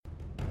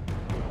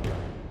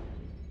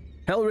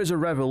Hellraiser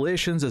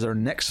Revelations is our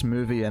next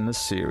movie in the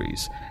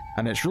series,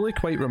 and it's really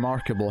quite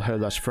remarkable how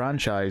this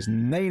franchise,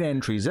 9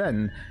 entries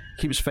in,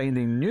 keeps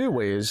finding new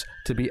ways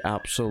to be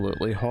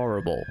absolutely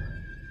horrible.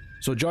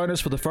 So join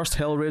us for the first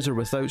Hellraiser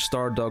without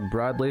star Doug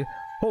Bradley.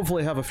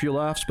 Hopefully have a few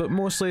laughs, but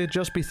mostly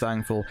just be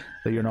thankful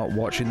that you're not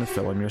watching the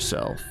film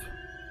yourself.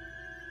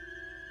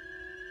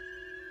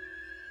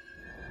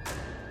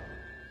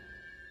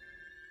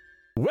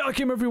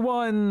 Welcome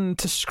everyone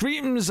to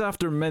Screams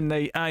After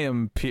Midnight. I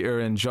am Peter,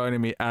 and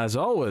joining me as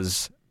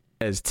always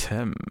is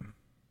Tim.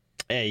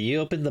 Hey, you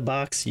opened the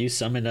box, you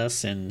summoned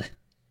us, and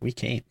we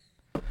came.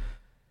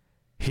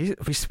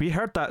 We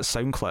heard that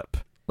sound clip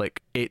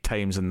like 8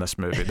 times in this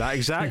movie. That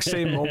exact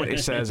same moment he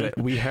says it,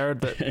 we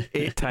heard it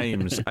 8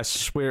 times. I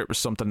swear it was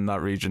something in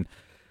that region.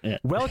 Yeah.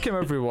 Welcome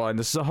everyone.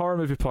 This is a horror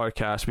movie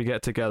podcast. We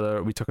get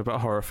together, we talk about a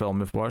horror film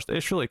we've watched.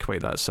 It's really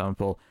quite that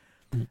simple.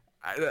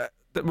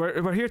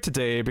 We're here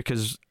today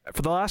because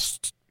for the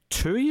last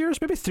 2 years,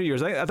 maybe 3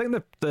 years, I think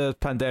the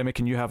pandemic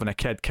and you having a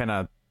kid kind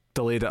of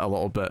delayed it a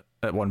little bit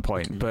at one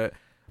point, but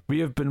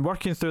we have been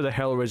working through the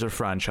Hellraiser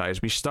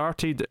franchise. We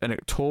started in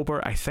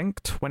October, I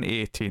think,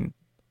 2018.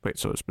 Wait,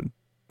 so it's been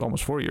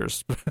almost 4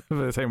 years by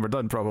the time we're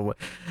done, probably.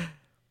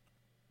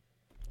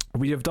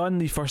 We have done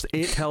the first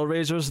 8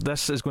 Hellraisers.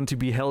 This is going to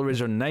be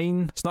Hellraiser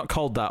 9. It's not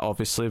called that,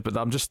 obviously, but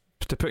I'm just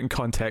to put in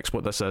context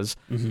what this is.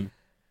 Mm-hmm.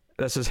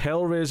 This is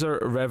Hellraiser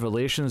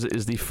Revelations. It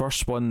is the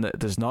first one that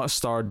does not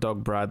star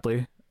Doug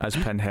Bradley as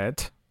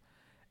Pinhead.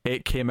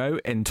 It came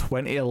out in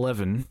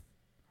 2011.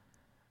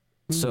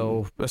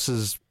 So this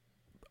is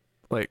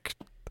like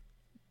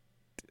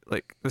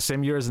the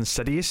same year as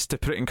Insidious, to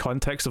put it in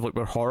context of like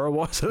where horror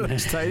was at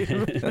this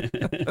time.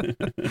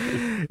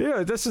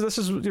 Yeah, this is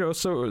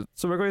so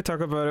we're going to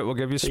talk about it. We'll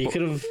give you. So you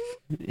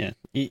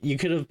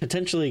could have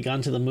potentially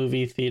gone to the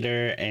movie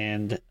theater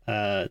and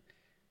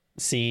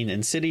seen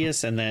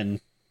Insidious, and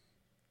then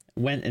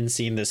went and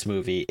seen this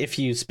movie. If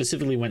you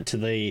specifically went to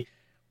the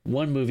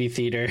one movie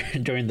theater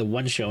during the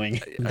one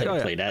showing that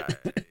it played at.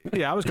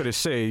 Yeah, I was going to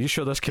say, you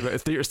sure this came out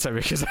of theaters time,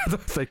 because I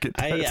don't think it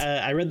did.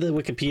 I read the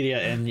Wikipedia,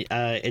 and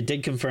it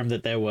did confirm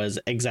that there was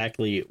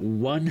exactly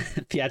one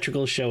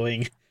theatrical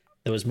showing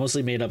that was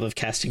mostly made up of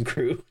cast and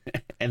crew,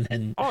 and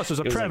then so it was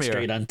a premiere. Like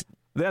straight on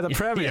they had a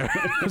premiere.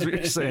 That's what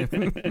you're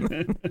saying.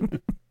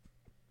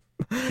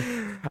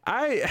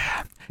 I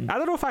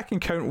don't know if I can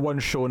count one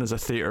showing as a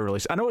theater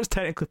release. I know it's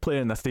technically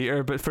playing in the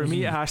theater, but for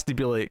me it has to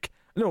be like,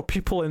 no,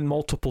 people in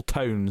multiple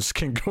towns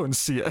can go and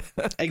see it.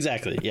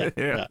 Exactly. Yeah.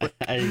 Yeah. No,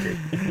 I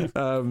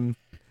agree.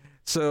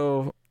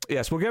 So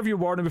yes, we'll give you a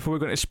warning before we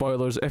go into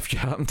spoilers if you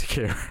happen to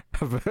care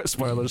about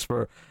spoilers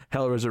for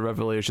Hellraiser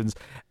Revelations,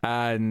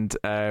 and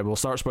we'll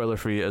start spoiler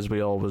free as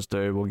we always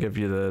do. We'll give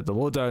you the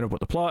lowdown of what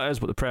the plot is,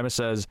 what the premise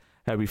is,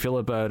 how we feel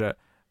about it.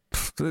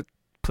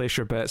 Place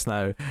your bets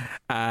now,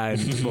 and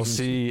we'll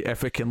see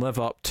if it can live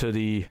up to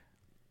the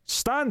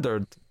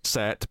standard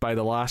set by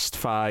the last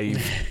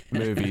 5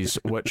 movies,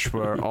 which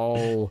were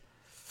all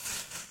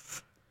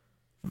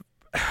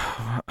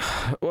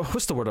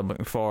what's the word I'm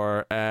looking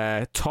for?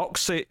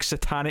 Toxic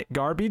satanic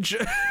garbage.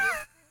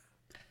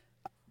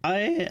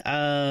 I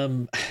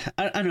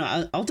don't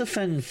know. I'll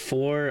defend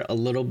 4 a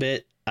little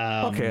bit.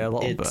 Okay, a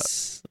little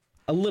bit.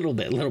 A little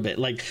bit.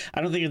 Like,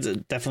 I don't think it's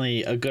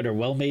definitely a good or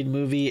well-made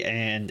movie,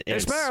 and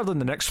it's better than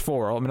the next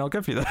 4. I mean, I'll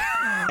give you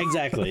that.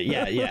 Exactly.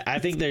 Yeah. I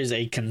think there's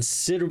a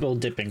considerable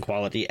dip in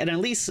quality, and at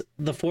least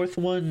the 4th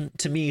one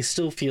to me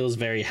still feels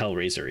very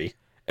Hellraiser-y.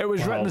 It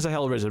was written as a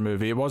Hellraiser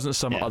movie. It wasn't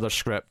some other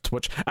script.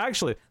 Which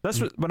actually, that's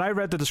when I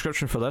read the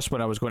description for this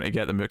when I was going to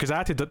get the movie, because I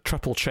had to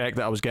triple check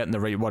that I was getting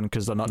the right one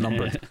because they're not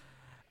numbered.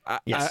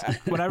 Yes.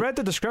 When I read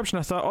the description,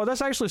 I thought,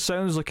 this actually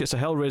sounds like it's a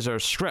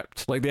Hellraiser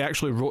script. Like, they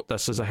actually wrote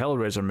this as a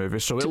Hellraiser movie.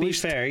 So to at be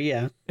least, fair,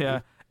 yeah.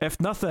 If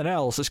nothing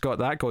else, it's got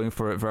that going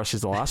for it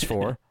versus the last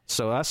 4.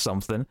 So that's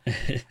something.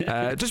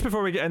 Just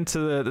before we get into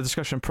the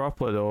discussion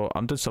properly, though,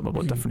 I'm doing something a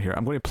little different here.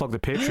 I'm going to plug the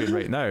Patreon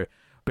right now,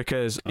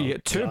 because you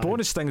get 2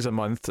 bonus things a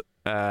month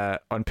on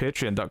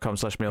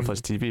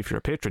patreon.com/MailFuzzTV if you're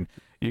a patron.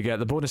 You get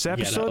the bonus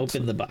episode,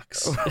 open the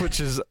box,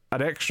 which is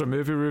an extra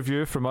movie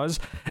review from us.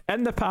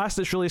 In the past,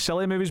 it's really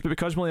silly movies, but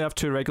because we only have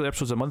 2 regular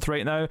episodes a month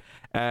right now,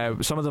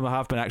 some of them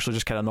have been actually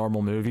just kind of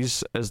normal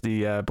movies as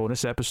the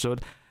bonus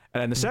episode.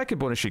 And then the second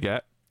bonus you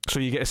get,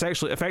 so you get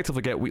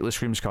effectively get weekly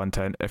Screams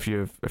content if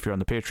you're on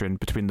the Patreon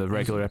between the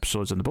regular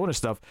episodes and the bonus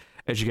stuff,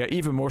 is you get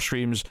even more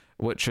Screams,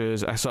 which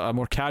is a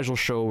more casual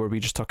show where we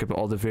just talk about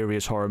all the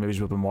various horror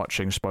movies we've been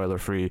watching, spoiler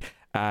free.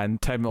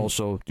 And Tim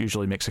also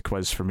usually makes a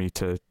quiz for me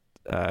to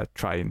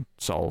try and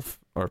solve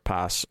or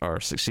pass or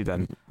succeed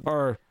in,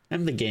 or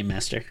I'm the game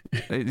master.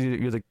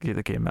 You're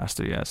the game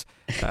master, yes.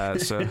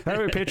 So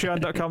anyway,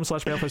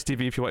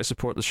 patreon.com/MailFuzzTV if you want to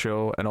support the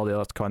show and all the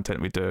other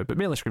content we do, but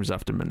mainly Screams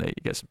After Midnight.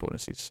 You get some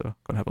bonuses, so go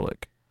and have a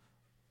look.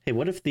 Hey,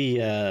 what if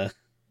the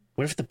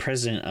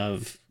president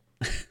of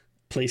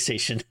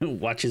PlayStation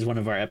watches one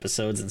of our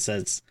episodes and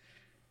says,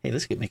 "Hey,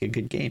 this could make a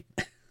good game"?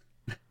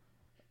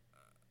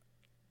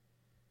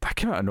 that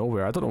came out of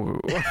nowhere. I don't know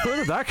where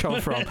did that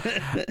come from.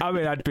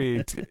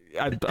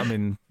 I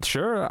mean,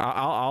 sure,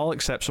 I'll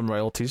accept some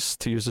royalties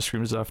to use the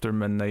Screams After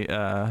Midnight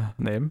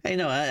name. Hey,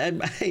 no,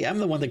 I'm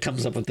the one that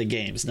comes up with the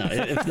games. No,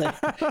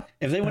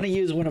 if they want to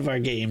use one of our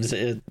games,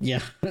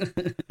 yeah,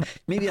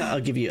 maybe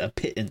I'll give you a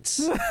pittance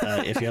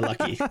if you're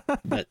lucky.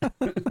 But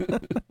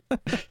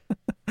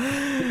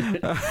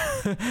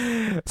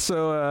yes,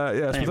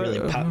 I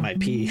really popped my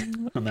pee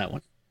on that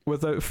one.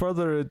 Without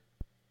further ado,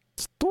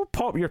 don't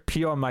pop your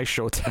pee on my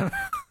show, Tim.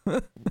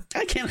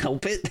 I can't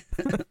help it.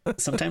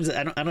 Sometimes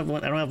I don't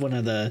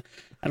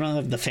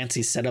have the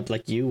fancy setup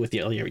like you with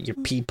your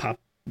pee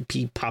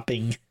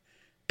popping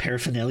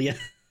paraphernalia.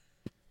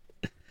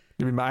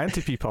 You mean my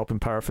anti-pee popping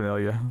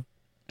paraphernalia?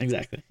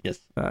 Exactly. Yes.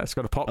 It's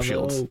got a pop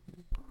shield.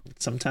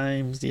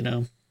 Sometimes you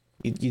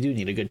do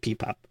need a good pee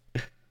pop.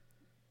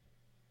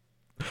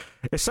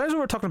 It sounds like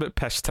we're talking about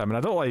piss, Tim, and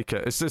I don't like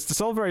it.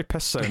 It's all very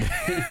piss sounding.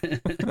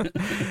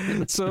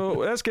 So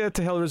let's get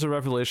to Hellraiser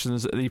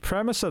Revelations. The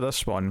premise of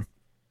this one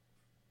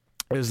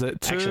is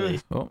that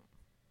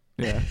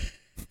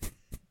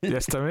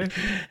yes, Timmy.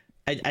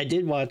 I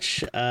did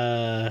watch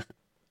a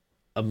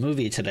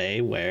movie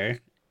today where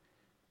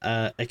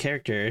a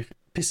character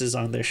pisses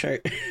on their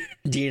shirt.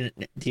 Do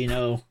you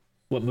know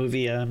what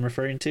movie I'm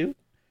referring to?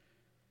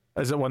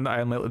 Is it one that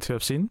I am likely to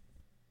have seen?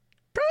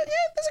 Yeah,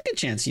 there's a good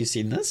chance you've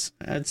seen this,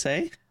 I'd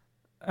say.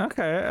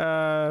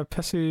 Okay,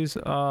 pisses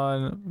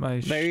on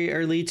my very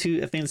early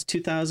I think it's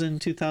 2000,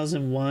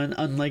 2001,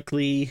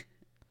 unlikely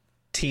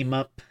team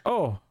up.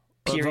 Oh,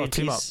 period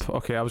team piece. up.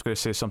 Okay, I was going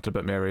to say something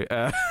about Mary.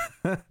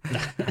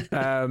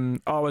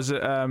 Was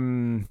it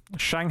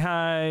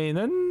Shanghai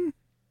then?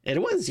 It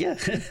was, yeah.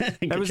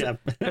 Good job.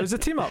 It was a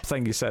team up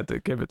thing you said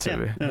that gave it to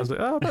me. Yeah. I was like,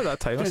 about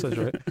that time. That sounds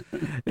right.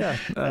 Yeah.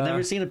 I've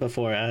never seen it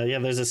before.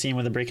 There's a scene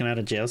where they're breaking out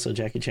of jail, so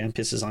Jackie Chan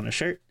pisses on a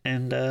shirt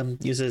and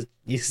uses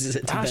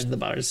it to bend the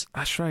bars.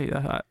 That's right.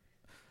 I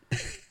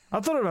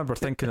don't remember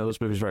thinking of those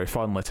movies very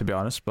fondly, to be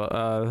honest, but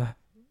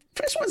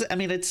first one's, I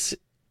mean, it's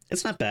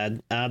not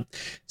bad.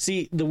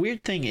 See, the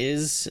weird thing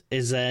is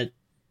that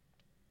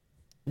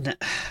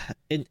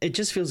it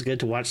just feels good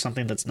to watch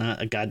something that's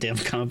not a goddamn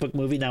comic book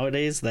movie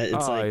nowadays. That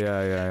it's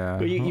yeah.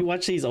 Where you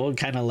watch these old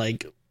kind of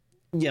like,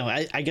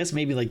 I guess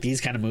maybe like these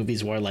kind of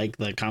movies were like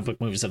the comic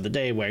book movies of the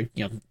day, where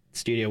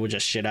studio would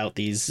just shit out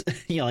these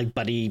like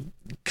buddy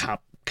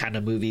cop kind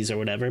of movies or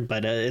whatever.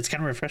 But it's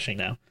kind of refreshing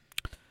now.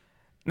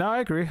 No, I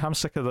agree. I'm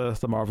sick of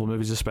the Marvel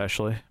movies,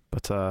 especially.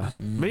 But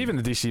even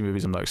the DC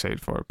movies, I'm not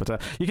excited for.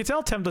 But you can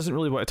tell Tim doesn't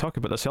really want to talk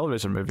about this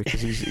Hellraiser movie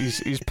because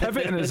he's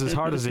pivoting as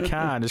hard as he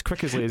can, as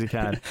quickly as he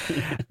can.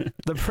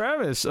 The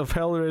premise of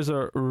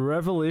Hellraiser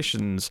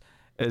Revelations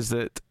is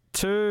that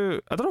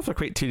I don't know if they're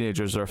quite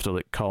teenagers or if they're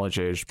like college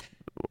age.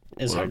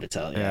 It's hard to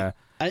tell. Yeah.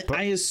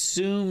 I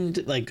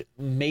assumed like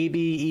maybe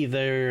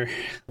either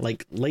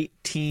like late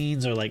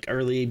teens or like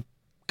early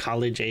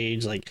college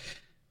age, like.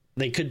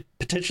 They could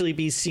potentially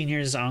be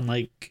seniors on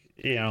like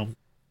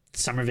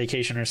summer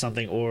vacation or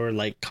something, or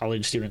like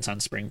college students on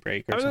spring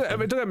break or something. I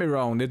mean, don't get me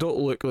wrong, they don't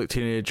look like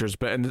teenagers,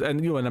 but in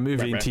a movie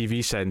right. and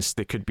TV sense,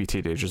 they could be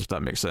teenagers, if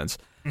that makes sense.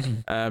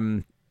 Mm-hmm.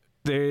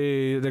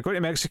 They're going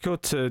to Mexico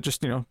to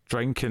just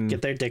drink and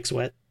get their dicks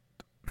wet.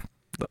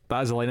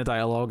 That is a line of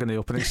dialogue in the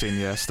opening scene.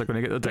 Yes, they're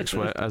going to get their dicks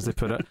wet, as they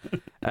put it.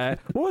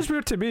 What was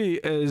weird to me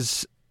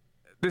is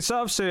they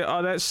sort of say,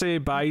 let's say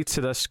bye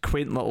to this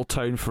quaint little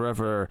town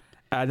forever.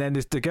 And then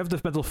they give the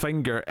middle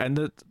finger, and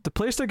the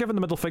place they're giving the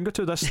middle finger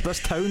to, this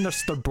town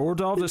they're bored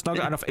of, that's not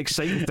got enough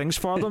exciting things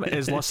for them,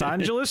 is Los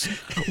Angeles.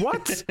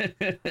 What?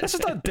 This is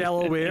not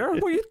Delaware.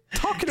 What are you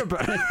talking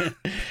about?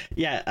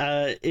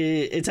 Yeah,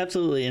 it's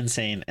absolutely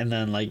insane. And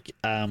then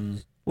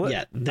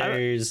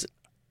there's.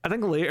 I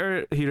think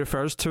later he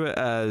refers to it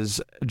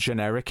as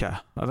Generica.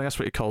 I think that's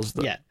what he calls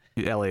the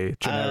LA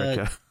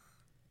Generica.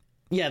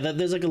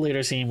 There's like a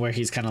later scene where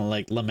he's kind of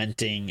like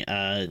lamenting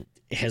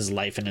his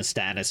life and his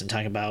status and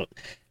talking about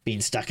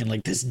being stuck in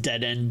like this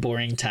dead end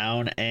boring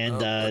town.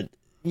 And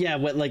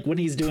when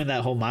he's doing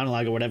that whole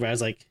monologue or whatever, I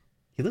was like,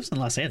 he lives in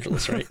Los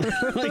Angeles, right?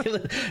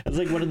 It's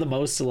like one of the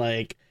most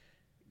like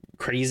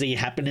crazy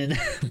happening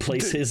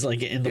places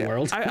like in the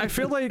world. I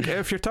feel like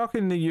if you're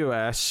talking the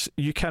US,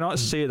 you cannot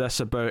say this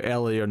about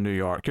LA or New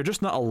York. You're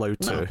just not allowed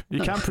to.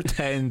 You can't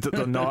pretend that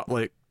they're not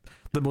like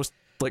the most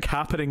like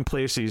happening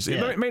places.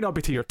 Yeah. It might not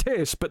be to your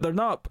taste, but they're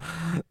not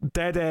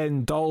dead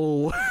end,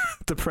 dull,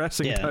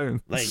 depressing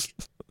towns. Like,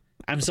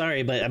 I'm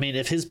sorry, but I mean,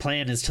 if his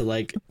plan is to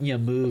like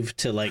move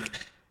to like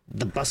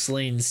the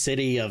bustling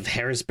city of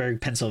Harrisburg,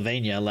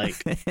 Pennsylvania, like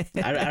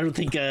I don't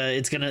think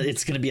it's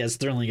gonna be as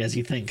thrilling as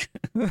you think.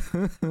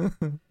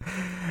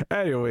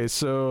 Anyway,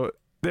 so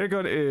they're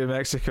going to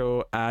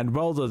Mexico, and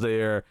while they're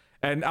there,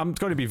 and I'm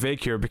going to be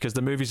vague here because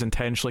the movie's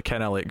intentionally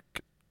kind of like.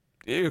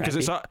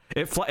 Because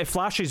it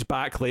flashes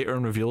back later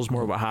and reveals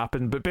more what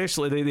happened, but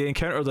basically they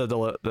encounter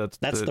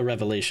the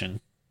revelation,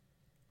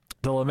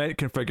 the lament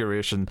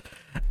configuration,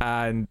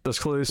 and there's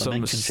clearly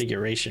lament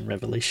configuration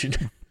revelation.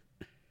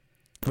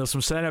 There's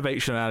some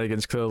Cenobite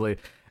shenanigans clearly,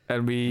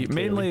 and we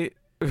mainly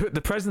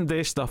the present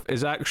day stuff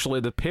is actually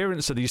the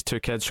parents of these two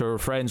kids who are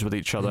friends with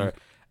each other,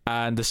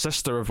 and the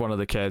sister of one of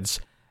the kids,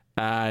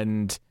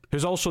 and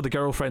who's also the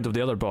girlfriend of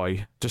the other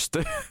boy. Just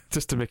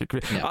to make it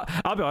clear. Yeah.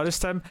 I'll be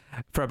honest, Tim.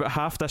 For about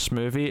half this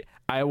movie,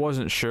 I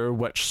wasn't sure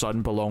which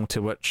son belonged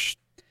to which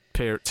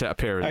set of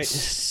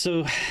parents. All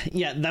right, so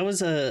yeah, that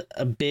was a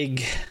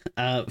big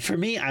for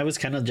me. I was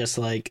kind of just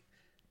like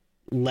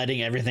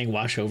letting everything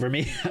wash over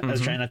me. I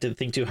was trying not to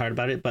think too hard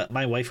about it, but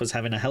my wife was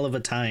having a hell of a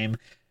time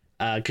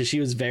because she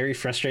was very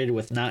frustrated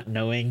with not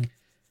knowing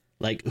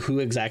like who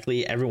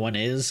exactly everyone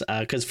is,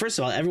 because first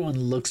of all, everyone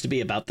looks to be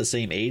about the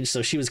same age,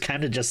 so she was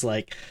kind of just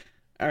like,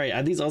 all right,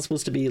 are these all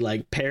supposed to be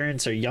like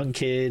parents or young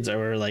kids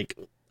or like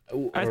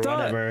I thought,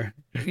 whatever?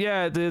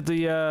 Yeah,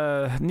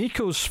 the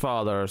Nico's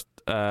father,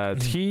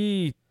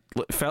 he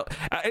felt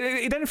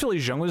he didn't feel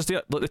as young as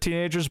the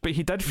teenagers, but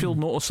he did feel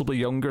noticeably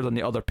younger than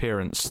the other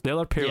parents. The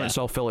other parents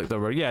all felt like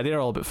they're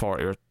all about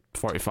 40 or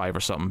 45 or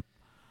something.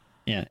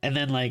 Yeah, and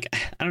then like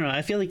I don't know,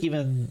 I feel like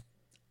even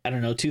I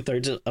don't know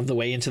 2/3 of the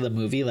way into the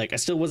movie, like I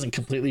still wasn't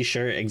completely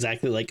sure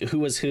exactly like who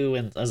was who,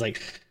 and I was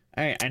like,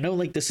 all right, I know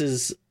like this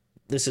is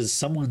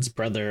someone's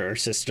brother or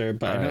sister,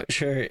 but I'm not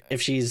sure if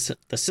she's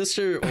the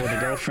sister or the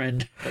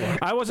girlfriend.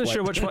 I wasn't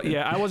sure which one.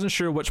 Yeah, I wasn't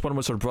sure which one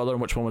was her brother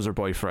and which one was her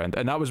boyfriend,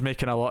 and that was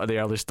making a lot of the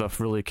early stuff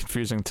really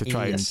confusing to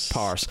try and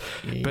parse.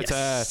 But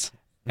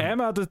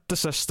Emma, the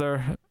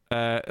sister,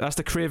 that's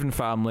the Craven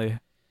family,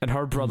 and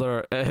her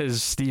brother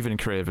is Stephen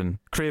Craven.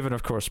 Craven,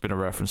 of course, being a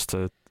reference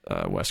to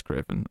Wes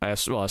Craven. I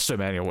assume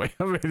anyway.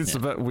 I mean, it's a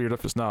bit weird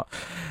if it's not.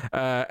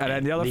 And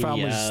then the other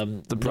family is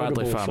the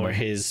Bradley family for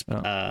his.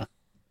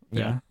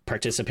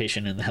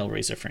 Participation in the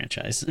Hellraiser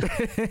franchise.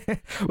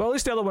 Well, at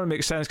least the other one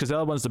makes sense because the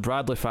other one's the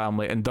Bradley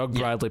family, and Doug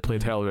Bradley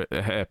played Pinhead,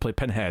 played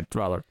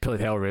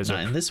Hellraiser.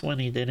 Not in this one,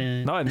 he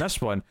didn't. Not in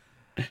this one.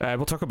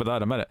 We'll talk about that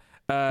in a minute.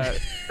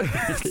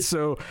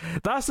 So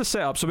that's the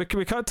setup. So we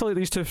cut to like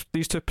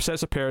these two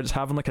sets of parents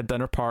having like a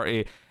dinner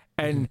party,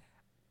 and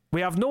we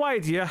have no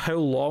idea how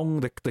long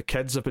the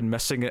kids have been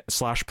missing it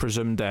 /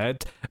 presumed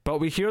dead, but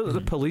we hear that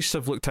the police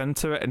have looked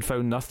into it and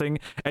found nothing,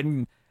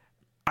 and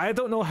I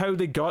don't know how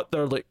they got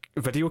their like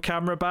video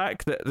camera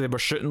back that they were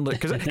shooting,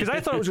 like because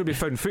I thought it was gonna be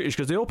found footage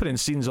because the opening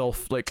scene's all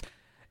like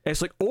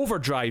it's like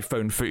overdrive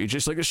found footage.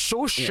 It's like it's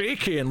so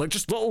shaky and like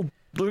just little.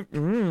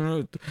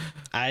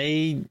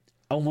 I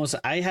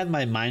had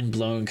my mind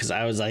blown because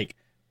I was like,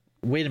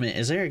 wait a minute,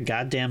 is there a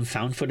goddamn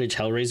found footage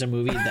Hellraiser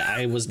movie that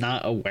I was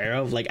not aware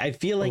of? Like I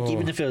feel like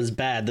even if it was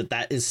bad,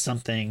 that is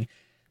something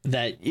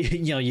that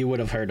you would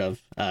have heard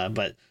of,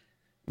 but.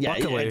 Yeah,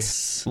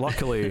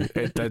 luckily,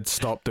 it did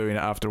stop doing it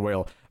after a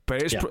while.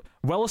 But it's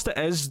whilst it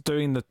is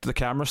doing the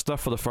camera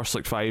stuff for the first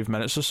like 5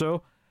 minutes or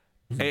so,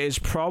 it is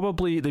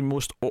probably the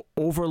most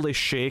overly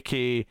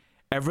shaky.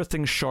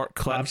 Everything short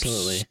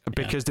clips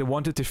because they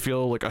wanted to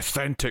feel like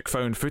authentic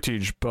found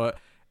footage, but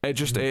it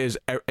just is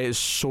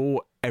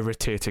so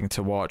irritating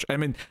to watch. I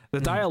mean,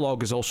 the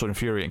dialogue is also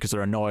infuriating because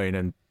they're annoying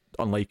and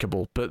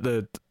unlikable, but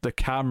the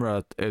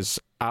camera is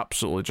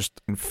absolutely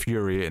just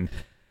infuriating.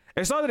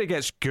 It's not that it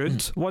gets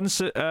good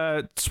once it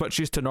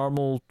switches to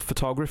normal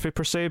photography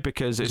per se,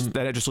 because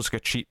then it just looks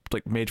like a cheap,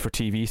 like made for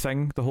TV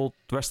thing the whole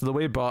rest of the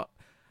way. But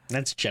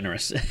that's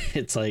generous.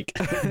 It's like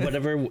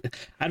whatever.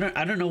 I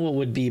don't know what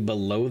would be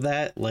below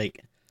that,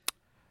 like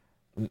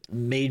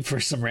made for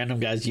some random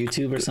guy's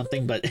YouTube or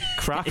something. But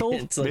Crackle,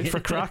 it's like, made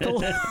for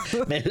Crackle,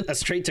 a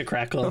straight to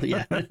Crackle.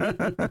 Yeah,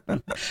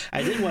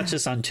 I did watch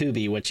this on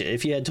Tubi, which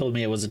if you had told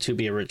me it was a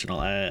Tubi original,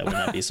 I would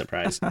not be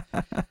surprised.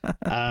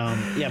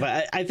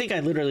 But I think I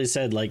literally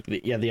said like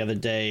the other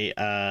day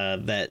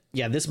that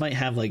this might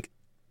have like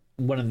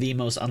one of the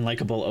most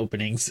unlikable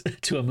openings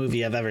to a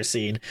movie I've ever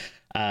seen,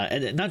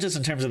 and not just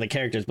in terms of the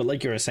characters, but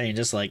like you were saying,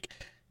 just like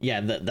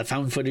the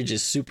found footage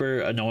is super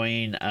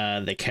annoying.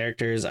 The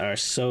characters are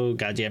so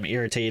goddamn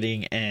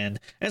irritating, and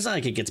it's not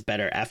like it gets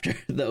better after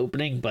the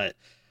opening, but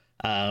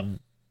I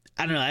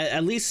don't know,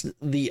 at least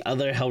the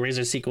other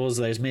Hellraiser sequels,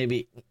 there's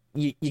maybe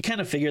you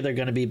kind of figure they're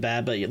going to be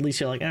bad, but at least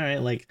you're like, all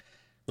right, like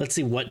let's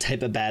see what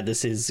type of bad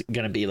this is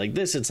going to be. Like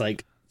this, it's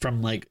like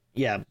from like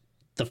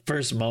the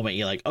first moment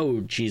you're like,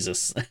 oh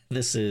Jesus,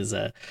 this is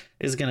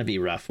going to be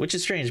rough, which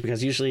is strange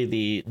because usually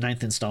the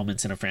 9th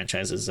installments in a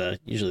franchise is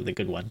usually the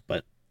good one,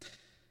 but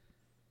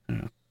I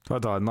don't know.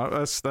 Hold on,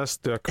 let's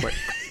do a quick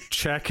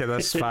check of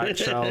this fact,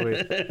 shall we?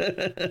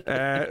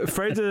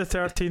 Friday the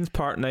 13th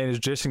Part 9 is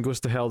Jason Goes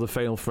to Hell the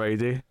Final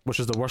Friday, which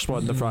is the worst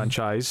one in the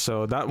franchise,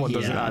 so that one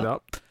doesn't add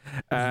up.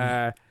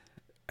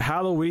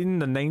 Halloween,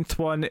 the 9th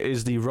one,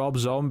 is the Rob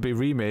Zombie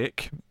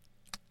remake.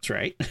 That's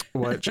right.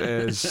 Which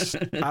is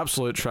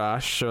absolute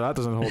trash, so that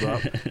doesn't hold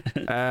up.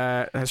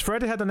 Has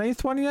Freddy had the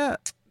 9th one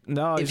yet?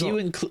 No. If you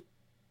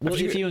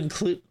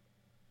include...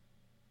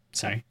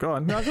 Sorry. Go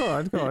on. No, go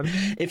on.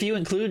 If you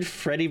include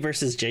Freddy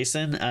versus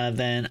Jason,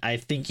 then I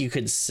think you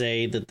could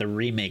say that the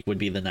remake would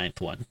be the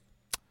 9th one.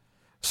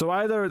 So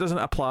either it doesn't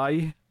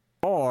apply,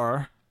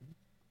 or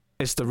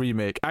it's the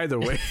remake. Either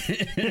way,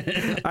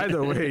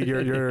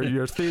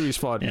 your theory's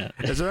flawed. Yeah.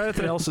 Is there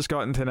anything else that's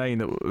got into 9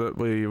 that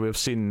we've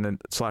seen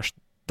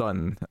 /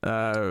 done.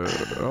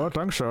 I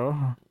think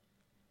so.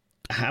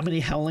 How many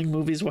Howling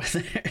movies were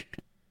there?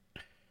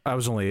 I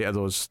was only 8 of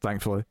those,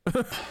 thankfully.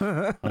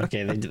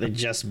 Okay, they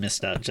just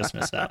missed out.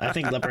 I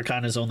think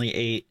Leprechaun is only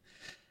 8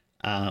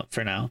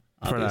 for now,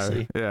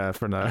 obviously. For now. Yeah,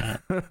 for now.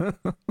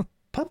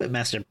 Puppet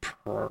Master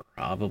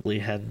probably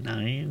had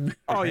 9.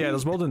 Oh yeah,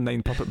 there's more than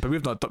 9 puppet, but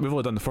we've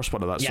only done the first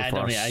one of that so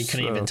far. I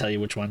couldn't even tell you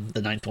which one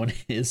the 9th one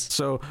is.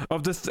 So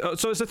of the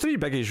so it's the 3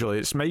 biggies really.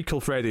 It's Michael,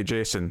 Freddy,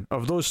 Jason.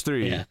 Of those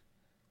 3,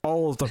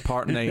 all of the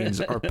part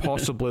 9s are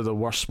possibly the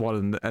worst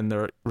one in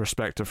their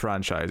respective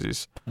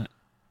franchises.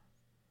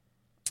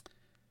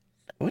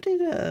 What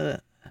did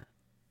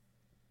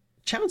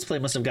Child's Play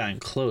must have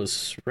gotten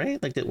close,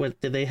 right? Like,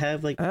 did they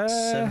have like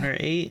 7 or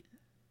 8?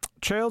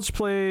 Child's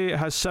Play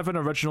has 7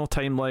 original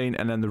timeline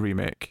and then the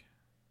remake.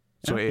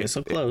 So okay, 8.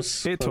 So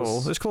close. 8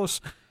 total. It's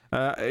close.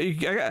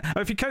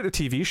 If you count the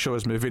TV show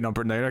as movie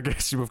number 9, I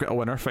guess we've got a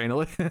winner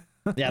finally.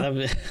 Yeah, that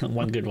was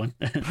one good one.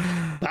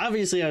 But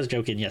obviously, I was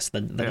joking. Yes, the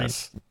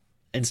 9th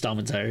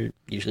installments are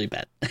usually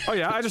bad. Oh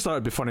yeah, I just thought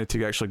it'd be funny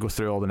to actually go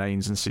through all the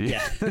 9s and see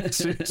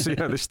see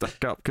how they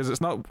stack up, because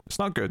it's not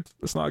good.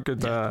 It's not a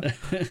good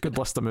good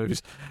list of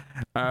movies.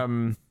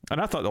 And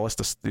I thought the list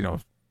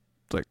of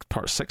like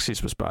part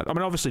 6s was bad. I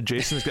mean, obviously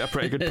Jason's got a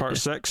pretty good part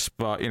 6,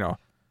 but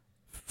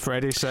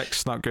Freddy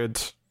 6 not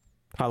good.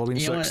 Halloween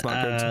 6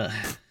 not good.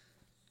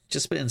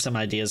 Just spitting some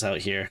ideas out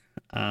here,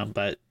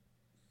 but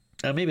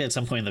maybe at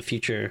some point in the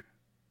future,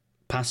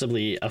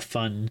 possibly a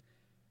fun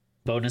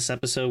bonus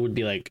episode would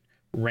be like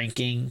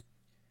ranking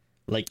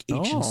like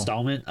each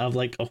installment of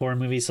like a horror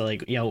movie. So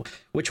like,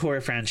 which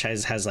horror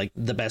franchise has like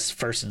the best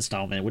first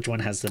installment, which one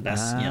has the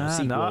best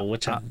sequel,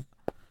 which one...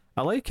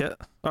 I like it.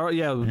 Or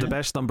the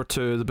best number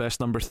 2, the best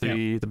number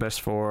 3, the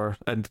best 4,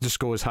 and just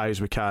go as high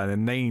as we can.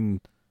 And 9,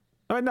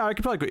 I mean, no, I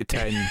could probably go to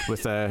 10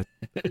 with it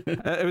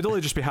would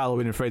only just be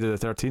Halloween and Friday the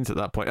 13th at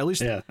that point, at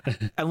least.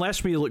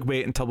 Unless we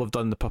wait until we've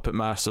done the Puppet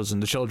Masters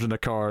and the Children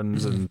of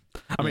Corns, and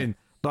I mean,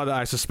 not that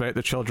I suspect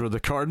the Children of the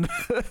Corn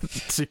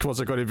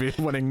sequels are going to be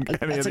winning any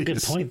That's of these. That's a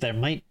good point. There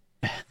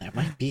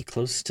might be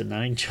close to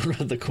 9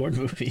 Children of the Corn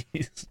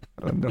movies.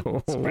 Oh,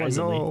 no.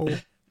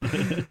 Surprisingly.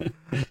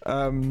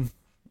 Oh, no.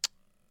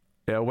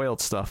 Yeah, wild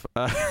stuff.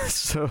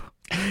 So,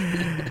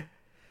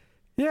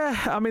 yeah,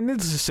 I mean,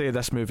 needless to say,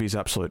 this movie's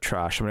absolute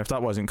trash. I mean, if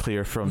that wasn't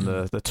clear from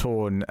the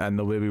tone and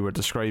the way we were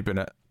describing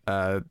it,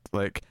 I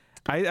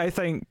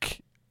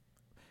think,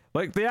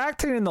 like, the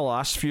acting in the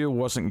last few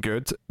wasn't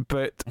good,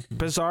 but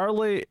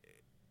bizarrely,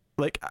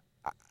 like,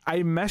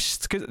 I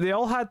missed, because they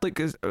all had, like,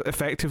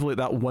 effectively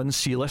that one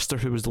C-lister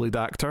who was the lead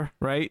actor,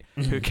 right?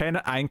 Who kind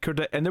of anchored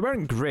it, and they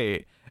weren't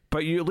great,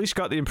 but you at least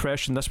got the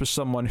impression this was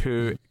someone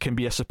who can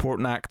be a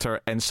supporting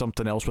actor in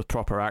something else with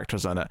proper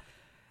actors in it.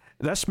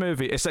 This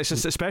movie, it's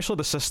especially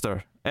the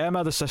sister,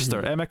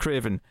 Emma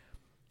Craven.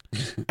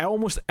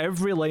 Almost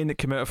every line that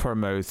came out of her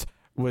mouth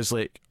was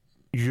like,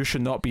 you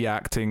should not be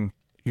acting,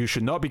 you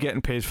should not be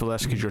getting paid for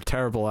this because you're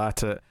terrible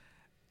at it.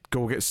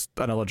 Go get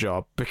another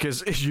job,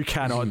 because you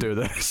cannot do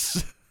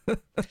this. I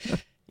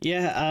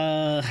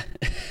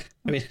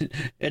mean,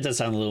 it does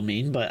sound a little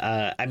mean, but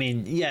I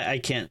mean, I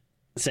can't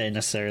say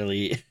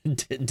necessarily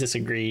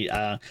disagree.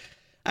 I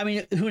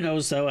mean, who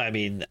knows though? I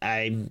mean,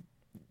 I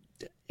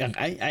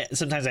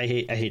sometimes I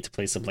hate to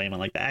place the blame on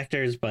like the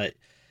actors, but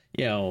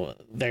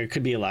there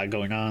could be a lot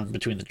going on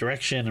between the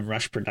direction and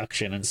rush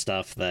production and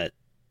stuff that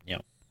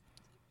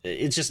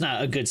it's just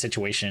not a good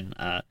situation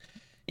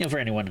for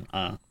anyone.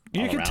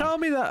 You can tell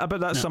me that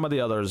about some of the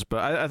others,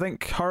 but I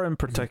think her in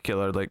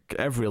particular, like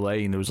every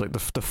line, it was like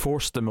the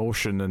forced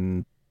emotion,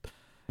 and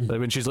like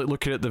when she's like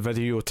looking at the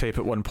videotape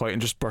at one point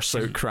and just bursts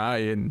out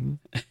crying,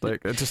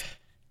 like it just.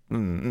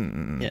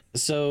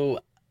 So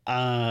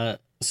I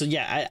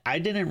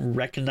didn't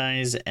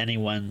recognize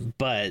anyone,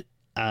 but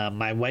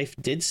my wife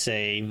did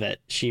say that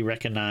she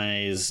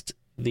recognized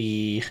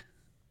the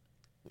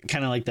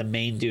kind of like the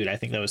main dude. I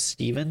think that was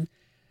Steven.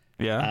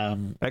 Yeah.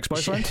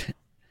 Ex-boyfriend?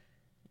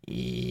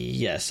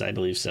 Yes, I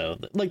believe so.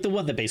 Like the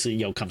one that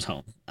basically comes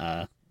home.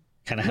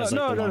 Kind of has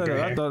no,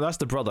 hair. That's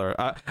the brother.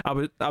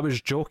 I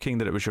was joking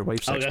that it was your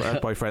wife's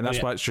ex-boyfriend.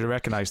 That's why she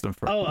recognized him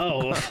for.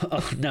 Oh,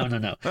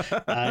 no.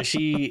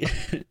 She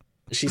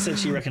said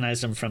she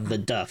recognized him from The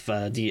Duff.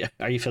 Are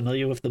you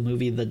familiar with the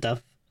movie The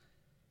Duff?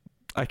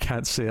 I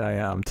can't say I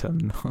am,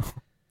 Tim.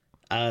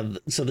 No.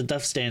 So The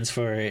Duff stands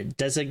for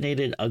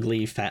Designated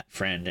Ugly Fat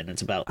Friend, and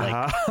it's about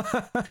like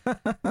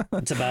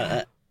it's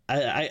about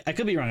I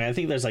could be wrong. I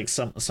think there's like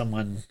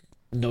someone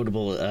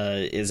notable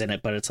is in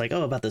it, but it's like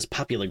about this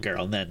popular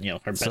girl, and then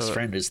her best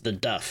friend is the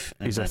Duff.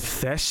 He's a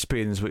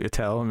thespian, is what you're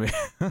telling me.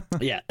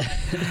 Yeah.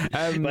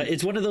 But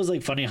it's one of those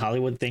like funny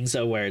Hollywood things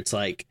though, where it's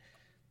like,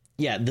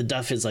 the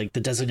Duff is like the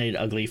designated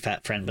ugly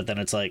fat friend, but then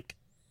it's like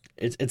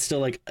it's still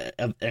like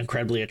an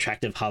incredibly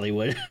attractive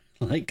Hollywood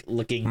like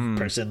looking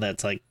person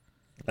that's like,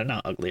 they're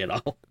not ugly at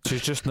all.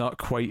 She's just not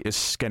quite as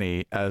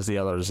skinny as the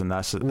others, and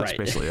that's right.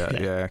 Basically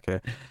it. Yeah, okay.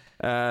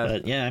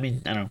 But I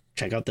mean, I don't know.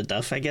 Check out The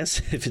Duff, I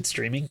guess, if it's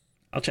streaming.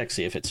 I'll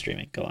see if it's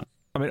streaming. Go on.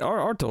 I mean,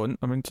 or don't.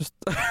 I mean, just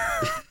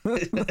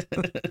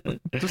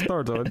just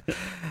or don't.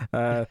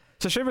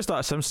 It's a shame it's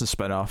not a Simpsons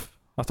spin-off.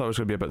 I thought it was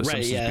going to be about the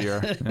Simpsons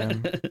beer.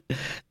 Yeah.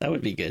 That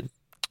would be good.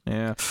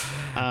 Yeah.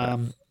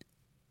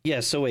 Yeah.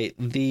 So wait,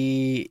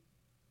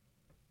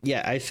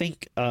 I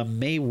think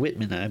Mae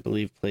Whitman, I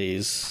believe,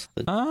 plays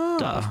the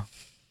Duff.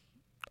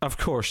 Of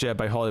course, yeah.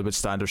 By Hollywood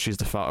standards, she's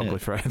the fat ugly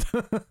friend.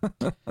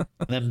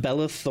 Then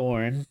Bella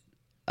Thorne,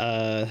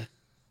 I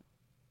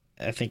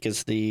think,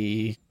 is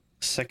the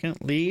second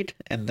lead,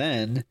 and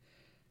then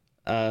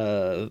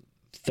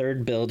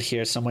third build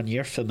here, someone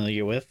you're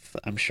familiar with,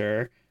 I'm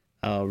sure,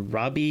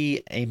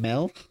 Robbie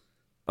Amell.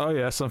 Oh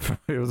yes, I'm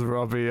familiar with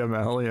Robbie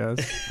Amell.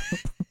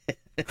 Yes.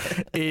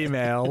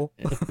 Amell.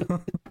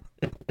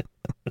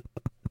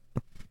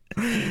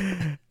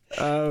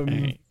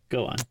 Right,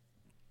 go on.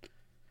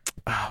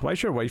 Why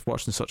is your wife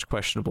watching such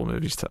questionable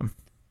movies, Tim?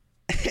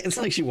 It's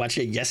like she watched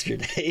it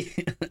yesterday.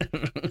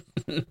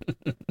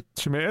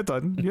 She may have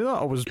done. You're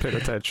not always paying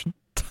attention.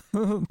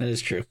 That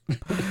is true.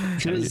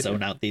 Kind of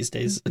zone out these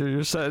days.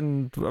 You're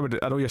sitting. I mean,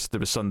 I know yesterday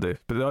was Sunday,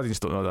 but the audience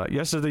don't know that.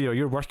 Yesterday,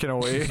 you're working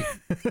away.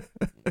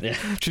 Yeah.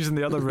 She's in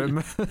the other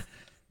room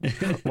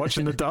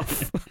watching the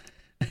Duff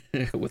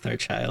With our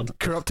child.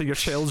 corrupting your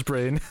child's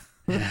brain.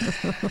 Yeah,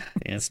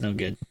 it's no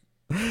good.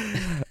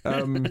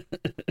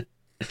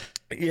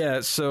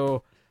 Yeah,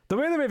 so the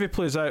way the movie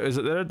plays out is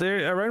that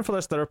they're around for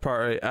this dinner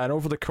party, and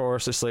over the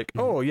course, it's like,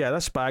 oh yeah,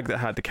 this bag that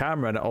had the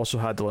camera and it also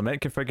had the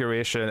lament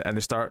configuration, and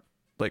they start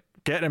like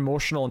getting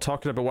emotional and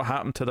talking about what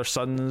happened to their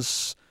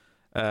sons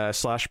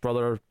slash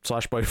brother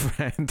slash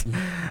boyfriend,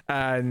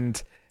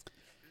 and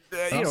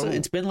also,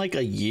 it's been like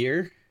a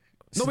year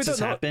since this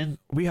happened.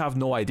 We have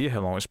no idea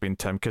how long it's been,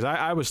 Tim, because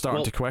I was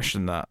starting to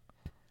question that.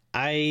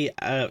 I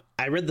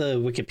read the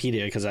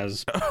Wikipedia because I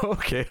was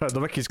okay. The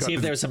wiki's got see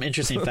if there were some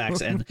interesting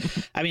facts, and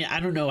I mean, I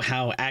don't know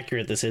how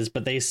accurate this is,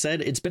 but they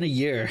said it's been a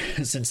year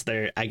since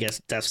their, I guess,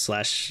 death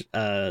slash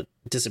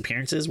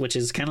disappearances, which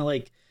is kind of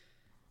like,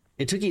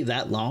 it took you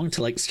that long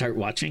to like start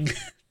watching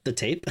the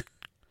tape.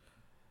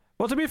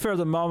 Well, to be fair,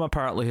 the mom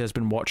apparently has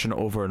been watching it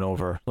over and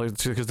over, like,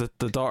 because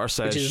the daughter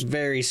says, which is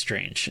very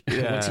strange.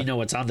 Yeah. Once you know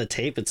what's on the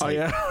tape, it's like,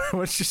 yeah.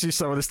 Once you see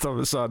some of the stuff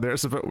that's on there,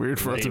 it's a bit weird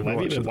for her to why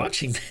have you been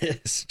watch watching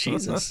this?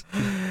 Jesus.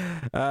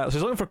 So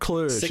she's looking for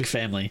clues. Sick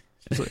family.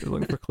 She's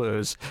looking for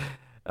clues.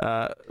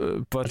 But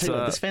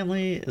this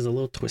family is a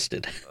little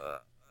twisted.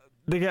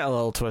 They get a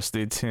little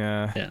twisted.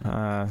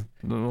 Yeah.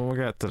 We'll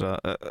get to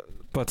that.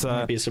 But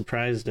I'd be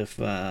surprised if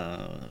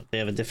they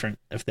have a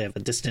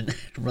distant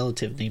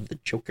relative named the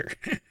Joker.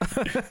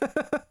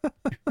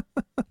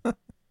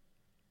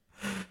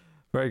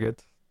 Very good.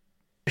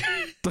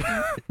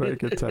 Very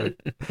good time.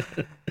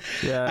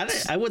 Yeah.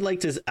 I would like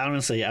to,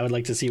 honestly, I would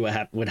like to see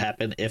what would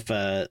happen if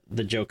the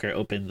Joker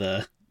opened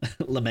the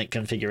lament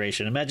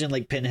configuration. Imagine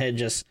like Pinhead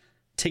just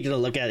taking a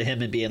look at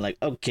him and being like,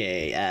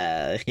 okay,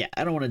 yeah,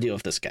 I don't want to deal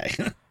with this guy.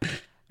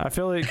 I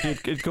feel like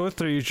it'd go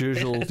through his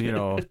usual,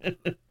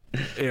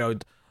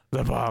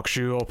 the box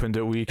you opened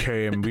it, we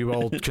came, we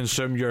will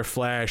consume your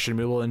flesh and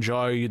we will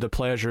enjoy the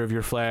pleasure of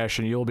your flesh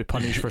and you'll be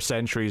punished for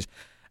centuries.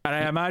 And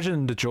I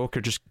imagine the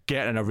Joker just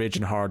getting a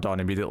raging hard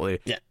on immediately.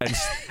 Yeah.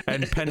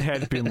 And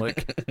Pinhead being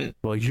like,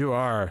 well, you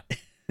are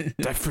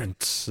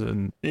different.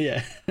 And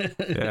yeah.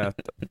 Yeah.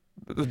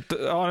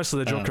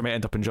 Honestly, the Joker may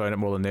end up enjoying it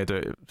more than they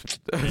do,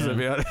 to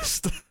be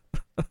honest.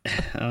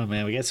 Oh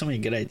man, we got so many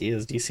good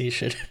ideas. DC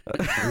should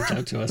reach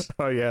out to us.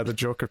 Oh yeah, the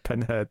Joker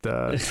Pinhead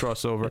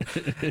crossover.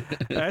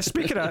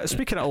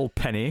 Speaking of old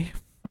Penny,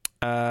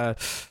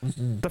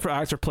 different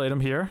actor played him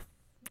here,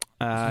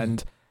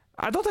 and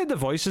I don't think the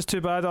voice is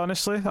too bad.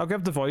 Honestly, I'll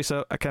give the voice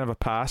a kind of a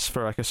pass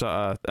for like a sort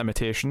of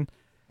imitation.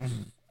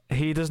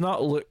 He does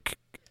not look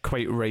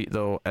quite right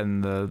though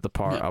in the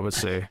part. I would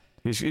say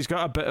he's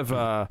got a bit of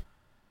a.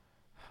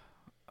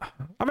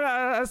 I mean,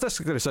 that's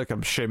going to sound like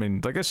I'm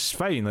shaming. Like, it's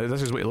fine. Like,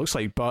 this is what he looks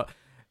like, but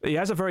he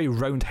has a very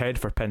round head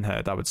for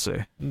Pinhead, I would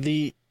say.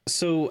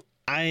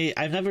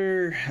 I've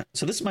never.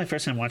 So this is my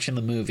first time watching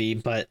the movie,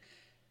 but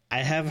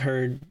I have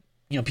heard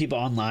people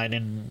online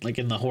and like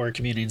in the horror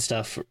community and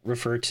stuff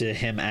refer to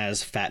him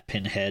as Fat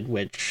Pinhead,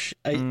 which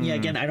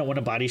again, I don't want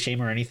to body shame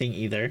or anything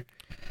either.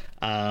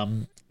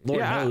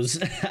 Lord knows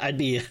I'd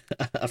be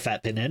a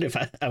fat Pinhead if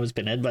I was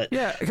Pinhead, but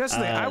yeah, because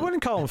I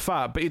wouldn't call him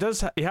fat, but he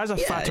has a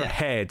fatter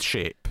head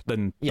shape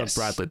than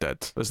Bradley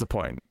did. Is the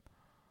point?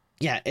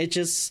 Yeah, it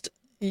just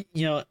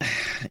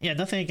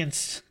nothing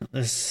against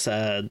this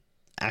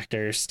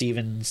actor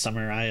Stephen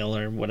Summerisle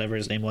or whatever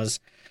his name was,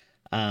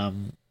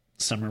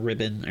 Summer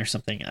Ribbon or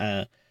something.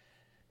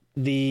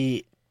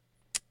 He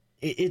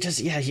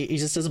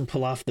just doesn't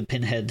pull off the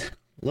Pinhead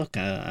look.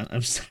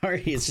 I'm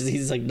sorry, it's just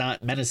he's like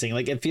not menacing.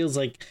 Like it feels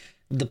like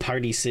the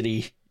Party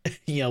City,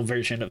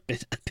 version of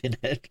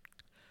Pinhead.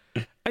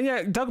 And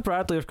yeah, Doug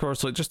Bradley, of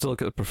course, like just to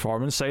look at the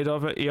performance side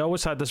of it, he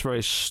always had this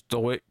very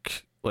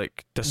stoic,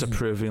 like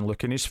disapproving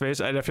look in his face,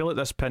 and I feel like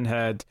this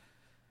Pinhead,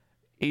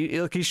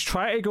 he's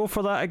trying to go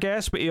for that, I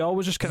guess, but he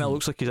always just kind of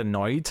looks like he's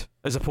annoyed,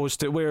 as opposed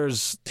to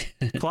whereas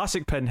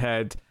classic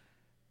Pinhead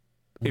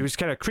he was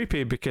kind of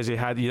creepy because you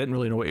didn't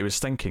really know what he was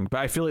thinking. But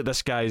I feel like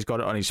this guy's got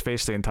it on his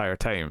face the entire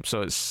time,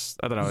 so it's,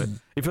 I don't know,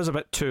 it feels a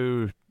bit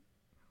too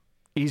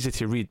easy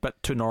to read,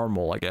 but too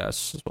normal, I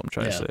guess is what I'm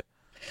trying to say.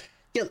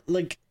 Yeah,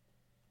 like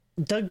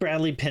Doug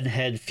Bradley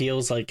Pinhead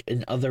feels like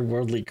an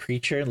otherworldly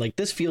creature. Like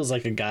this feels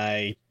like a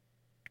guy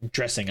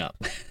dressing up.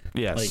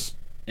 Yes.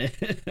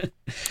 Like,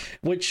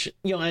 which,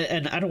 you know,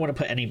 and I don't want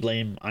to put any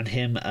blame on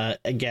him.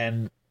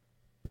 Again,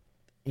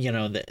 you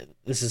know,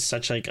 this is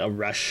such like a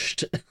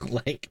rushed,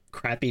 like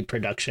crappy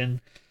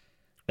production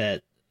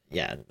that,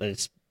 yeah,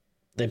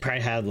 they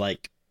probably had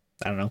like,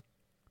 I don't know,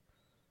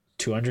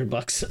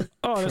 $200.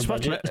 Oh, it's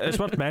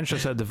worth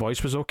mentioning that the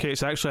voice was okay.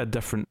 It's actually a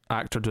different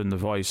actor doing the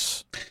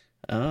voice.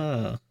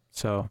 Oh.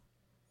 So,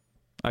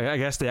 I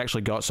guess they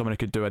actually got someone who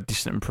could do a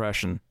decent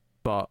impression,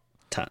 but...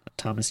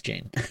 Thomas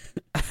Jane.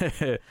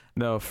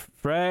 No,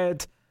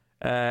 Fred...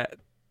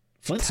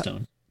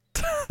 Flintstone.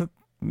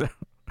 No.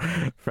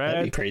 Fred...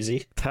 That'd be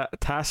crazy.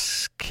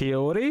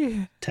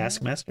 Taskiori?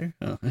 Taskmaster?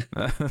 Oh.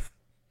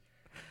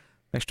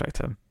 Nice try,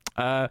 Tim.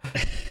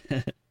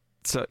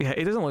 So, yeah,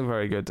 he doesn't look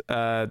very good.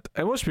 And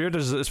what's weird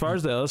is, as far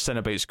as the other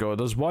Cenobites go,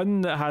 there's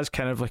one that has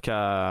kind of like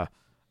a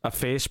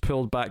face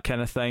pulled back kind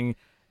of thing.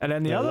 And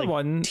then the other like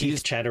one...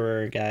 Teeth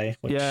chatterer guy.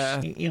 Which,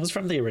 yeah. He was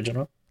from the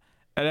original.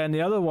 And then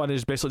the other one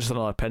is basically just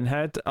another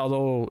pinhead,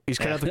 although he's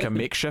kind of like a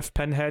makeshift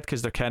pinhead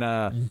because they're kind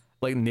of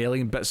like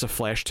nailing bits of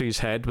flesh to his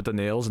head with the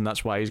nails, and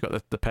that's why he's got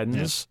the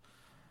pins.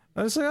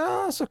 Yeah. And it's like,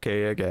 oh, that's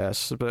okay, I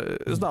guess,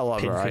 but there's not a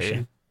lot of variety.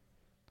 Fishing.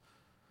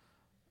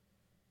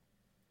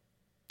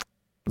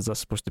 Is that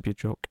supposed to be a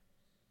joke?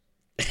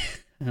 I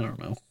don't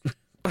know.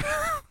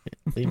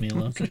 Leave me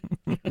alone.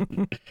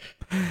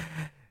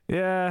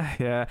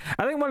 Yeah.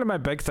 I think one of my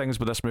big things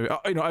with this movie,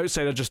 you know,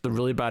 outside of just the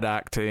really bad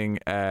acting,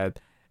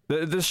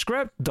 the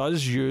script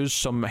does use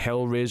some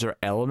Hellraiser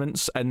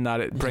elements in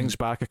that it brings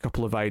back a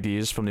couple of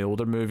ideas from the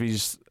older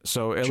movies.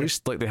 So at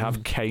least like they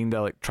have kind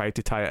of like tried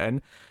to tie it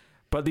in.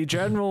 But the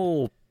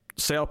general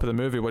setup of the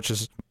movie, which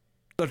is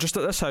they're just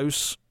at this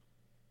house,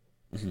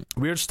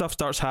 weird stuff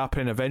starts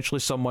happening, eventually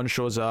someone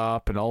shows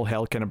up and all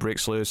hell kind of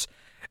breaks loose.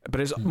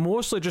 But it's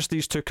mostly just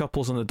these two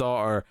couples and the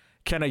daughter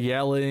kind of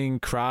yelling,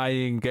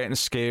 crying, getting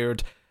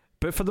scared.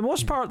 But for the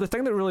most part, the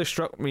thing that really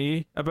struck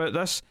me about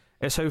this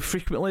is how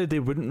frequently they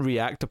wouldn't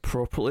react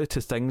appropriately to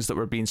things that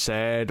were being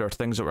said or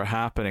things that were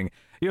happening.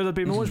 You know, there'd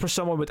be moments where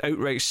someone would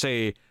outright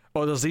say,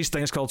 oh, there's these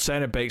things called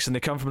Cenobites and they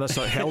come from this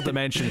like hell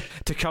dimension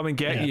to come and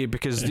get you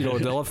because, you know,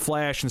 they love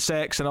flesh and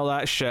sex and all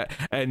that shit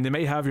and they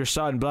might have your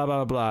son, blah,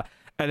 blah, blah.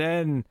 And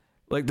then,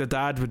 like, the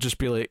dad would just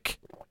be like,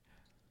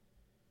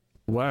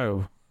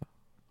 wow,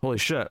 holy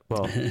shit,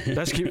 well,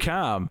 let's keep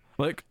calm.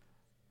 Like,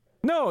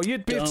 no,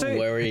 you'd be Don't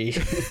worry.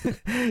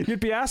 you'd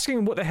be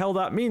asking what the hell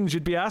that means.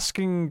 You'd be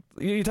asking.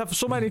 You'd have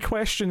so many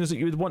questions that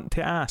you would want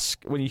to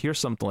ask when you hear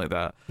something like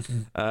that.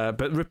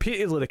 But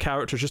repeatedly, the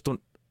characters just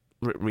don't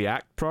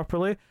react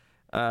properly,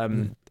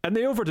 and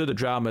they overdo the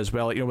drama as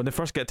well. Like, you know, when they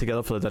first get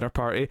together for the dinner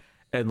party,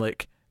 and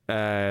like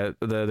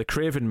the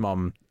Craven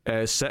mum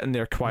is sitting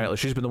there quietly.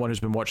 She's been the one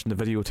who's been watching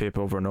the videotape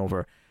over and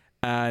over,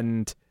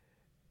 and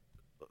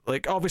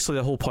like obviously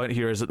the whole point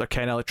here is that they're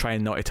kind of like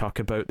trying not to talk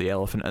about the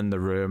elephant in the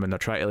room, and they're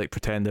trying to like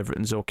pretend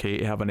everything's okay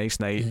to have a nice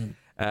night.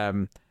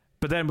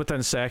 But then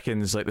within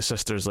seconds, like the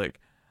sister's like,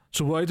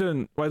 so why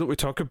don't we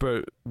talk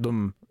about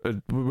them?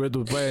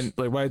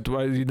 Why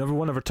never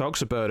one ever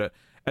talks about it?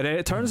 And then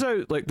it turns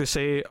out like they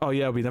say, oh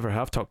yeah, we never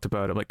have talked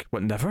about it. I'm like,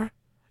 what, never?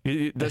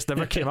 This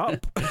never came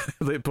up?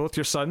 Like both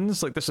your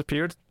sons like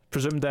disappeared,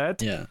 presumed dead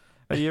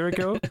a year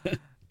ago.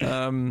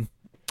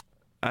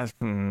 I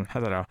don't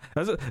know.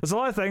 There's a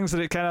lot of things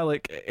that it kind of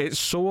like it's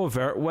so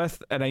overt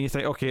with, and then you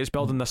think, okay, it's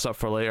building this up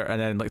for later,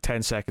 and then like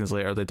 10 seconds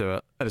later they do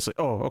it, and it's like,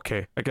 oh,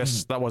 okay, I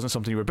guess that wasn't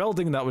something you were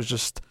building. That was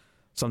just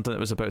something that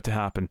was about to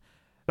happen.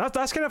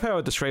 That's kind of how I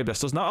would describe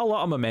this. There's not a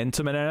lot of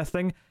momentum in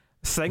anything.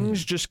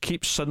 Things just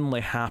keep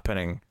suddenly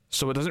happening,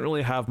 so it doesn't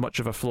really have much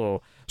of a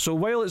flow. So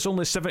while it's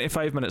only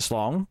 75 minutes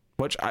long,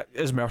 which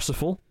is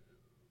merciful,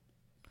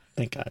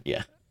 thank God,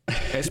 yeah,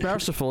 it's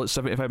merciful. It's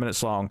 75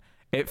 minutes long.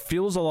 It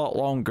feels a lot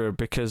longer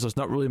because there's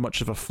not really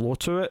much of a flow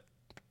to it.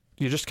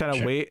 You just kind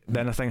of wait,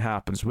 then a thing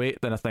happens.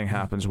 Wait, then a thing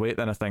happens. Wait,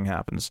 then a thing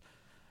happens.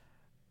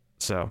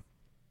 So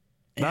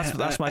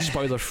that's my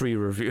spoiler-free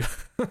review.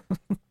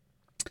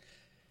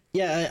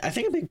 Yeah, I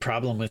think a big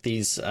problem with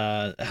these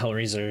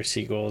Hellraiser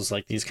sequels,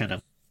 like these kind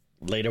of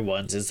later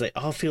ones, is they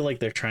all feel like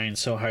they're trying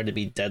so hard to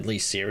be deadly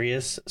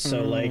serious.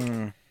 So like,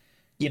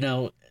 you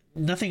know,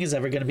 nothing is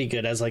ever going to be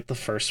good as like the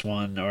first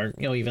one, or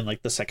you know, even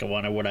like the second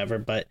one or whatever.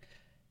 But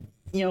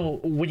you know,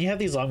 when you have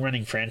these long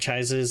running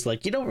franchises,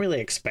 like you don't really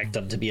expect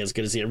them to be as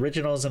good as the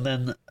originals, and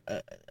then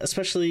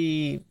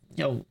especially, you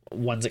know,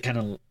 ones that kind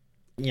of,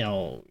 you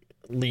know,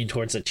 lean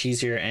towards a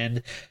cheesier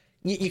end,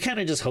 you kind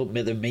of just hope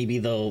that maybe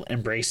they'll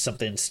embrace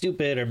something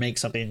stupid or make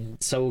something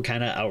so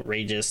kind of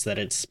outrageous that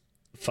it's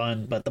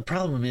fun. But the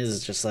problem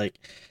is just like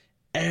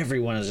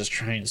everyone is just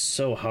trying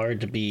so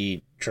hard to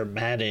be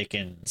dramatic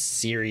and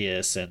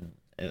serious, and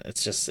it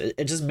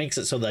just makes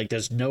it so like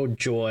there's no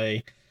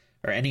joy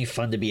or any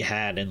fun to be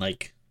had in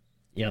like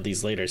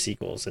these later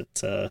sequels.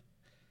 It's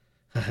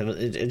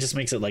it just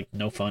makes it like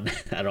no fun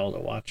at all to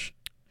watch.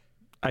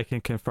 I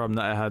can confirm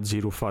that I had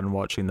zero fun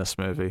watching this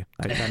movie.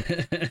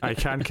 I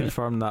can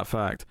confirm that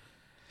fact.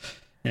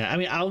 Yeah, I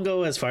mean, I'll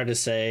go as far to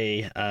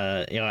say,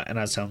 and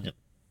I was telling you,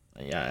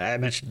 I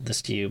mentioned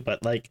this to you,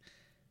 but like,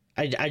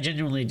 I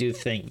genuinely do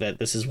think that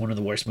this is one of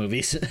the worst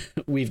movies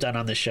we've done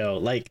on the show.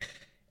 Like,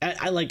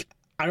 I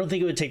don't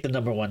think it would take the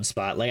number one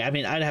spot. Like, I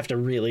mean, I'd have to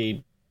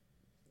really,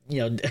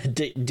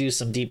 do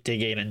some deep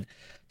digging and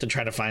to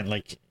try to find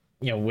like,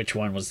 which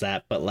one was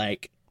that. But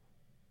like,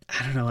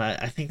 I don't know.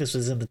 I think this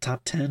was in the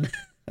top 10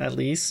 at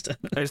least.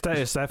 It's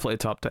definitely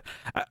top 10.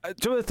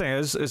 Do you know the thing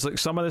is like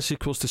some of the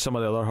sequels to some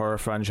of the other horror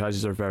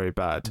franchises are very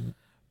bad.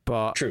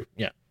 But true,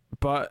 yeah.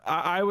 But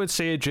I would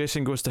say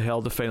Jason Goes to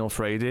Hell: The Final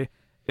Friday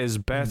is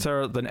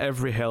better than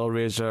every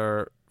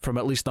Hellraiser from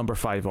at least number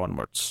 5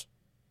 onwards.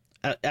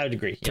 I would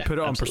agree. To put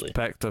it on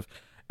perspective.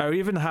 Or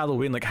even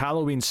Halloween, like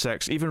Halloween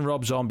 6, even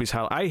Rob Zombie's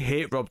I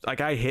hate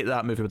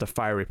that movie with a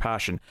fiery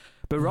passion.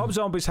 But Rob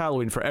Zombie's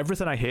Halloween, for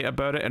everything I hate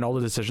about it and all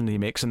the decisions he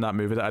makes in that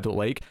movie that I don't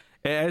like,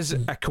 it is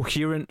a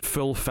coherent,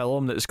 full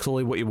film that is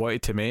clearly what he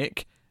wanted to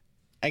make.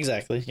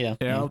 Exactly,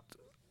 yeah.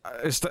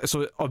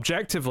 So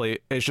objectively,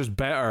 it's just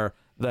better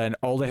than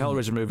all the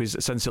Hellraiser movies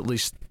since at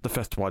least the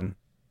 5th one.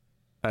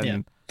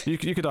 And you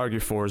could argue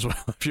 4 as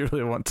well if you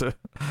really want to.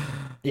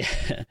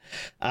 Yeah.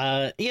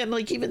 And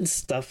like even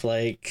stuff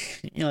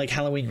like, like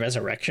Halloween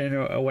Resurrection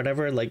or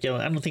whatever, like, I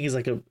don't think it's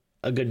like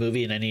a good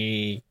movie in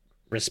any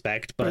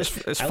respect, but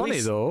it's funny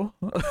though.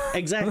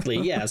 Exactly,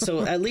 yeah.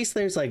 So at least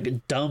there's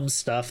like dumb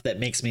stuff that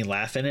makes me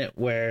laugh in it,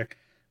 where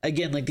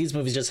again, like these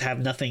movies just have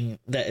nothing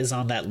that is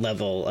on that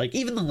level. Like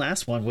even the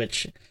last one,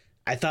 which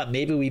I thought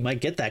maybe we might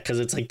get that because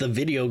it's like the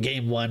video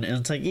game one, and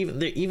it's like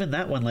even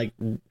that one, like,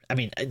 I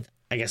mean,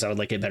 I guess I would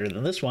like it better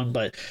than this one,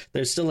 but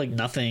there's still like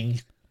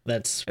nothing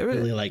that's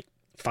really like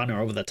fun or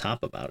over the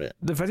top about it.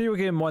 The video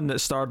game one that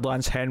starred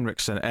Lance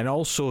Henriksen and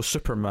also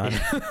Superman,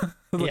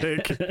 and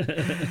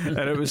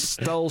it was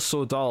still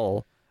so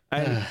dull.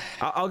 And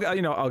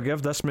I'll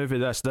give this movie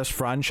this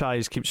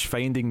franchise keeps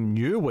finding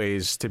new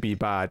ways to be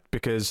bad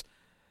because,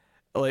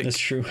 like, that's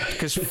true.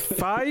 Because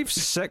 5,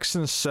 6,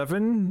 and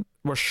 7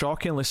 were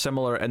shockingly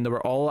similar, and they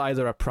were all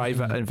either a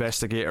private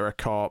investigator, a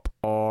cop,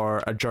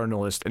 or a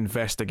journalist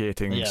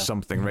investigating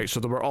something, right? So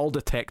they were all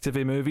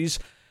detective-y movies.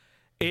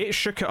 8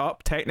 shook it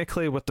up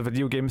technically with the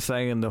video game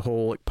thing and the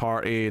whole like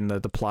party and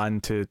the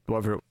plan to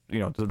whatever,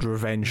 the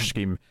revenge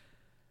scheme.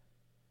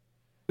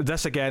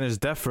 This again is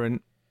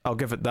different. I'll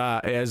give it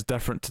that. It is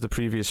different to the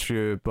previous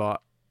few,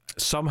 but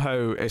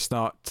somehow it's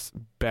not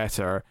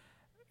better.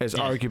 It's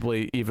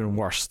arguably even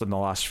worse than the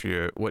last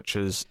few, which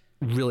is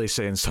really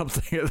saying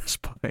something at this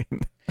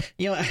point.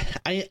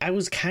 I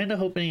was kind of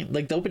hoping,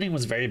 like, the opening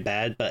was very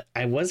bad, but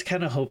I was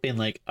kind of hoping,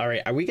 like, all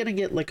right, are we gonna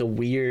get like a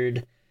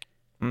weird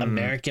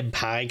American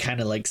Pie kind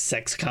of like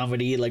sex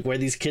comedy, like where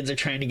these kids are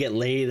trying to get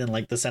laid and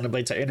like the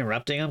Cenobites are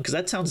interrupting them? Because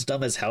that sounds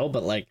dumb as hell,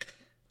 but like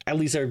at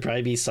least there would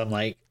probably be some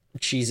like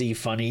cheesy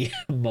funny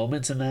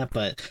moments in that.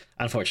 But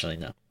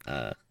unfortunately, no,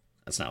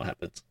 that's not what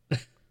happens.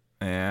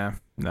 Yeah,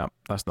 no,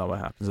 that's not what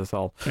happens at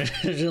all.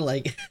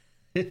 Like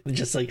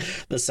just like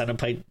the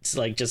Cenobites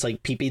like just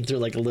like peeping through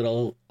like a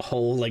little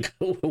hole, like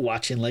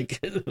watching like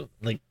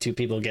two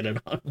people get it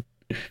on.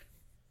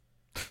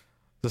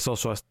 This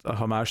also a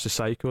homage to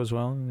Psycho as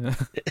well.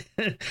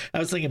 I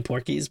was thinking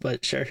Porky's,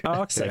 but sure.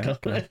 Oh, okay, Psycho.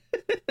 Okay.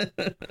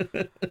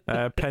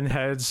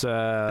 Pinhead's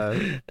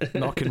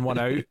knocking one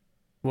out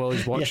while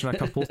he's watching a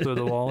couple through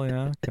the wall.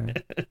 Yeah. Okay.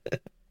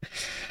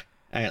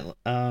 All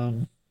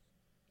right.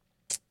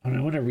 I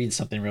want to read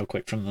something real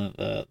quick from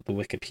the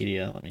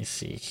Wikipedia. Let me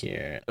see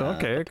here.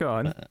 Okay, go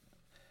on.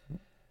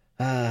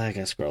 I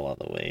gotta scroll all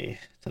the way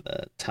to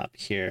the top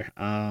here.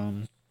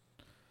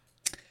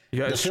 You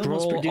gotta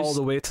scroll all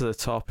the way to the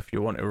top if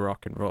you want to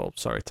rock and roll.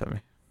 Sorry, Timmy.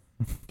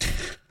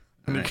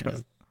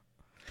 Right.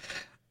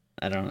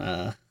 I don't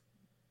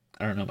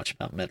know much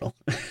about metal.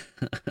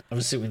 I'm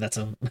assuming that's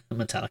a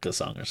Metallica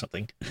song or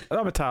something.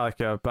 Not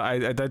Metallica, but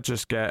I did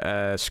just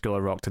get School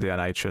of Rock today on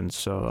iTunes,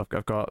 so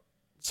I've got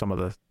some of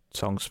the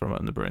songs from it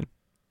in the brain.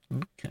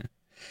 Okay.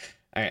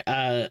 All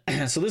right.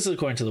 So this is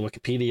according to the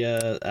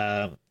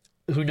Wikipedia.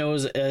 Who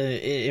knows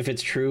if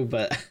it's true,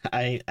 but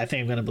I think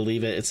I'm going to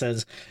believe it. It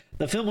says,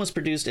 the film was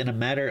produced in a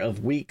matter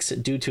of weeks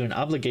due to an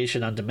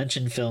obligation on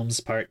Dimension Films'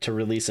 part to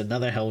release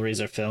another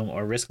Hellraiser film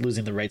or risk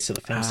losing the rights to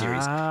the film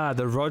series.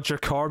 The Roger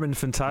Corman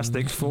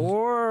Fantastic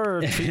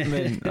Four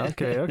treatment.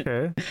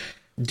 Okay.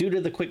 Due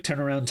to the quick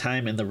turnaround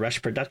time and the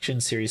rush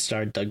production, series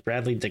star Doug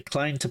Bradley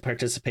declined to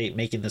participate,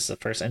 making this the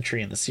first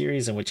entry in the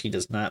series in which he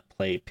does not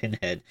play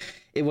Pinhead.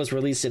 It was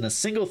released in a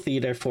single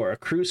theater for a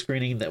crew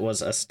screening that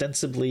was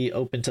ostensibly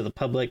open to the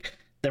public,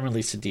 then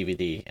released to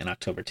DVD in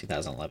October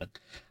 2011.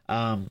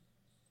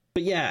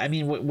 But yeah, I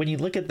mean, when you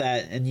look at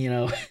that and,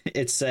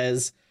 it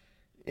says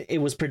it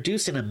was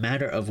produced in a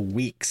matter of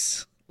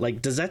weeks. Like,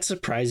 does that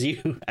surprise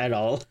you at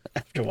all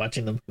after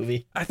watching the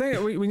movie? I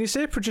think when you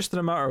say produced in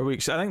a matter of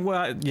weeks, I think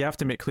what you have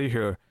to make clear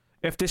here,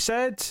 if they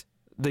said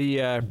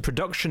the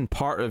production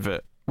part of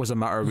it was a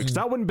matter of weeks.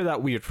 That wouldn't be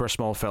that weird for a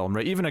small film,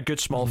 right? Even a good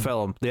small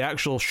film, the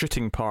actual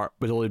shooting part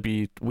would only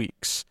be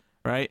weeks,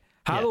 right?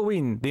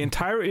 Halloween, the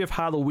entirety of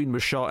Halloween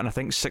was shot in, I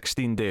think,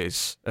 16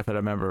 days, if I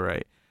remember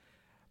right.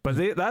 But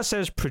that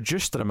says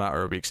produced in a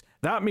matter of weeks.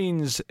 That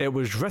means it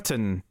was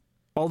written,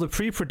 all the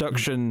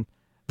pre-production,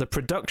 the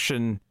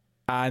production,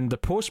 and the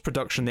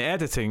post-production, the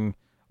editing,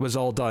 was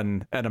all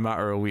done in a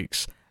matter of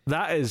weeks.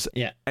 That is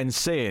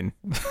insane.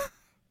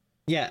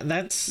 Yeah,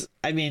 that's,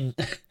 I mean,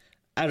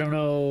 I don't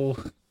know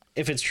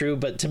if it's true,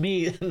 but to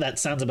me, that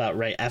sounds about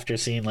right after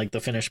seeing, like,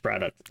 the finished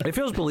product. It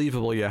feels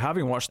believable, yeah.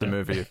 Having watched the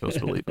movie, it feels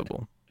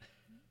believable.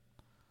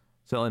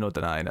 Certainly no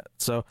denying it.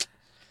 So,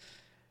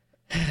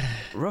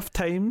 rough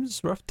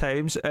times,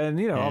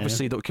 and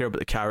obviously you don't care about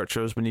the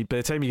characters by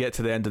the time you get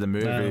to the end of the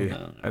movie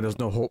and there's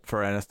no hope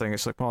for anything.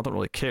 It's like, well, I don't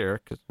really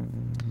care.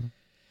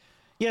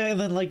 Yeah, and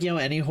then like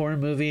any horror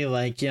movie,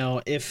 like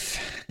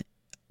if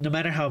no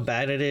matter how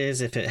bad it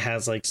is, if it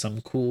has like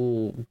some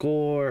cool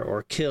gore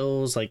or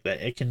kills, like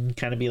that, it can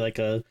kind of be like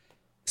a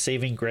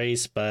saving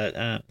grace. But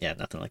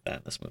nothing like that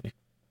in this movie.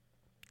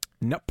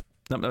 Nope.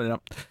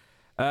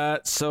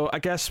 So I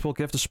guess we'll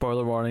give the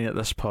spoiler warning at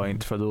this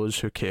point for those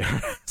who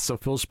care. So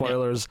full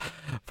spoilers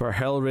for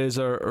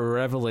Hellraiser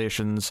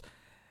Revelations.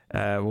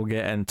 We'll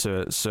get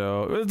into it.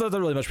 So there's not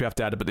really much we have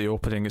to add about the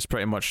opening. It's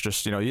pretty much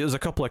just, there's a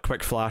couple of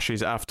quick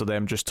flashes after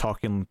them just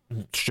talking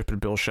stupid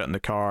bullshit in the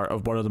car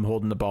of one of them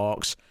holding the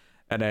box,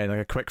 and then like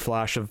a quick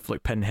flash of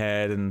like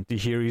Pinhead, and you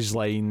hear his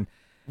line,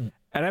 and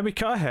then we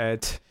cut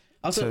ahead.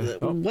 Also,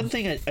 one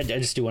thing I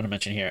just do want to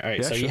mention here. All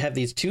right, you have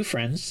these two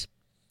friends.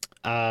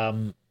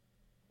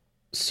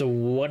 So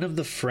one of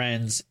the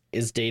friends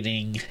is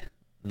dating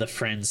the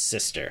friend's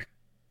sister.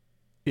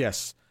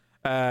 Yes.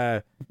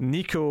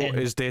 Nico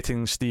is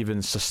dating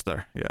Steven's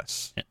sister.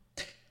 Yes.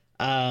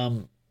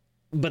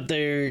 But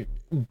they're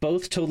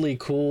both totally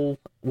cool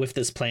with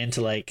this plan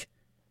to like,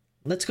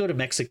 let's go to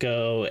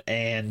Mexico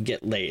and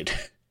get laid.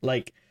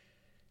 Like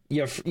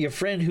your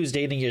friend who's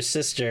dating your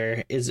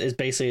sister is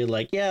basically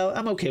like, yeah,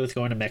 I'm okay with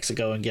going to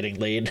Mexico and getting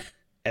laid.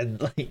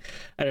 And like,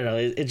 I don't know,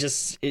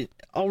 it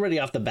already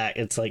off the bat,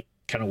 it's like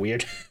kind of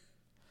weird.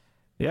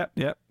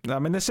 Yep. I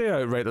mean, they say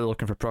outright they're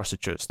looking for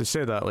prostitutes. They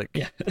say that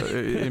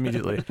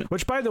immediately.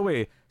 Which, by the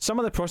way, some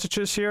of the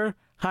prostitutes here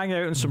hang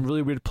out in some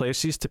really weird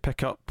places to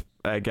pick up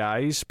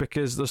guys,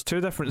 because there's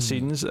two different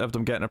scenes of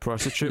them getting a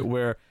prostitute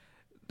where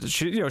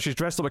she's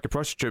dressed up like a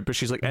prostitute, but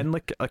she's like in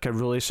like a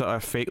really sort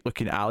of fake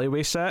looking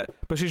alleyway set,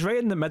 but she's right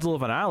in the middle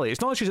of an alley.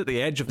 It's not like she's at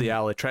the edge of the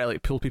alley trying to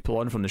like pull people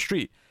on from the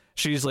street.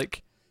 She's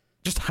like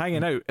just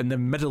hanging out in the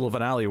middle of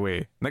an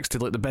alleyway next to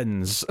like the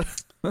bins.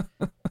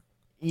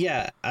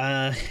 Yeah,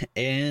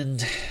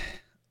 and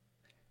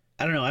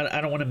I don't know,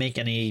 I don't want to make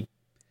any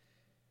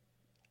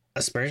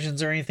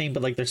aspersions or anything,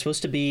 but like they're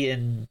supposed to be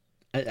in,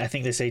 I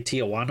think they say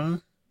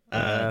Tijuana.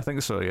 I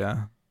think so,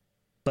 yeah.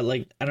 But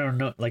like, I don't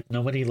know, like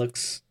nobody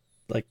looks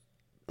like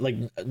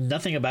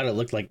nothing about it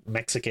looked like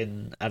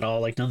Mexican at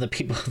all. Like none of the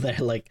people there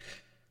like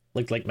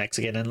looked like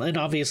Mexican, and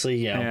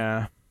obviously,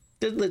 I'm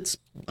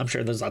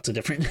sure there's lots of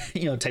different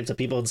types of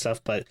people and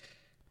stuff, but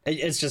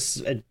it's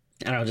just.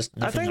 I don't know, just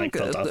nothing like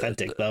felt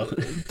authentic though.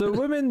 The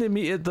women they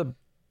meet at the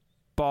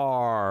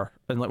bar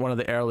in like one of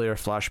the earlier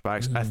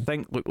flashbacks, I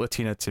think look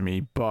Latina to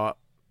me, but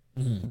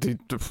I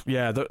think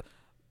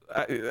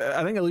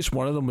at least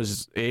one of them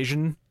was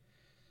Asian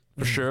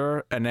for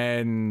sure, and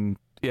then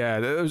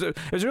it was a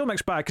real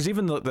mixed bag, because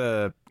even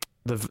the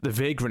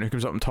vagrant who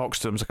comes up and talks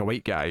to him is like a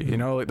white guy,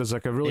 like there's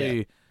like a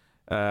really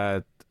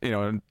so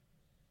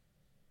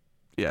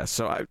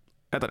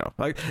I don't know.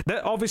 Like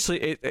that,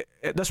 obviously,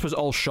 this was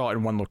all shot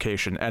in one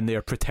location, and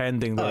they're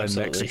pretending they're in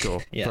Mexico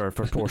for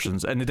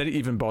portions, and they didn't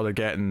even bother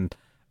getting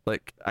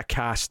like a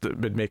cast that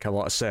would make a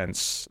lot of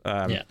sense.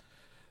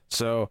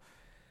 So,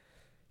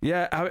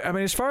 I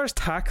mean, as far as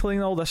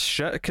tackling all this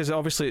shit, because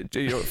obviously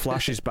it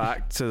flashes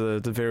back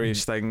to the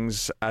various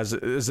things as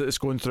it's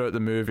going throughout the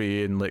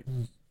movie, and like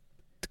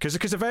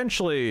because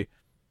eventually,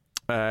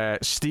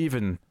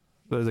 Stephen.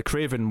 The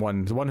Craven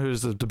one, the one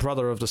who's the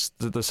brother of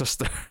the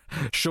sister,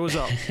 shows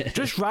up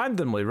just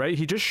randomly, right?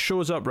 He just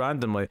shows up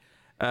randomly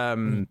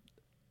through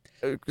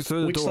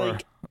the door.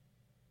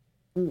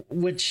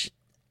 Which,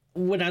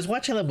 when I was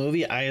watching the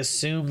movie, I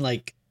assumed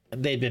like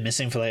they'd been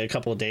missing for like a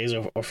couple of days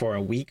or for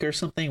a week or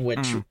something,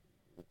 which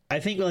I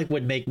think like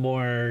would make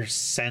more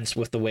sense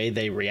with the way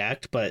they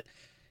react. But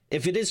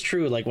if it is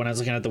true, like when I was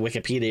looking at the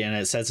Wikipedia and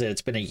it says that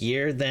it's been a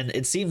year, then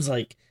it seems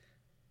like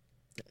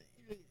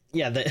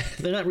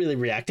they're not really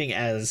reacting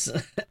as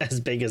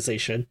big as they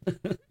should.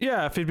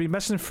 Yeah, if he'd been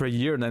missing for a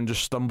year and then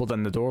just stumbled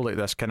in the door like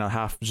this, kind of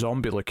half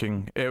zombie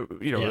looking, it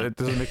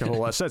doesn't make a whole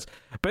lot of sense.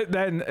 But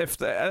then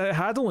if it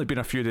had only been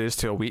a few days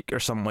to a week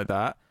or something like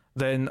that,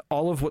 then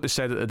all of what they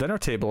said at the dinner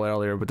table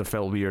earlier would have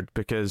felt weird,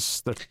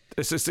 because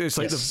it's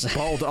like they've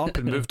bottled it up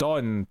and moved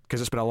on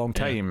because it's been a long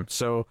time.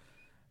 So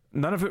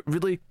none of it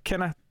really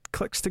kind of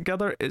clicks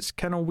together. It's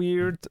kind of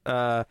weird.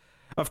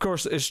 Of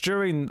course, it's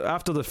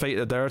after the fight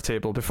at the dinner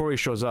table, before he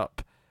shows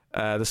up,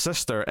 the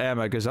sister,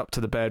 Emma, goes up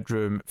to the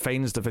bedroom,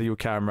 finds the video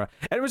camera.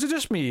 And was it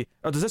just me,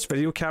 or does this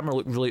video camera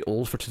look really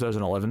old for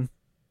 2011?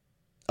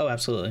 Oh,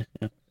 absolutely.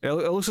 Yeah. It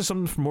looks like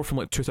something more from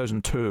like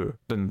 2002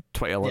 than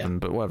 2011,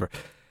 but whatever.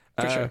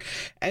 For sure.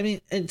 I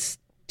mean, it's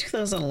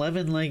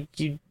 2011, like,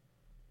 you'd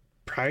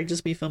probably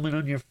just be filming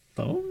on your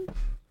phone,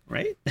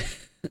 right?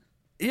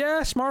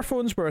 Yeah,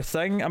 smartphones were a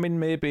thing. I mean,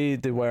 maybe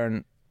they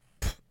weren't...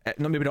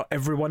 maybe not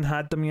everyone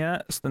had them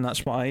yet, and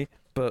that's why,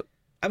 but...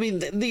 I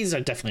mean, these are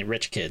definitely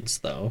rich kids,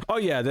 though. Oh,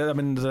 yeah, I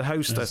mean, the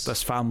house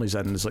this family's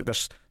in is like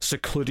this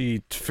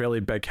secluded, fairly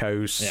big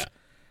house. Yeah.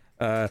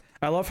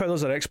 I love how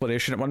there's an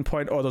explanation at one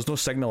point. Oh, there's no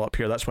signal up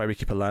here, that's why we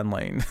keep a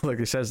landline. Like,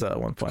 he says that at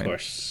one point.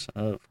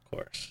 Of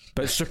course.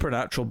 But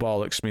supernatural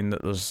bollocks mean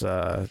that there's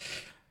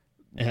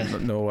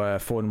no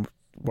phone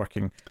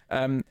working.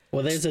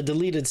 Well, there's a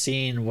deleted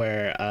scene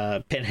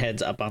where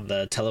Pinhead's up on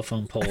the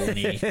telephone pole and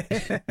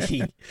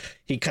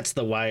he cuts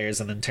the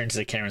wires and then turns to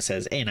the camera and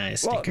says, "Ain't I a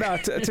stinker?" Well,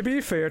 to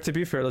be fair,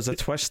 there's a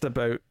twist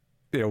about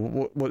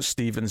what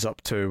Steven's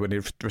up to when he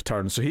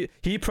returns. So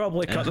he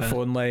probably cut the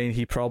phone line,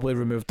 he probably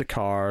removed the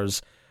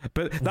cars.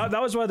 But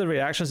that was one of the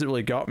reactions that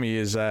really got me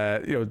is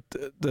the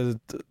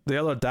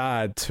other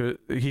dad who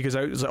he goes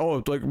out, he's like,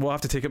 oh, like, we'll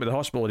have to take him to the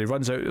hospital, and he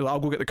runs out, I'll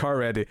go get the car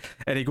ready,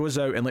 and he goes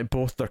out and like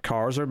both their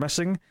cars are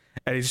missing,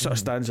 and he just sort of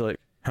stands there like,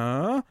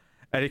 huh?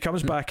 And he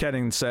comes back in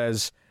and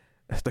says,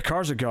 the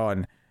cars are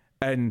gone,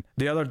 and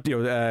the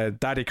other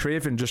Daddy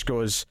Craven just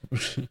goes,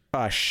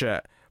 ah,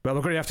 shit. Well,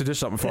 we're going to have to do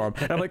something for him.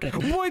 And I'm like,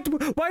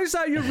 what? Why is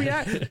that your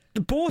reaction?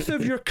 Both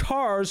of your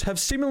cars have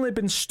seemingly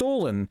been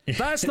stolen.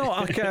 That's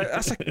not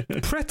that's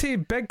a pretty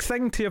big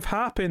thing to have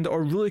happened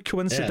or really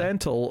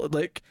coincidental. Yeah.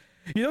 Like,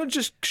 you don't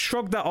just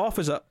shrug that off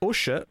as oh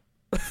shit.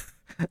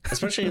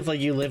 Especially if like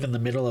you live in the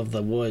middle of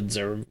the woods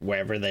or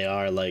wherever they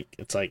are. Like,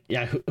 it's like,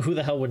 yeah, who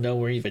the hell would know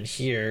we're even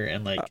here?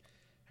 And like,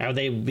 how would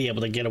they be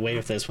able to get away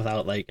with this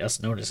without like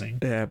us noticing?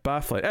 Yeah,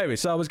 baffling. Anyway,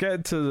 so I was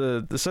getting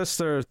to the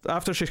sister,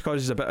 after she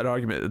causes a bit of an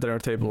argument at the dinner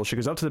table, she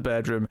goes up to the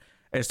bedroom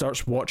and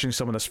starts watching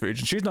some of this footage,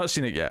 and she's not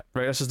seen it yet,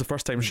 right? This is the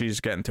first time she's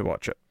getting to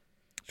watch it.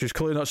 She's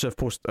clearly not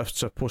supposed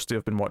to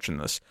have been watching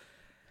this.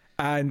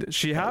 And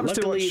she happens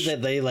to watch...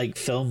 that they like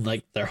filmed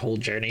like their whole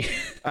journey.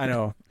 I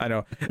know.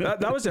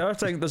 That was the other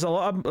thing. There's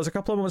a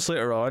couple of moments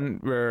later on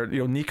where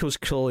Nico's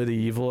clearly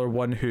the eviler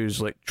one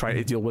who's like trying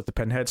to deal with the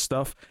Pinhead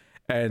stuff,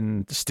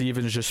 and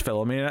Steven's just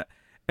filming it,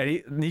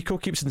 and Nico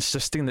keeps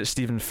insisting that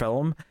Steven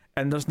film,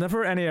 and there's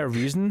never any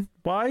reason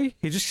why.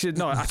 He just said,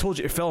 no, I told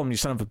you to film, you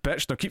son of a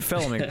bitch, now keep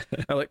filming.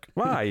 I'm like,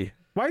 why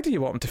do you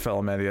want him to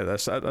film any of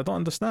this? I don't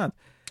understand.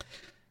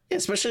 Yeah,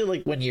 especially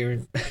like when you're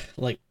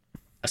like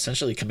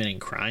essentially committing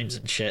crimes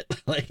and shit.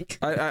 Like,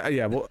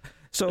 yeah, well,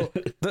 so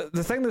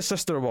the thing the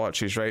sister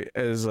watches, right,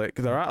 is like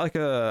they're at like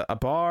a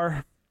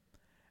bar,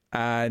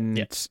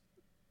 and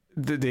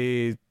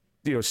they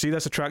see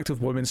this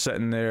attractive woman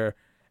sitting there.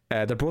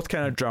 They're both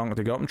kind of drunk.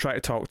 They go up and try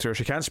to talk to her.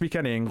 She can't speak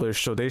any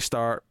English, so they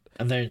start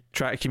and they're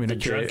trying to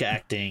communicate. The drunk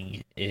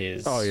acting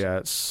is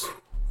it's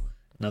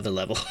another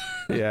level.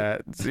 yeah,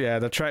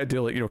 they're trying to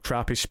do like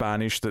crappy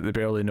Spanish that they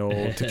barely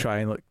know to try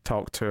and like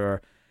talk to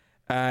her.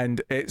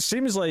 And it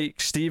seems like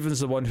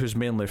Steven's the one who's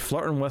mainly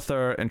flirting with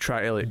her and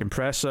trying to like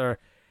impress her.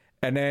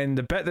 And then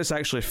the bit that's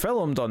actually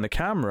filmed on the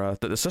camera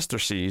that the sister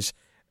sees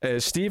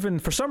is Steven,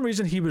 for some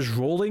reason, he was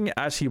rolling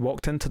as he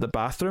walked into the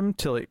bathroom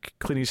to like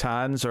clean his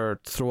hands or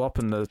throw up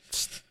in the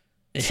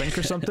sink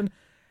or something.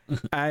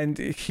 And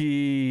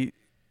he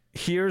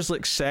hears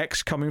like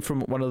sex coming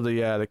from one of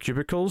the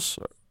cubicles,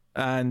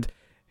 and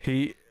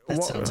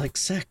that sounds like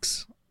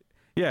sex.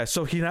 Yeah,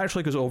 so he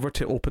naturally goes over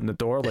to open the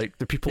door, like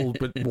the people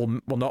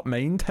will not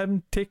mind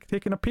him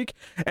taking a peek,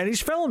 and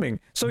he's filming.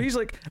 So he's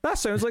like, that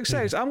sounds like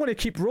sex. I'm going to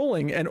keep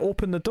rolling and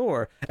open the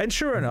door. And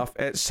sure enough,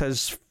 it's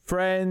his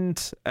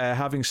friend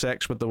having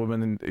sex with the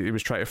woman he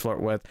was trying to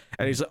flirt with,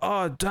 and he's like,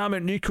 oh damn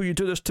it, Nico, you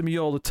do this to me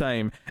all the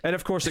time. And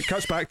of course it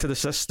cuts back to the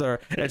sister,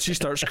 and she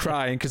starts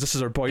crying because this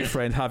is her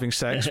boyfriend having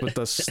sex with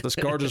this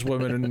gorgeous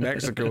woman in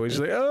Mexico. He's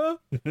like, oh,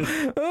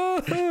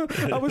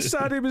 I was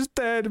sad he was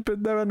dead,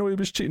 but now I know he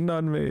was cheating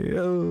on me.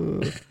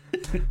 Oh.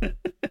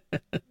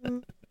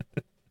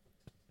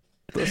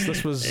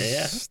 This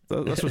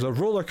was a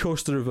roller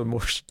coaster of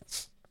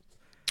emotions.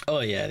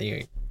 Oh yeah,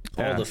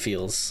 all the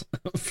feels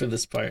for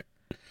this part.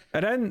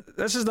 And then,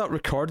 this is not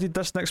recorded,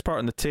 this next part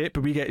on the tape,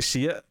 but we get to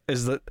see it,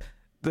 is that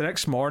the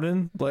next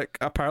morning, like,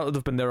 apparently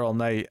they've been there all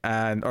night,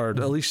 or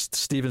at least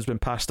Steven's been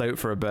passed out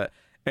for a bit,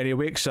 and he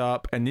wakes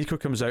up, and Nico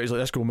comes out, he's like,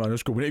 let's go, man,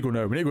 let's go, we need to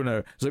go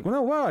now. He's like, well,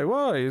 no,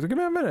 why? He's like, give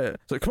me a minute.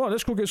 He's like, come on,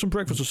 let's go get some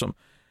breakfast or something.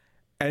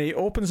 And he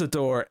opens the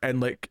door, and,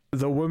 like,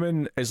 the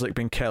woman is, like,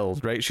 being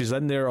killed, right? She's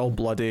in there all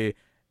bloody,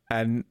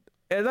 and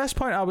at this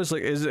point, I was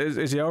like,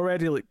 is he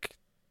already, like...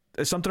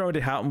 Is something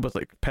already happened with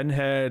like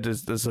Pinhead?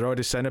 Is there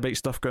already Cenobite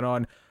stuff going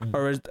on?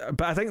 But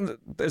I think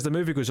as the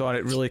movie goes on,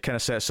 it really kind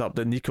of sets up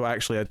that Nico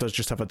actually does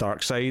just have a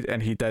dark side,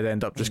 and he did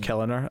end up just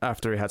killing her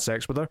after he had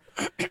sex with her.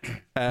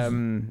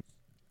 And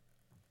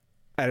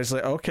it's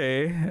like,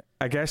 okay,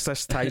 I guess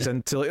this ties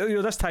into like,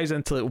 this ties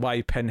into like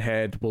why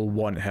Pinhead will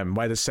want him,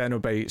 why the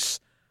Cenobites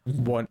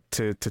want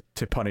to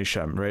punish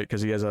him, right?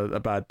 Because he is a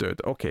bad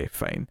dude. Okay,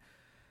 fine.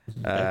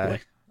 Bad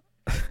boy.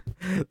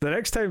 The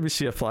next time we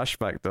see a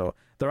flashback, though,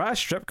 they're at a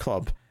strip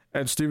club,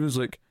 and Steven's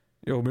like,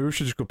 "Yo, maybe we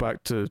should just go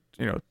back to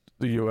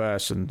the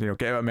US and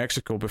get out of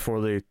Mexico before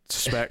they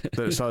suspect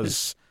that it's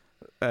us."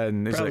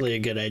 And he's Probably like,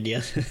 a good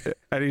idea.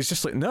 and he's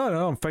just like,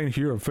 "No, I'm fine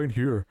here. I'm fine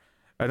here."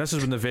 And this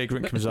is when the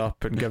Vagrant comes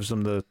up and gives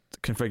them the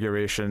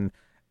configuration.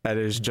 It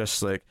is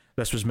just like,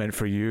 "This was meant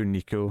for you,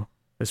 Nico.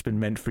 It's been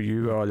meant for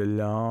you all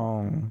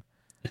along."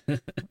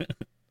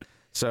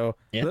 So,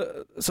 yeah.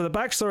 the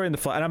backstory in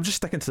the and I'm just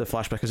sticking to the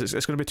flashback because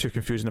it's going to be too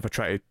confusing if I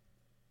try to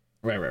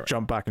right.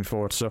 jump back and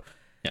forth. So,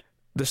 yeah.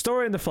 The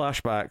story in the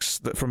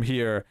flashbacks that from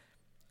here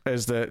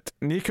is that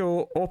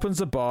Nico opens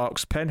the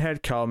box,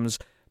 Pinhead comes,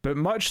 but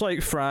much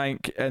like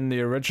Frank in the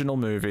original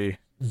movie,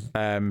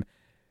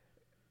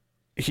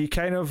 he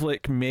kind of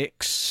like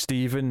makes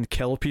Steven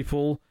kill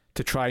people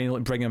to try and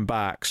like, bring him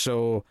back.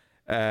 So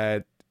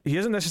he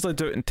doesn't necessarily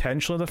do it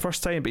intentionally the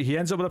first time, but he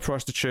ends up with a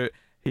prostitute.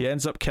 He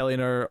ends up killing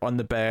her on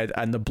the bed,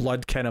 and the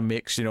blood kind of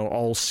makes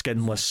all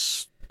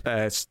skinless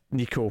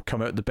Nico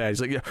come out of the bed.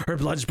 He's like, "Yeah, her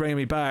blood's bringing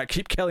me back.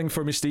 Keep killing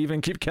for me,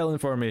 Steven. Keep killing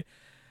for me."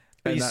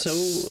 And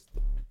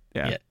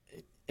yeah.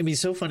 It'd be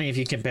so funny if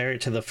you compare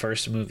it to the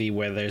first movie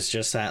where there's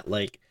just that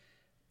like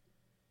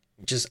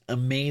just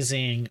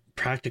amazing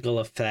practical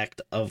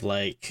effect of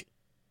like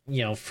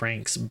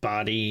Frank's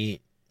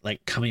body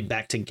like coming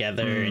back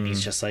together and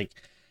he's just like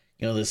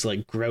this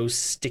like gross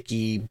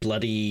sticky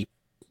bloody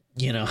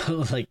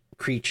like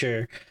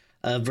creature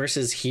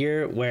versus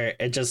here where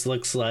it just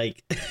looks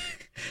like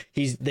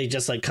they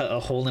just like cut a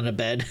hole in a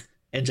bed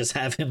and just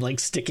have him like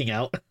sticking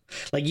out.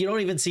 Like you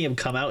don't even see him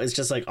come out. It's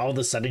just like all of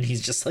a sudden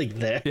he's just like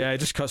there. Yeah, it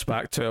just cuts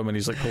back to him and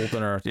he's like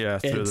holding her through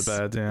the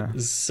bed. Yeah,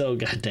 so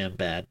goddamn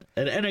bad.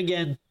 And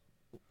again,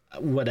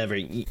 whatever,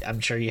 I'm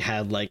sure you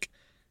had like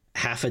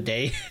half a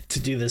day to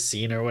do this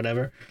scene or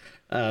whatever,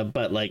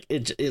 but like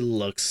it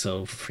looks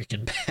so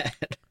freaking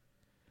bad.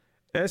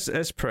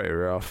 It's pretty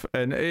rough,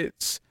 and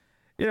it's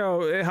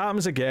it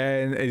happens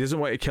again. He doesn't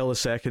want to kill the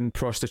second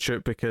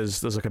prostitute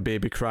because there's like a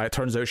baby cry. It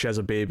turns out she has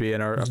a baby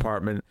in her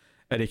apartment,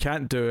 and he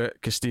can't do it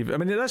because Steve. I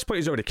mean, at this point,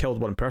 he's already killed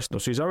one person, though,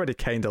 so he's already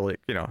kind of like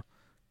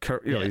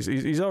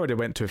he's already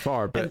went too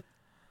far. But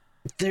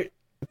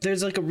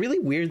there's like a really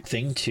weird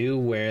thing too,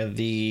 where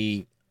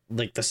the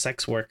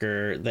sex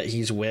worker that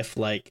he's with,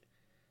 like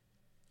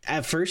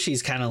at first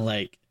she's kind of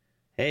like,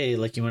 "Hey,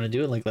 like you want to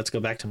do it? Like let's go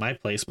back to my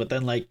place." But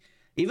then like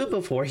even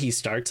before he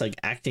starts like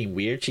acting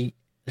weird,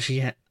 she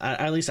had,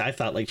 at least I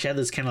thought, like she had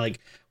this kind of like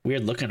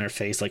weird look on her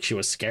face, like she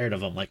was scared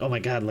of him, like, "Oh my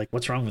god, like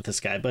what's wrong with this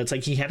guy?" But it's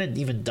like he hadn't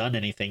even done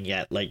anything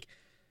yet. Like,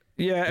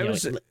 yeah, it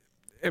was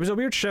a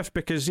weird shift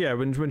because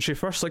when she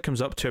first like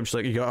comes up to him, she's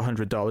like, "You got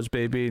 $100,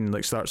 baby," and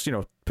like starts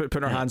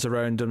putting her hands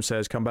around him,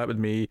 says, "Come back with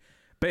me."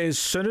 But as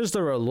soon as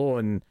they're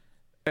alone,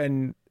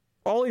 and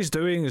all he's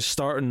doing is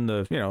starting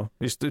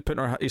he's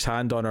putting his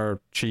hand on her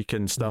cheek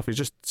and stuff. He's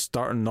just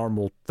starting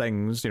normal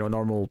things,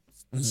 normal.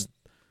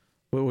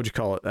 What would you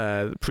call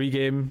it?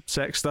 Pre-game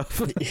sex stuff.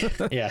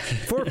 Yeah.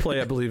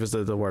 Foreplay, I believe, is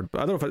the word.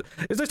 But I don't know if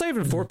it's not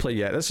even foreplay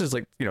yet. This is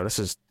like this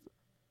is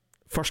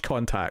first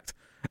contact.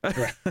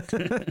 Right.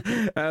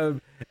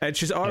 And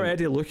she's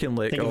already looking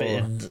like think of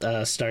it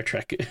in Star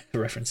Trek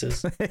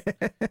references.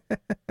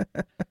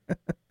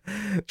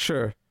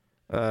 Sure.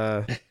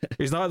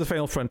 He's not at the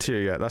final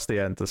frontier yet. That's the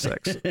end of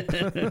sex.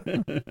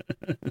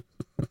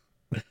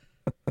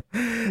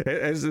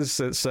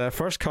 It's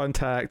first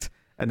contact,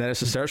 and then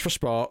it's a search for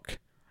Spock.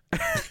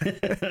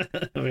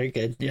 Very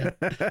good. Yeah.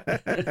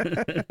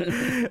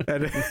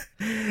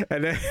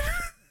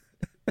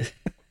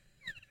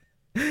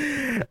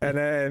 and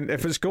then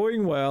if it's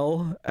going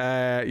well,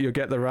 you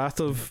get the Wrath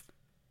of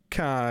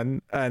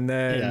Khan, and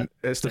then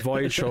it's the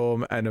Voyage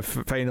Home, and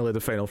finally the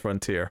final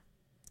frontier.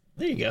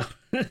 There you go.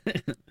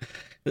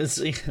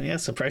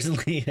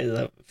 Surprisingly,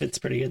 that fits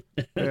pretty good.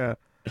 Yeah.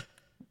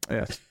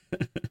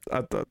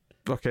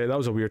 Okay, that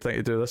was a weird thing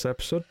to do this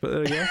episode, but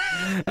there you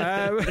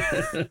go.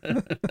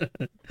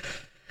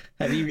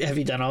 Have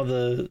you done all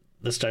the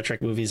Star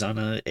Trek movies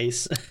on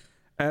Ace?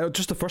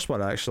 Just the first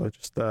one, actually.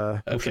 Just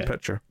the motion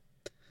picture.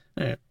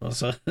 All right. Well,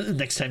 so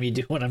next time you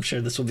do one, I'm sure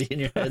this will be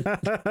in your head.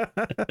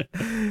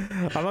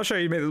 I'm not sure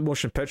you make the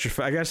motion picture.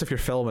 I guess if you're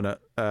filming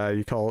it,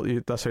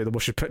 that's how the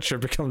motion picture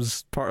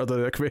becomes part of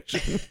the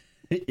equation.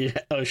 Yeah.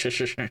 Oh, sure.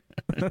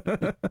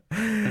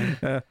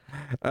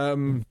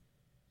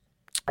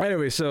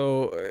 Anyway,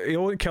 so he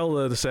won't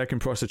kill the second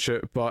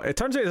prostitute, but it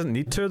turns out he doesn't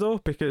need to, though,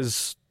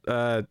 because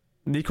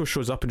Nico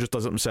shows up and just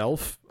does it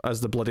himself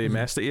as the bloody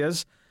mess that he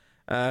is.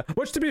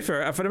 Which, to be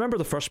fair, if I remember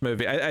the first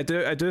movie, I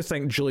do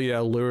think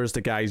Julia lures the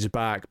guys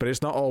back, but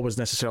it's not always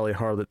necessarily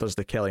her that does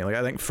the killing. Like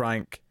I think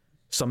Frank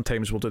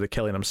sometimes will do the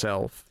killing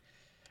himself.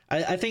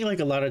 I think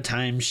like a lot of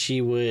times she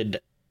would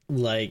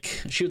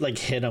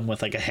hit him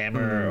with like a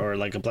hammer or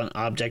like a blunt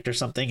object or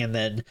something, and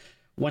then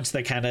once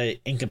they're kind of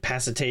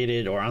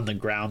incapacitated or on the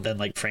ground, then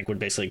like Frank would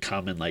basically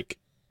come and like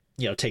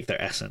take their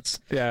essence.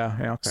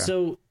 Yeah. Okay.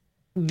 So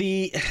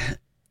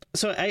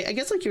I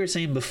guess like you were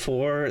saying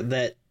before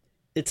that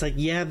it's like,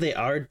 yeah, they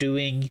are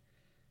doing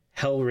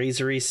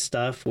Hellraiser-y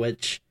stuff,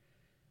 which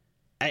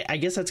I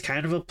guess that's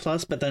kind of a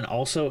plus, but then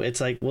also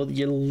it's like, well,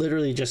 you're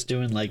literally just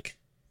doing like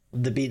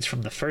the beats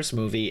from the first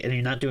movie and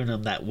you're not doing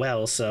them that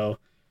well, so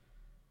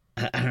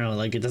I don't know,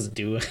 like it doesn't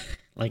do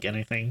like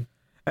anything.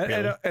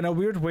 Really. In a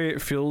weird way,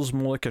 it feels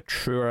more like a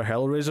truer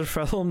Hellraiser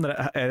film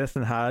than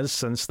anything has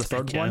since the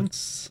third one.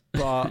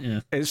 But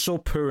yeah. It's so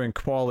poor in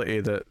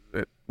quality that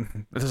it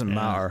doesn't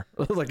matter.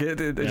 Like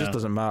it just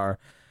doesn't matter.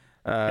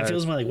 It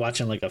feels more like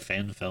watching like a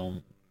fan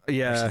film.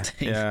 Yeah,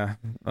 yeah.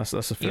 That's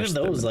the first. Even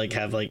those like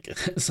have like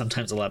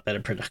sometimes a lot better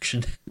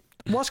production.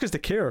 Well, that's because they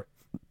care,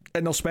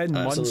 and they'll spend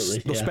months.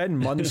 They'll spend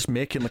months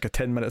making like a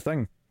 10-minute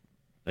thing.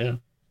 Yeah.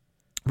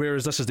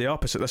 Whereas this is the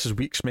opposite. This is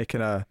weeks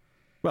making a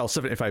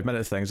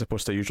 75-minute thing as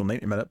opposed to a usual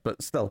 90-minute,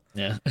 but still.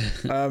 Yeah.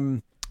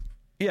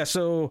 Yeah.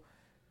 So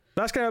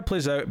that's kind of how it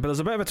plays out, but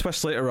there's a bit of a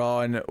twist later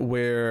on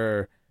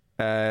where,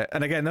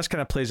 and again, this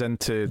kind of plays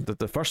into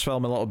the first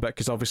film a little bit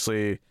because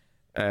obviously.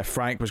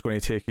 Frank was going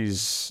to take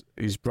his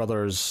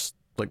brother's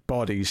like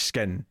body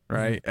skin,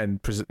 right, and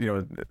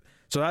so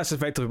that's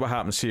effectively what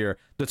happens here.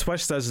 The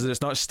twist is that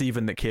it's not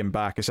Steven that came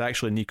back; it's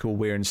actually Nico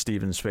wearing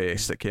Steven's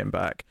face that came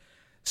back.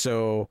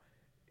 So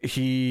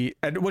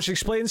which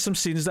explains some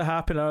scenes that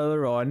happen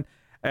earlier on.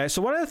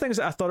 So one of the things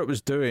that I thought it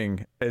was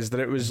doing is that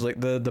it was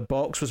like the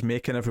box was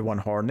making everyone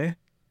horny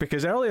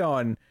because early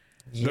on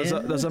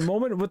there's a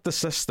moment with the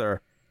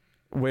sister.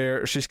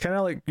 Where she's kind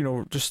of like,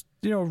 just,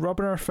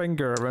 rubbing her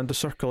finger around the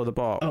circle of the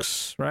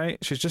box, right?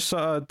 She's just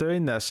sort of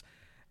doing this.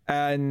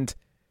 And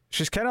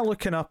she's kind of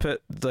looking up at,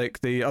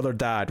 like, the other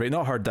dad, right?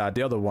 Not her dad,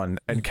 the other one.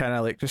 And kind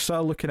of, like, just sort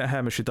of looking at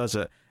him as she does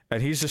it.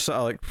 And he's just sort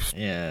of, like,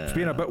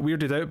 being a bit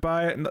weirded out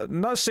by it.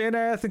 Not saying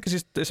anything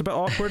because it's a bit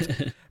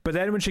awkward. But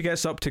then when she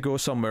gets up to go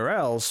somewhere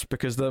else,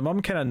 because the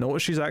mum kind of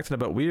noticed she's acting a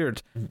bit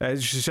weird,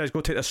 she says,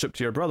 go take this soup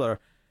to your brother.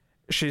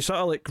 She sort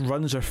of, like,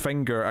 runs her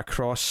finger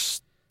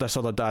across this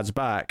other dad's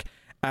back.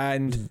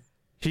 And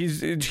he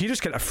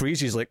just kind of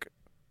freezes, like,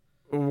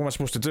 what am I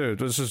supposed to do?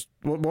 This is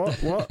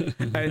what?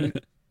 And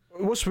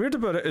what's weird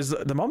about it is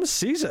that the mum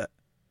sees it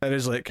and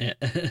is like,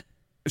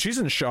 she's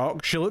in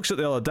shock. She looks at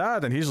the other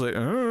dad and he's like,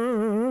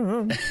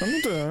 I'm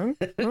done.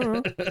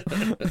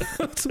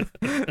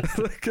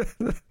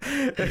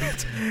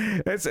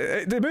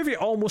 The movie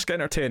almost got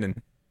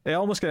entertaining. It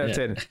almost got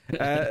entertaining.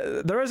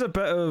 There is a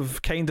bit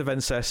of kind of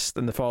incest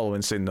in the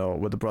following scene, though,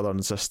 with the brother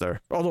and sister.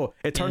 Although,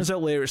 it turns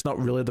out later it's not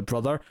really the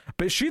brother.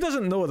 But she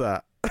doesn't know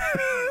that.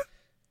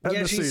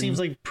 Yeah, she seems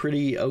like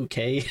pretty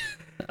okay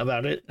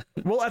about it.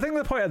 Well, I think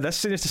the point of this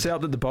scene is to set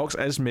up that the box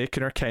is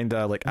making her kind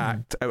of, like,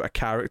 act out of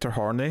character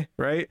horny,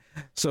 right?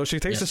 So she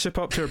takes the soup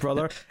up to her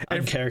brother.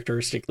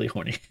 Uncharacteristically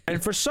horny.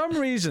 And for some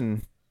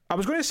reason... I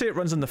was going to say it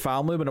runs in the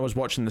family when I was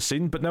watching the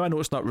scene, but now I know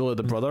it's not really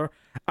the brother.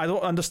 I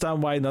don't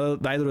understand why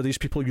neither of these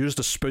people use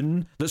the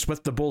spoon that's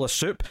with the bowl of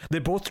soup. They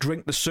both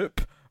drink the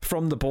soup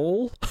from the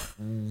bowl.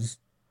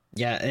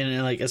 Yeah,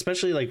 and like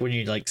especially like when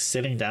you're like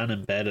sitting down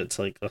in bed, it's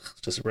like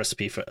just a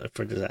recipe for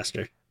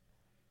disaster.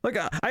 Like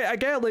I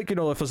get like if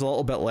there's a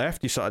little bit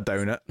left, you sort of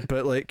down it,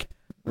 but like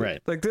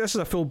right, like this is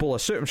a full bowl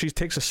of soup, and she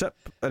takes a sip,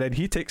 and then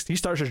he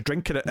starts just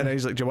drinking it, and then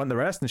he's like, "Do you want the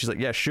rest?" And she's like,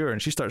 "Yeah, sure,"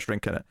 and she starts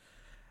drinking it.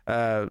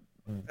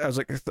 I was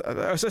like,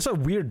 it's a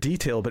weird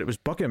detail, but it was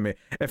bugging me.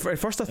 At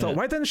first I thought,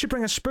 why didn't she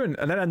bring a spoon?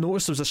 And then I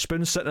noticed there was a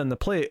spoon sitting on the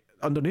plate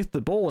underneath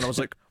the bowl, and I was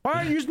like, why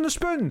aren't you using the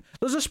spoon?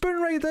 There's a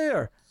spoon right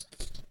there.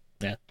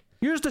 Yeah.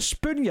 Use the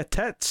spoon, you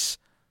tits.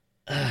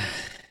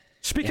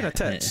 Speaking of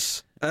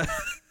tits.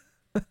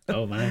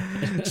 Oh my.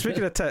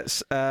 Speaking of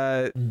tits,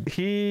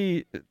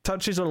 he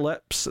touches her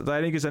lips,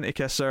 then he goes in to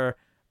kiss her.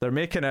 They're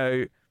making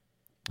out.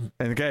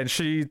 And again,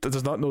 she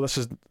does not know this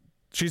is...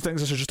 She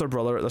thinks this is just her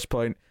brother at this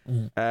point.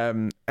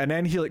 And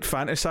then he like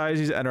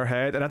fantasizes it in her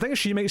head, and I think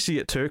she might see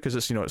it too because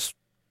it's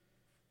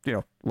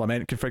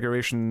lament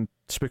configuration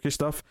spooky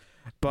stuff.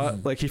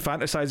 But like he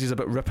fantasizes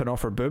about ripping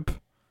off her boob,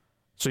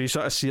 so you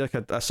sort of see like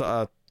a sort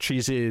of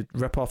cheesy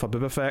rip off a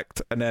boob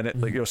effect, and then it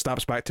like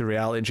snaps back to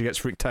reality, and she gets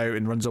freaked out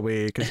and runs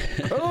away because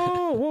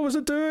oh, what was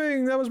it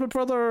doing? That was my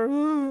brother.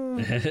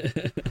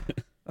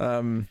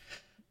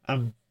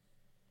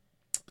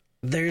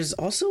 There's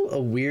also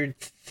a weird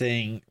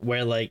thing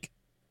where like.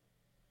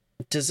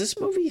 Does this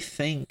movie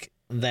think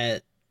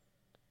that,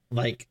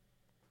 like,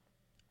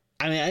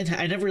 I mean,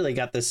 I never really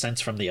got this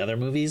sense from the other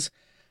movies,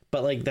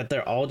 but like that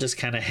they're all just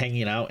kind of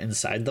hanging out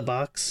inside the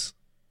box?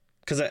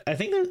 Because I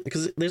think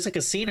because there's like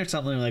a scene or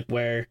something like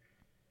where,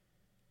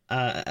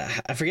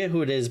 I forget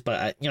who it is,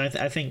 but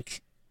I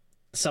think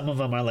some of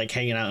them are like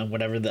hanging out in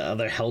whatever the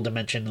other hell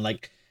dimension,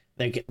 like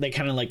they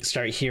kind of like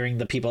start hearing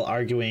the people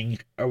arguing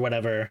or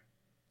whatever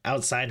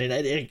outside, and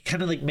it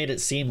kind of like made it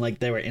seem like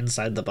they were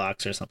inside the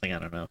box or something. I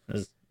don't know. It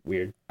was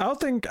weird. I don't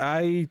think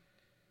I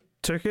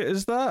took it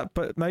as that,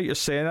 but now you're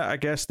saying it, I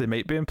guess they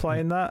might be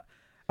implying that.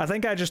 I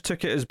think I just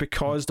took it as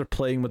because they're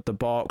playing with the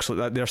box, like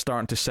that they're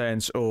starting to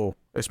sense, oh,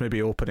 it's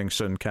maybe opening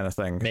soon kind of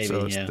thing. Maybe,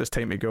 so it's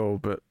time to go.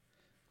 But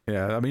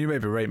yeah, I mean, you may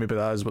be right. Maybe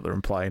that is what they're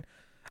implying.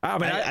 I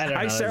mean, I don't know.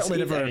 I certainly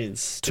never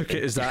it's took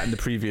it as that in the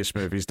previous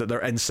movies, that they're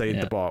inside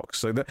the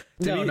box. Like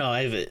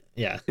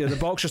yeah, the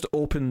box just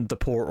opened the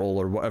portal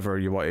or whatever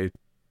you want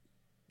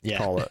to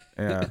call it.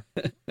 Yeah.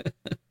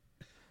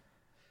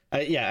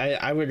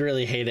 I would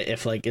really hate it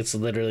if like it's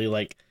literally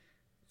like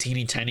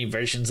teeny tiny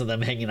versions of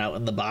them hanging out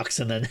in the box,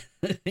 and then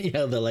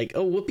they're like,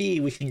 oh whoopee,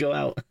 we can go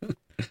out.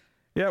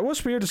 Yeah,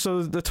 what's weird,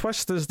 so the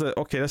twist is that,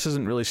 okay, this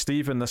isn't really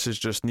Steven, this is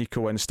just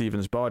Nico in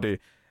Steven's body,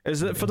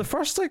 is that for the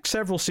first like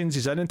several scenes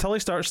he's in, until he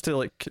starts to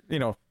like,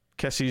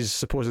 kiss his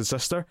supposed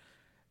sister,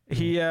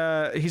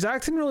 he's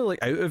acting really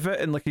like out of it,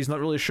 and like he's not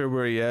really sure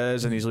where he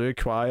is, and he's really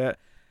quiet,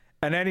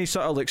 and then he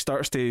sort of like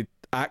starts to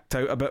act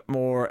out a bit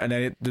more, and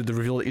then the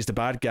reveal that he's the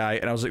bad guy,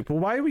 and I was like, well,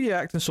 why were you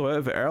acting so out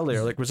of it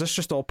earlier? Like, was this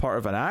just all part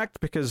of an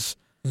act? Because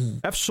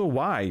if so,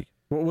 why?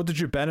 What did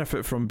you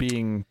benefit from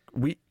being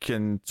weak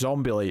and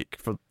zombie-like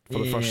for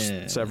the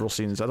first several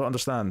scenes? I don't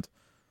understand.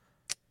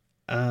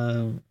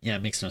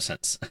 It makes no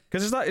sense.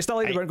 Because it's not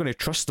like they weren't going to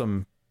trust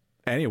him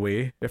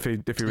anyway. If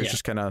he was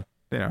just kind of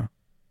that's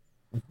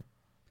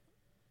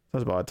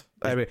bad.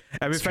 Anyway,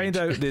 and we find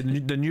out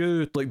the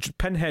new like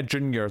Pinhead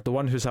Junior, the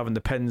one who's having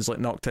the pins like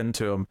knocked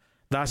into him.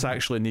 That's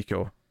actually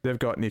Nico. They've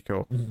got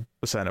Nico,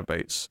 the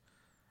Cenobites.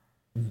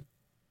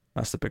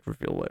 That's the big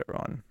reveal later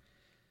on.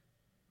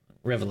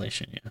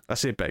 Revelation, yeah. I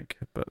say big,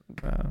 but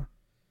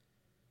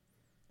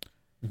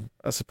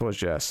I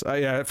suppose yes.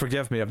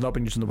 Forgive me. I've not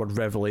been using the word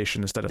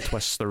revelation instead of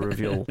twist or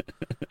reveal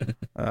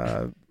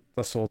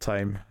this whole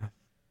time.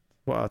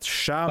 What a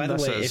sham! By the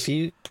this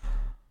way,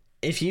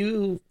 is.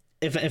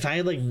 if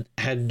I like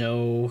had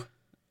no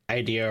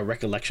idea or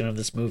recollection of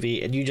this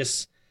movie, and you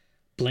just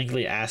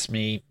blankly asked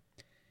me,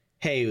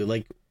 "Hey,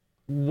 like,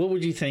 what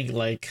would you think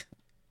like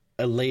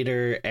a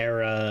later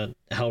era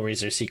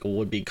Hellraiser sequel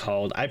would be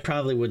called?" I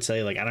probably would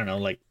say like, I don't know,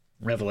 like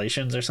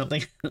Revelations or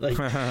something. Like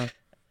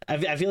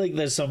I feel like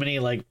there's so many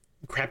like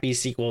crappy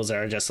sequels that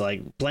are just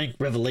like blank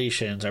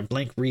Revelations or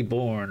blank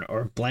Reborn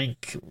or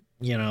blank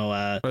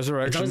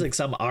Resurrection. It's always like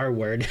some R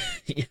word.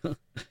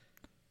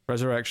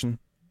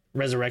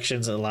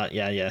 Resurrection's a lot.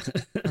 Yeah.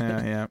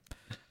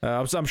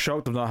 I'm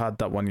shocked I've not had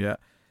that one yet.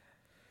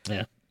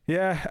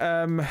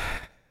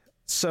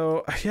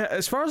 So yeah,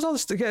 as far as all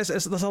this,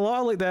 there's a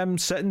lot of like them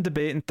sitting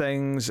debating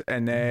things,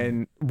 and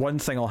then one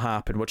thing will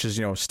happen, which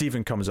is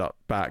Steven comes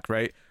back,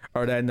 right?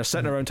 Or then they're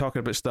sitting around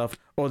talking about stuff.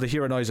 Oh, they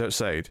hear a noise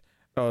outside.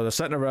 Oh, they're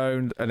sitting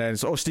around, and then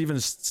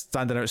Steven's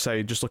standing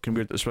outside just looking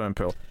weird at the swimming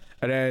pool,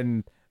 and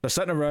then they're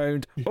sitting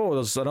around. Oh,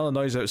 there's another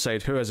noise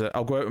outside. Who is it?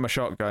 I'll go out with my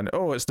shotgun.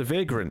 Oh, it's the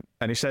Vagrant,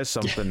 and he says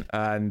something,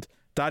 and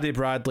Daddy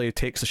Bradley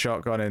takes the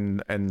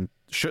shotgun and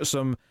shoots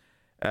him.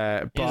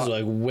 But he was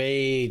like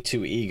way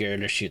too eager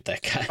to shoot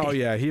that guy. Oh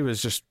yeah, he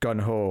was just gun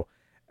ho,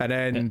 and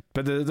then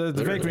but the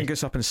Vagrant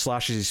gets up and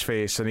slashes his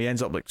face, and he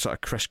ends up like sort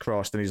of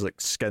crisscrossed, and his like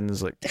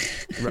skin's like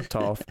ripped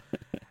off.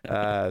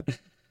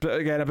 But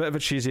again, a bit of a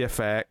cheesy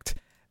effect.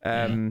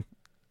 And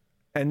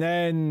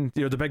then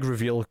the big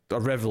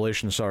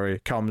revelation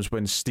comes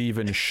when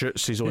Steven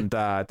shoots his own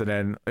dad, and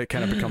then it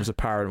kind of becomes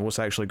apparent what's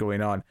actually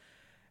going on.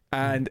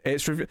 And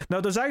it's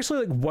now there's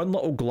actually like one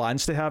little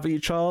glance they have at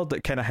each other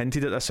that kind of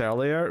hinted at this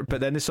earlier,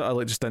 but then they sort of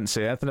like just didn't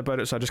say anything about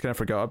it, so I just kind of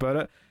forgot about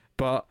it.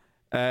 But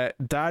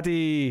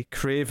Daddy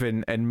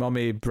Craven and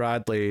Mummy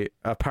Bradley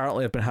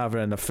apparently have been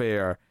having an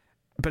affair,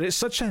 but it's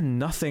such a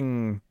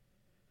nothing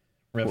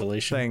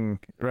revelation thing,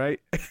 right?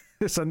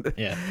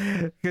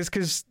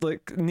 Because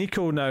like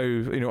Nico now,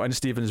 in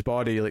Steven's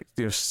body, like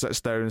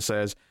sits down and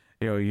says,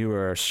 you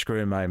were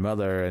screwing my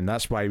mother, and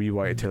that's why we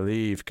wanted to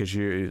leave, because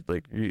you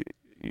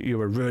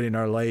were ruining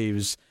our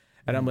lives.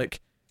 And I'm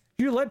like,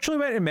 you literally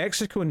went to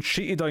Mexico and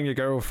cheated on your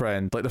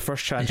girlfriend like the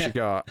first chance you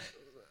got,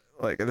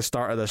 like at the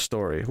start of this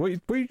story. What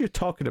are you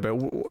talking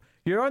about?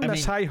 You're on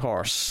this high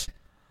horse.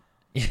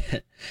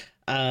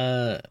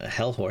 Hell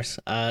horse.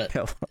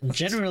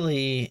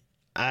 Generally,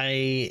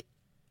 I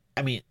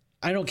mean,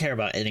 I don't care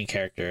about any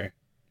character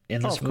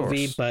in this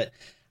movie, but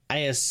I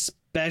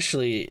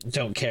especially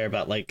don't care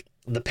about like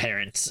the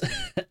parents.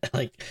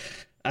 Like,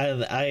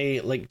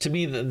 I like, to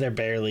me, they're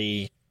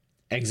barely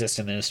exist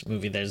in this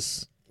movie.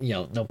 There's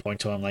no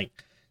point to them. Like,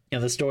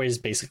 the story is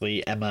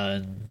basically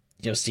Emma and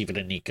Steven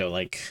and Nico.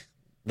 Like,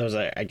 those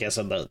are, I guess,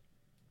 are the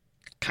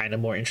kind of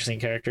more interesting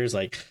characters.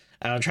 Like,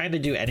 I'm trying to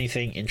do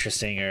anything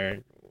interesting or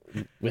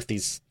with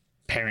these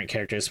parent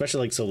characters, especially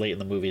like so late in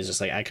the movie, is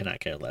just like I could not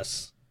care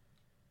less.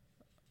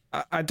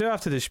 I do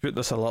have to dispute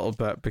this a little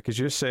bit, because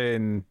you're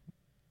saying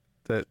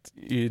that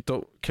you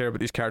don't care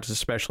about these characters,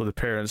 especially the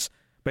parents.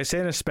 By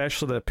saying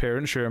especially the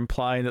parents, you're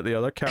implying that the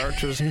other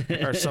characters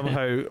are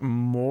somehow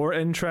more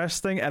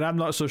interesting, and I'm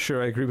not so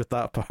sure I agree with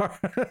that part.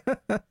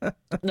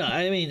 No,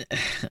 I mean,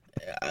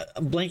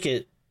 a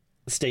blanket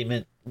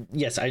statement,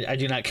 yes, I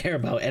do not care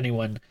about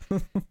anyone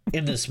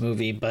in this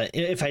movie, but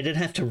if I did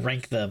have to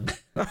rank them,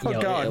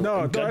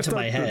 gun to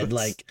my head,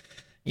 like,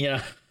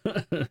 the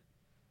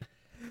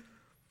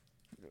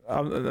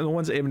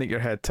one's aiming at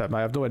your head, Tim.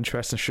 I have no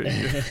interest in shooting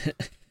you.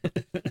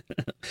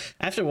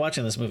 After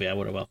watching this movie, I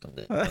would have welcomed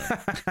it.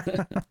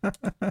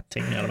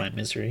 Take me out of my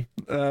misery.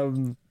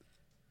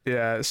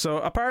 Yeah, so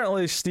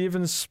apparently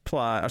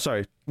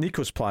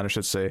Nico's plan, I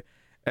should say,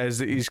 is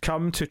that he's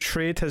come to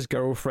trade his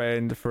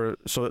girlfriend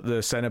so that the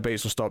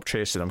Cenobites will stop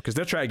chasing him, because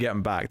they're trying to get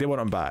him back. They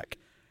want him back.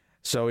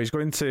 So he's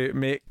going to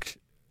make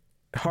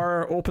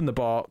her open the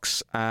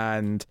box,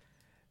 and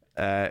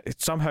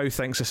somehow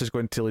thinks this is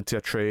going to lead to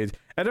a trade.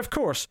 And of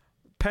course,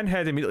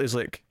 Pinhead immediately is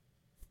like,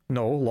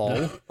 no,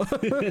 lol.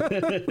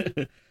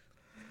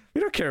 We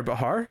don't care about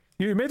her.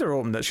 You made her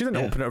open it. She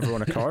didn't open it of her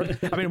own accord.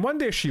 I mean, one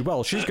day she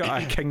will. She's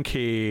got a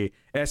kinky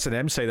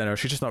S&M side in her.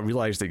 She's just not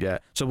realised it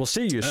yet. So we'll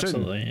see you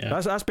soon.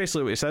 Yeah. That's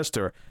basically what he says to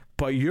her.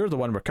 But you're the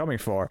one we're coming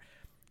for.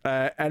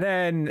 And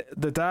then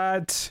the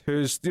dad,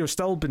 who's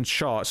still been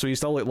shot, so he's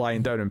still like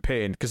lying down in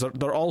pain, because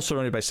they're all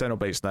surrounded by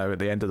Cenobites now at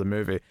the end of the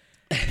movie.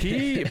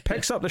 He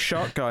picks up the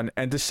shotgun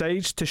and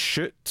decides to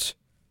shoot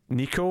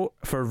Nico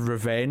for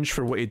revenge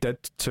for what he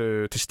did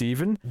to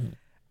Steven.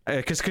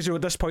 Because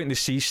at this point they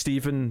see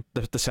Steven,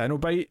 the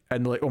Cenobite,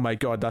 and like, oh my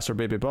god, that's our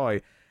baby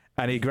boy.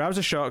 And he grabs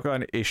a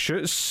shotgun, he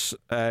shoots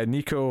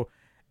Nico,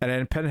 and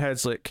then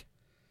Pinhead's like,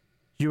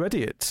 you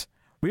idiot.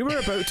 We were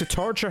about to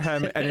torture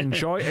him and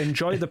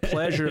enjoy the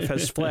pleasure of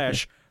his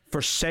flesh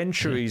for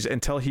centuries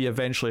until he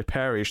eventually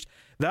perished.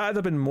 That would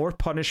have been more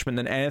punishment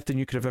than anything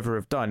you could have ever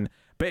have done.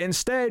 But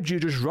instead, you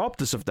just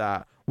robbed us of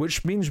that,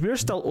 which means we're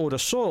still owed a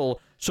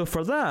soul. So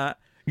for that,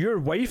 your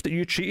wife that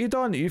you cheated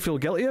on, that you feel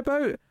guilty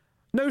about,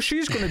 now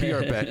she's going to be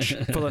our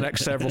bitch for the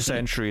next several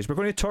centuries. We're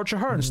going to torture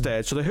her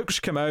instead. So the hooks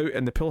come out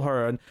and they pull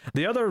her in.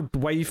 The other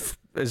wife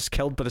is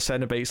killed by the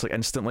Cenobites like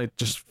instantly,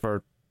 just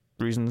for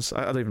reasons.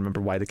 I don't even remember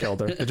why they killed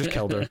her. They just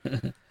killed her.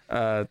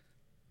 I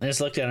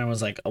just looked at her and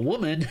was like, a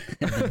woman,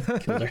 and then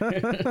killed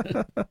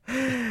her.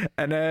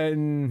 And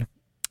then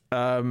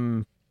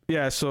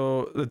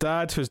so the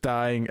dad who's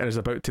dying and is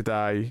about to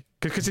die,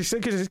 because he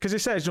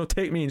says,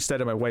 take me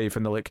instead of my wife,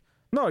 and they're like,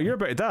 no, you're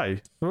about to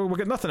die. We'll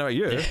get nothing out of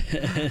you.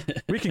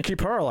 We can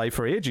keep her alive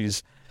for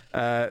ages.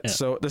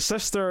 So the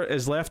sister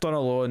is left on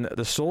alone,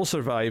 the sole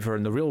survivor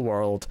in the real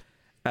world,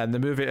 and the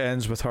movie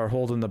ends with her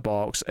holding the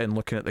box and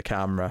looking at the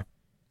camera.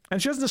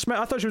 And she doesn't smirk.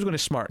 I thought she was going to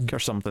smirk or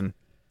something,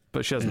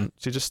 but she doesn't.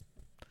 She just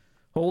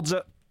holds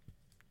it,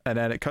 and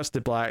then it cuts to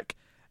black,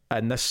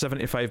 and this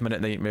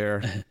 75-minute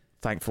nightmare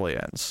thankfully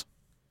ends.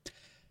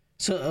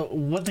 So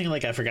one thing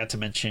I forgot to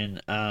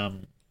mention,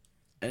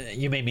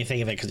 you made me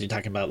think of it because you're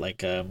talking about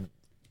like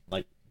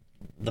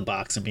the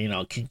box and being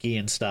all kinky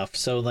and stuff.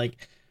 So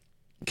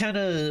kind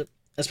of,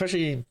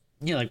 especially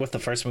with the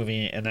first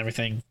movie and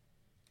everything,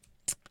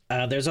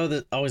 there's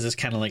always this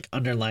kind of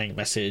underlying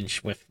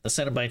message with the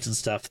Cenobites and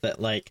stuff that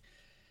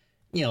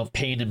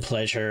pain and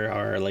pleasure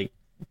are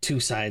two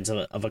sides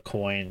of a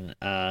coin,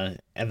 and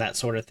that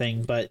sort of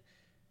thing. But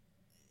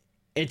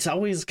it's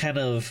always kind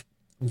of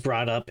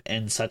brought up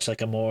in such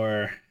a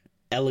more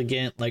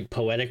elegant,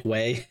 poetic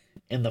way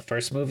in the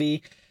first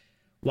movie,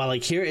 while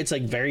here it's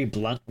very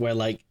blunt, where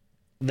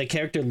the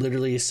character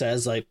literally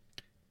says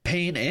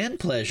pain and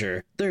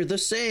pleasure, they're the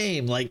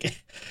same.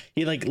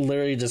 He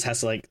literally just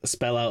has to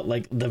spell out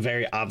the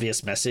very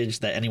obvious message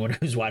that anyone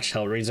who's watched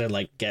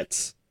Hellraiser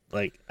gets.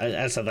 I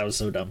thought that was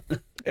so dumb.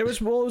 It was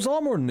a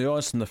lot more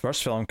nuanced in the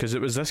first film, because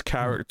it was this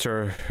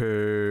character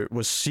who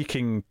was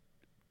seeking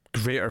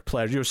greater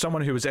pleasure.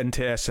 Someone who was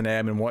into S&M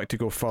and wanted to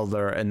go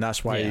further, and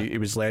that's why he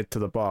was led to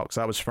the box.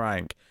 That was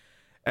Frank.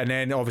 And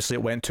then obviously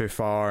it went too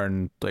far,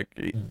 and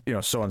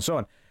so on and so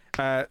on.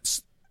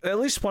 At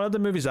least one of the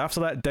movies after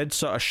that did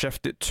sort of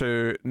shift it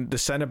to the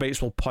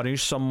Cenobites will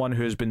punish someone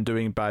who's been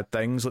doing bad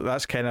things.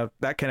 That kind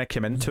of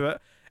came into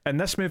it. And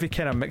this movie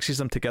kind of mixes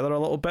them together a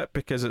little bit,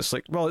 because it's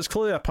it's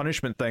clearly a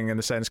punishment thing in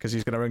the sense because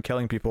he's going around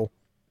killing people.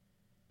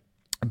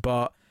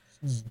 But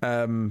it's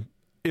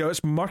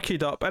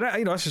murkied up,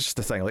 and that's just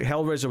the thing.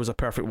 Hellraiser was a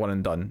perfect one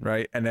and done,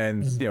 right? And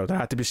then there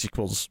had to be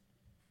sequels.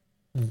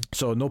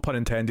 So no pun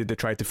intended, they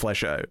tried to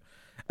flesh it out.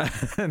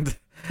 And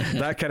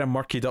that kind of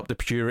murkied up the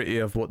purity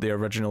of what the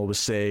original was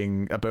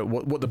saying about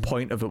what the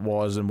point of it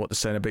was and what the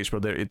Cenobites were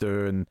there to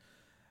do,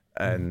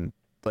 and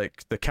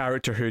the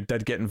character who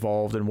did get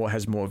involved and what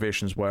his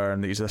motivations were,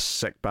 and that he's this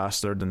sick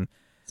bastard and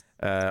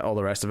all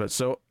the rest of it.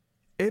 So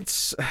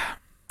it's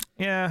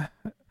yeah.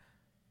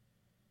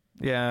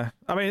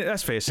 I mean,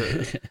 let's face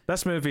it,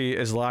 this movie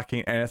is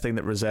lacking anything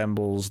that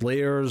resembles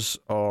layers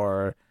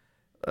or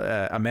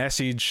a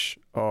message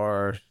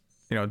or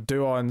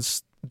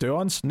nuance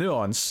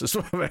is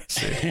what I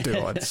say.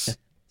 Nuance.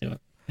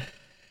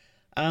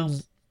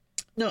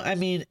 No, I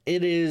mean,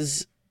 it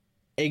is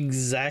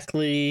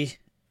exactly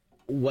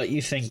what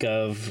you think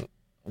of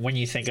when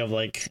you think of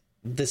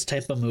this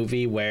type of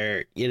movie,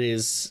 where it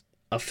is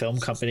a film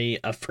company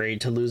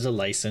afraid to lose a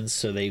license,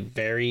 so they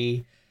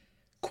very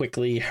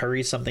quickly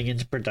hurry something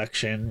into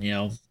production.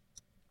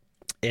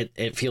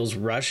 It feels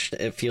rushed.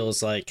 It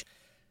feels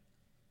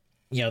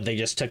they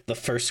just took the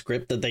first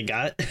script that they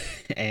got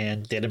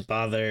and didn't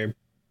bother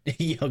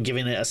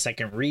giving it a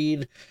second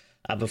read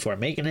before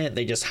making it.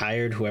 They just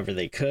hired whoever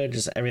they could.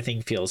 Just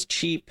everything feels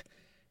cheap.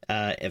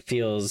 It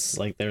feels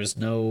like there's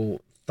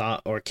no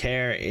thought or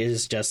care. It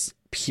is just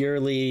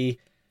purely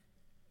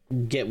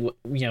get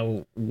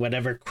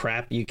whatever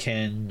crap you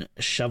can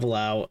shovel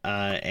out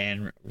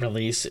and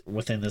release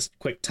within this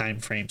quick time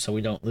frame so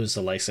we don't lose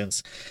the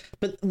license.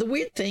 But the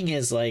weird thing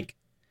is like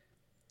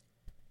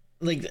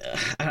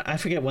I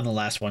forget when the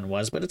last one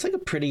was, but it's like a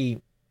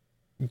pretty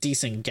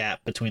decent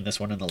gap between this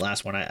one and the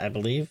last one, I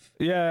believe.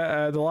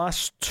 Yeah, the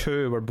last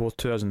two were both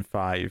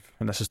 2005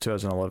 and this is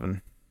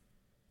 2011.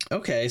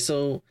 Okay,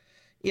 so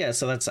yeah,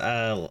 so that's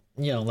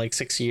like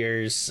 6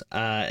 years,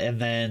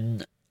 and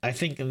then I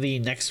think the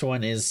next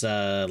one is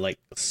like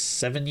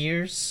 7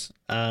 years.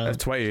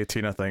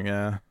 2018, I think.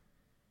 Yeah.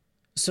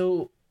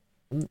 So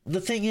the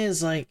thing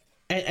is, like,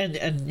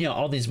 and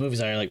all these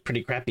movies are like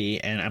pretty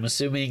crappy, and I'm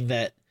assuming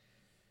that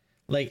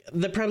like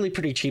they're probably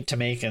pretty cheap to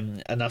make,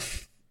 and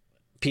enough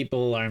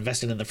people are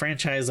invested in the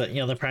franchise that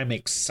they'll probably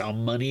make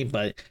some money,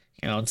 but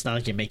it's not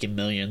like you're making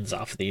millions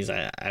off of these.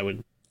 I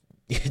would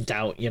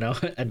doubt.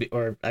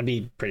 I'd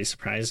be pretty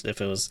surprised if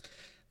it was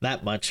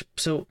that much.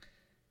 So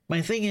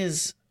my thing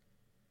is,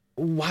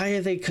 why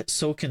are they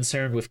so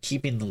concerned with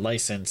keeping the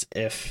license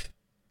if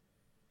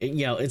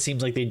it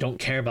seems like they don't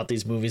care about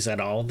these movies at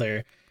all?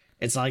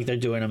 It's not like they're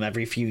doing them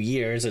every few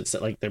years. It's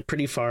like they're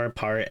pretty far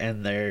apart,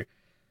 and their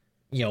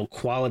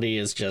quality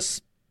is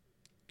just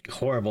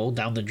horrible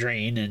down the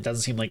drain, and it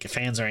doesn't seem like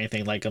fans or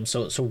anything like them.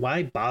 So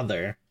why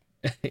bother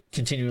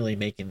continually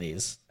making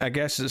these? I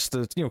guess it's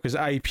the because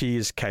IP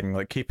is king.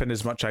 Like, keeping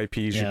as much IP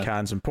as you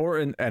can is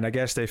important, and I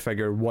guess they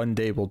figure one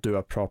day we'll do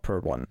a proper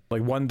one.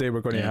 Like, one day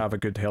we're going to have a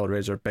good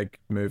Hellraiser big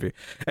movie.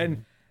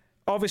 And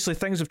obviously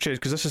things have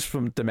changed, because this is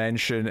from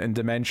Dimension, and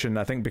Dimension,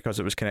 I think because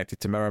it was connected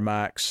to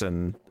Miramax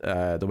and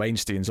the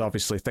Weinsteins,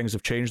 obviously things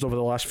have changed over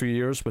the last few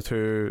years with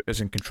who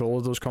is in control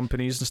of those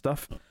companies and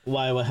stuff.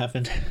 Why? What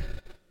happened?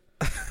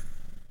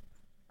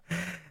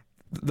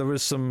 There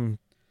was some...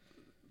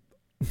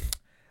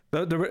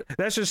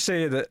 Let's just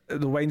say that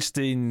the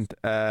Weinstein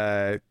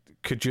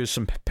could use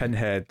some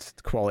Pinhead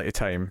quality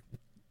time.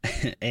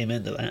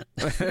 Amen to that.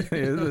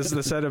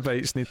 The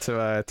Cenobites need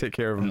to take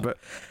care of him. But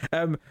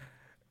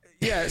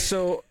yeah,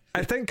 so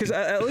I think, because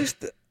at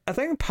least I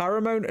think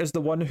Paramount is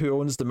the one who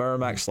owns the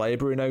Miramax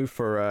library now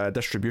for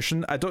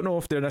distribution. I don't know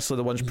if they're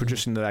necessarily the ones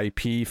producing the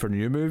IP for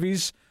new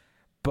movies,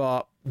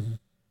 but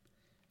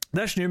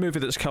this new movie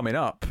that's coming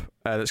up,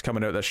 that's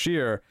coming out this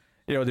year,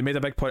 they made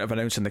a big point of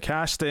announcing the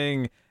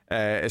casting.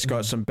 It's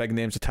got some big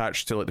names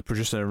attached to like the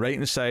producing and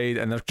writing side,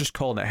 and they're just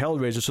calling it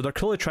Hellraiser. So they're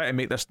clearly trying to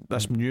make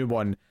this new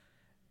one,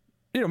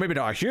 maybe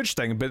not a huge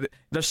thing, but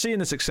they're seeing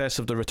the success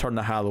of the return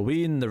of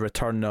Halloween, the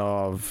return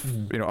of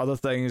other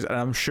things, and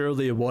I'm sure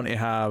they want to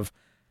have,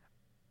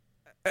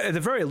 at the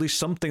very least,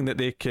 something that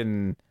they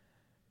can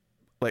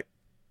like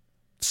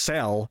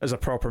sell as a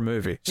proper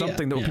movie,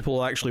 something that people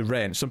will actually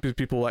rent, some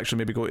people will actually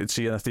maybe go to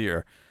see in a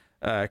theater,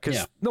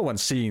 because no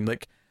one's seeing,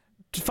 like,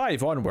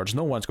 5 onwards,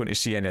 no one's going to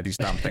see any of these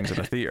damn things in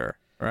a theater,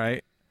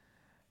 right?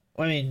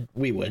 Well, I mean,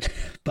 we would,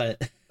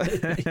 but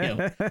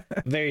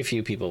very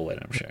few people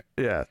would, I'm sure.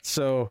 Yeah,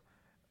 so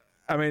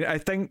I mean, I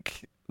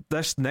think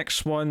this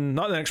next one,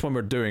 not the next one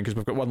we're doing, because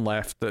we've got one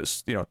left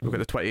that's, we've got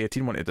the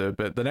 2018 one to do,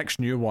 but the next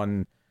new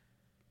one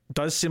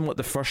does seem like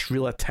the first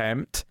real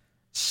attempt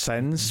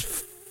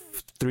since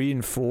 3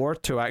 and 4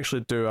 to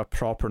actually do a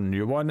proper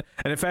new one.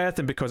 And if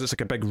anything, because it's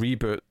like a big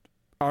reboot,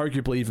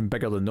 arguably even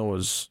bigger than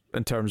those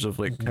in terms of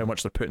like how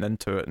much they're putting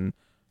into it and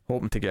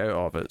hoping to get out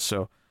of it.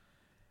 So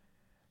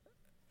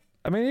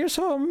I mean, here's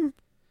hoping.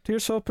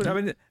 I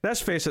mean, let's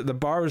face it, the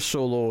bar is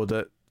so low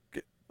that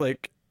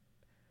like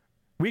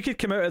we could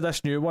come out of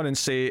this new one and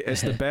say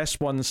it's the best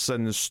one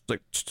since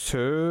like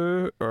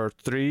 2 or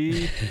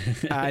 3,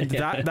 and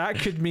that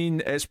could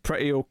mean it's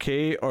pretty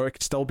okay, or it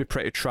could still be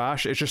pretty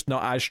trash. It's just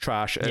not as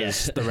trash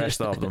as the rest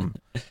of them.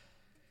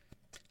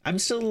 I'm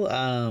still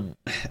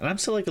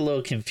like a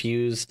little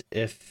confused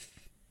if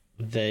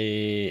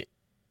they're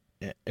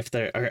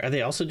are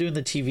they also doing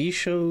the TV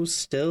show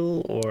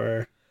still,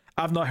 or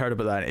I've not heard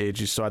about that in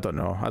ages, so I don't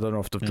know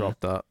if they've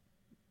dropped that.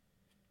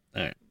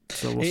 All right.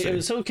 So we'll see. It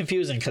was so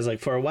confusing because like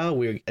for a while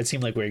it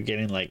seemed like we were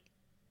getting like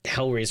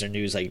Hellraiser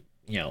news, like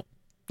I know.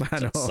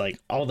 It's like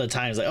all the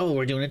time. It's like, oh,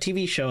 we're doing a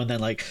TV show, and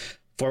then like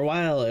for a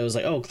while it was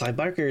like, oh, Clive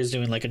Barker is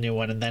doing like a new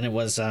one, and then it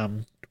was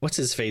what's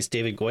his face,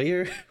 David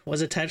Goyer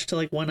was attached to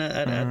like one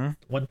at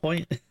one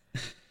point.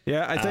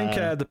 Yeah, I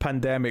think the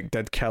pandemic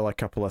did kill a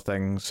couple of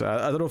things.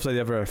 I don't know if they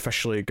ever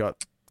officially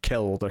got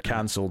killed or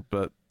cancelled,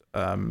 but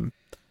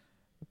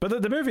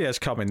the movie is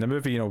coming. The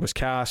movie, was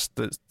cast.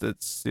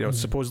 It's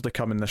supposedly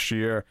coming this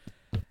year.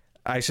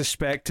 I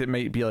suspect it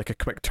might be like a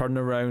quick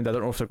turnaround. I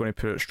don't know if they're going to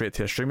put it straight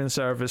to a streaming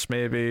service.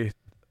 Maybe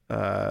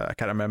I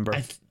can't remember.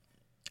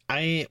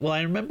 I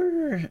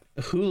remember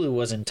Hulu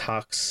was in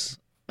talks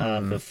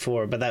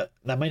before, but that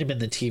might have been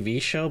the TV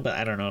show. But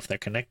I don't know if they're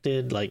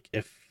connected. Like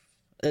if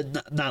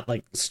not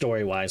like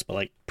story wise, but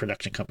like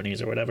production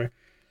companies or whatever.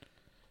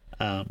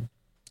 So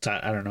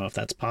I don't know if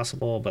that's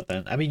possible. But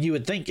then I mean, you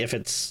would think if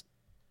it's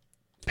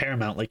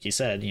Paramount, like you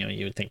said,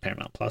 you would think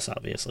Paramount Plus,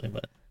 obviously,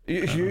 but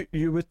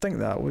you would think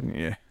that, wouldn't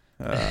you?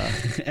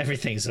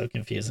 Everything's so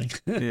confusing.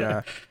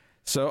 Yeah.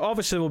 So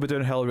obviously we'll be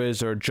doing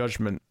Hellraiser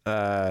Judgment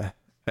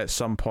at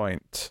some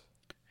point.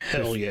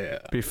 Hell yeah!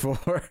 Before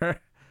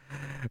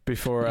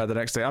the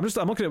next day. I'm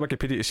looking at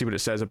Wikipedia to see what it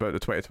says about the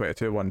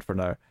 2022 one for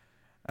now.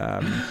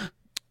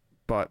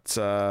 But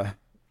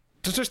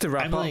just to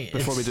wrap up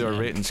before we do our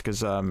ratings,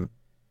 because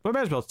we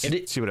may as well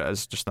see what it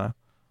is just now.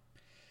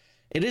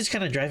 It is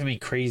kind of driving me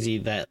crazy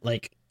that,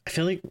 like, I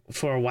feel like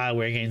for a while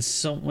we're getting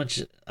so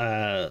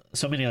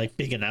many like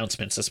big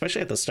announcements,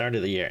 especially at the start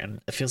of the year,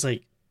 and it feels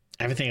like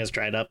everything has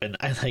dried up. And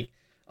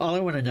all I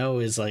want to know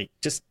is like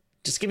just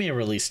give me a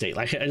release date.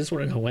 Like, I just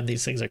want to know when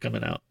these things are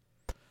coming out.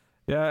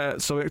 Yeah,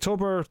 so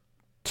October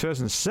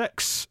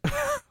 2006.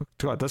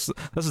 God, this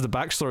is the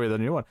backstory of the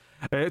new one.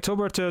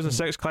 October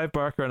 2006, Clive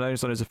Barker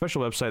announced on his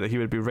official website that he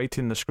would be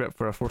writing the script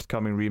for a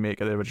forthcoming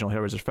remake of the original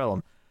Hellraiser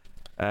film,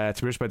 to be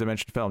produced by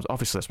Dimension Films.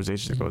 Obviously, this was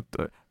ages ago.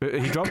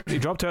 He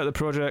dropped out of the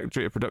project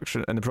due to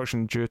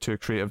production due to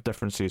creative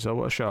differences. Oh,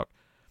 what a shock!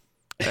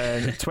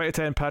 In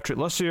 2010, Patrick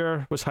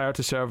Lussier was hired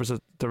to serve as a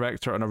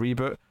director on a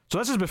reboot. So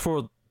this is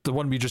before the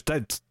one we just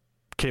did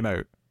came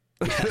out.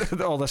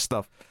 All this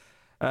stuff.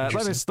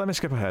 Let me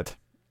skip ahead.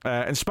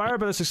 Inspired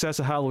by the success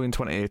of Halloween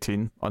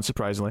 2018,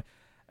 unsurprisingly,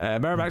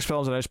 Miramax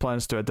Films announced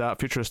plans to adapt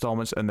future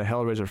installments in the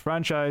Hellraiser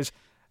franchise.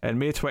 In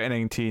May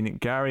 2019,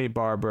 Gary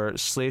Barber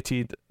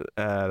slated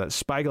that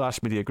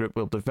Spyglass Media Group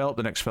will develop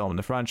the next film in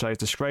the franchise,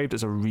 described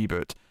as a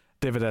reboot.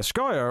 David S.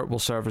 Goyer will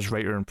serve as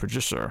writer and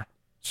producer.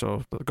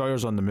 So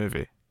Goyer's on the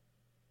movie.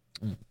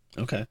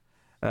 Okay.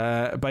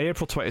 By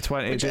April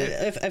 2020... Which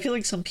I feel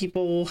like some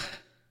people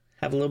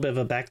have a little bit of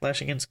a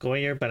backlash against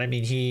Goyer, but I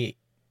mean,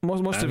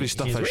 Most of his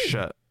stuff is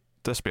shit,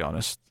 let's be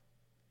honest.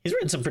 He's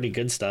written some pretty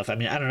good stuff. I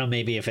mean, I don't know,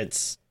 maybe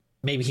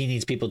he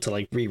needs people to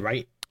like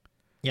rewrite,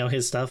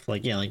 his stuff,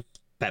 like, like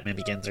Batman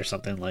Begins or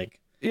something like.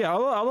 Yeah,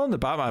 along the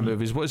Batman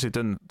movies, what has he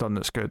done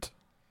that's good?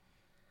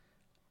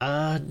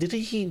 Did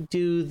he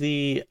do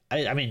the?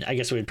 I mean, I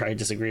guess we'd probably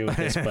disagree with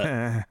this,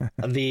 but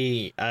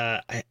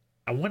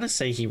I want to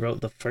say he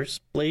wrote the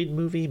first Blade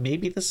movie,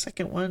 maybe the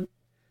second one,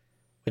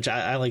 which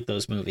I like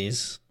those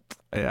movies.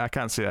 Yeah, I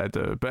can't say I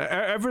do, but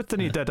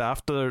everything he did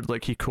after,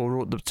 like, he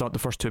co-wrote the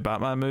first two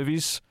Batman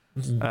movies,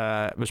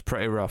 was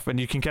pretty rough, and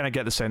you can kind of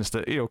get the sense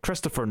that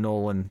Christopher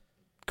Nolan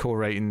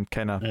co-writing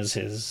kind of as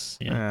his,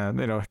 kind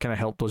of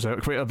helped those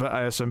out quite a bit,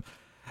 I assume.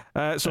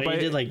 So he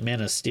did like Man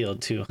of Steel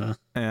too, huh?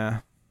 Yeah,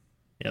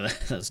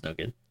 that's no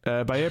good.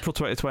 By April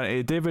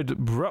 2020, David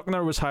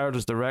Bruckner was hired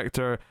as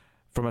director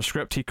from a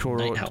script he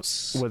co-wrote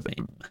with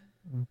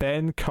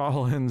Ben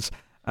Collins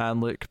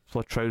and Luke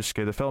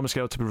Piotrowski. The film is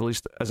scheduled to be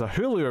released as a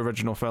Hulu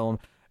original film,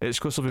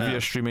 exclusively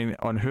via streaming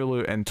on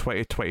Hulu in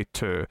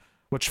 2022,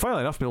 which,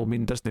 funnily enough, will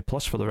mean Disney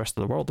Plus for the rest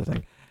of the world, I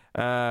think.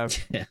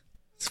 Yeah,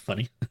 it's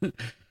funny.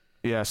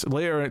 Yes,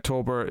 later in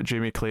October,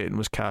 Jamie Clayton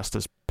was cast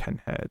as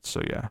Pinhead.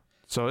 So yeah,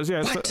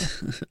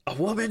 a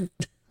woman.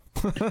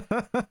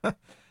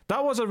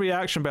 That was a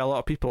reaction by a lot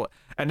of people,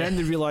 and then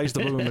they realised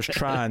the woman was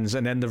trans,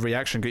 and then the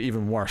reaction got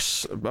even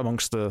worse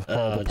amongst the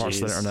horrible parts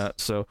of the internet.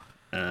 So,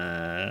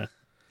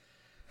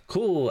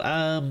 cool.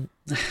 I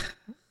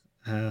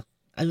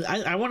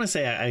want to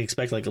say I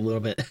expect like a little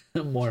bit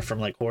more from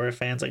like horror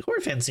fans. Like, horror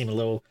fans seem a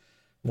little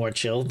more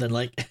chilled than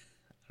like,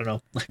 I don't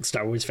know, like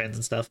Star Wars fans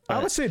and stuff. But,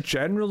 I would say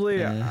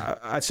generally,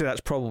 I'd say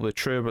that's probably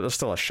true, but there's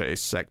still a shitty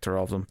sector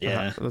of them.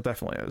 Yeah, there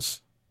definitely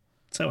is.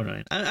 So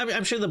annoying.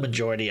 I'm sure the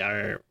majority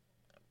are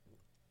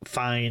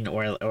fine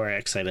or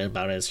excited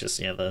about it. It's just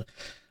the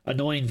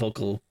annoying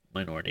vocal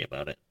minority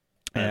about it.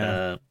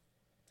 But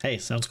hey,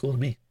 sounds cool to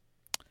me.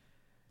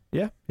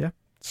 Yeah.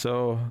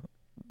 So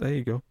there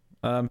you go.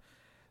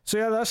 So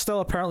yeah, that's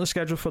still apparently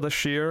scheduled for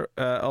this year.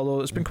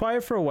 Although it's been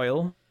quiet for a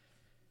while,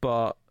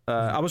 but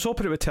I was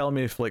hoping it would tell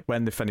me if like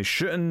when they finish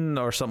shooting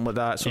or something like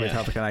that, so they'd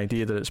have like an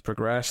idea that it's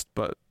progressed.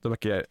 But the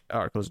wiki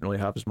article doesn't really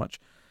have as much.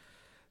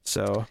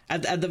 So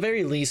at the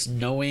very least,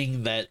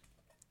 knowing that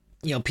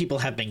people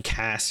have been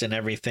cast and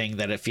everything,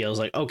 that it feels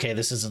like, okay,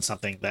 this isn't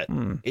something that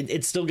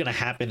it's still gonna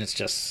happen. It's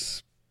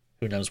just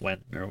who knows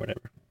when or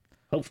whatever.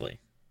 Hopefully.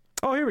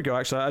 Oh, here we go.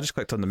 Actually, I just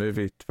clicked on the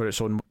movie for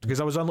its own, because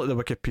I was on like the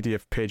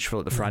Wikipedia page for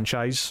like, the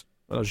franchise.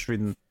 I was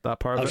reading that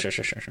part of it.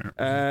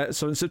 Sure.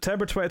 So in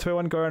September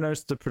 2021, Goyer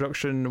announced the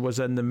production was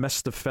in the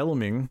midst of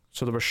filming,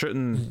 so they were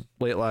shooting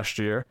late last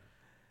year.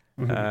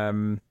 Yeah,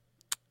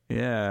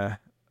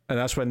 and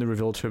that's when they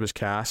revealed who was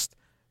cast.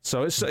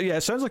 So it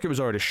sounds like it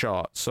was already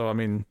shot. So I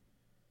mean,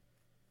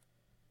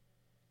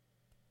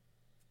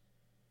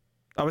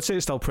 I would say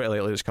it's still pretty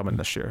likely it's coming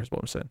this year, is what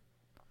I'm saying.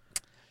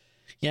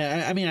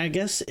 Yeah, I mean, I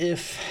guess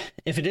if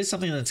it is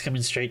something that's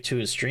coming straight to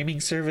a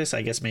streaming service,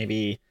 I guess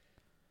maybe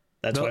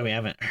that's why we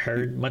haven't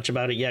heard much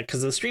about it yet.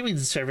 Because the streaming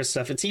service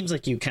stuff, it seems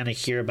like you kind of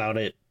hear about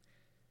it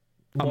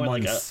more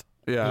like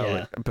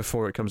like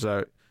before it comes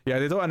out. Yeah,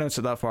 they don't announce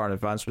it that far in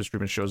advance with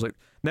streaming shows. Like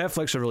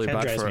Netflix are really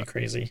bad for it. Drives me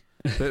crazy.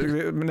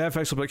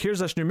 Netflix will be like, here's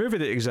this new movie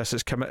that exists.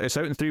 It's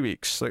out in 3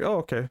 weeks. Like, oh,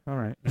 okay, all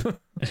right.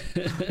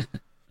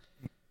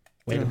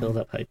 Way to build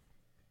up hype.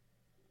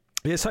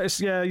 You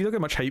don't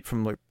get much hype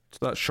from like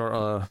that short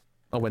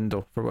a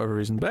window for whatever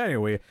reason. But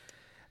anyway,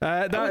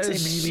 I would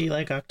say maybe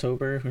like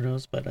October. Who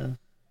knows? But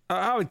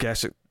I would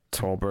guess it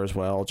October as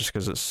well, just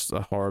because it's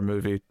a horror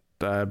movie.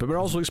 But we're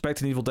also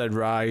expecting Evil Dead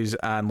Rise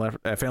and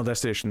Final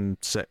Destination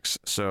 6.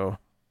 So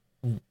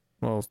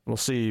we'll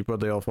see where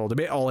they all fall. They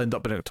may all end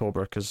up in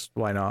October, because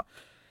why not?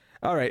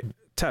 All right,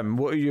 Tim,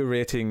 what are you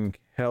rating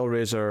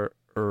Hellraiser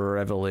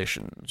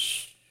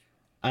Revelations?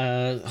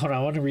 Hold on,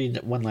 I want to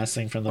read one last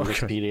thing from the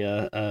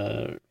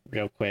Wikipedia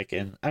real quick,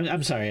 and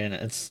I'm sorry, and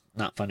it's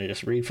not fun to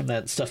just read from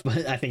that stuff,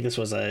 but I think this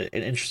was an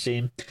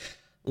interesting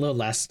little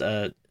last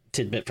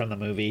tidbit from the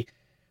movie.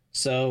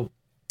 So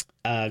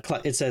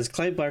it says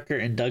Clive Barker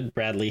and Doug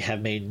Bradley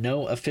have made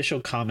no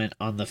official comment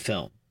on the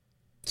film.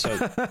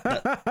 So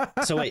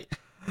wait,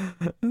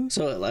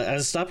 so I'll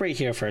stop right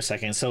here for a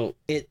second. So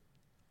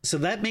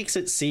that makes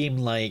it seem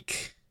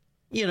like,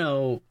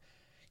 like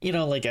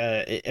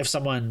if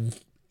someone,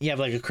 you have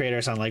like a creator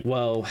or something, like,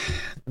 well,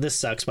 this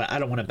sucks, but I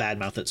don't want to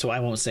badmouth it, so I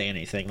won't say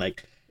anything.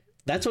 Like,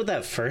 that's what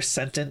that first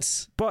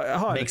sentence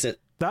makes it.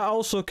 That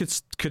also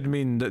could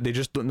mean that they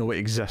just don't know it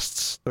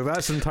exists. Like,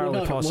 that's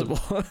entirely possible.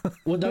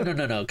 No,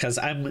 because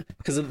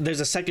there's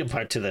a second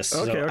part to this.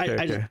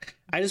 Okay.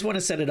 I just want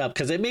to set it up,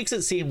 because it makes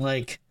it seem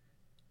like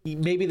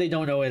maybe they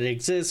don't know it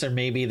exists, or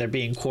maybe they're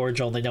being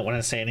cordial and they don't want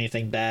to say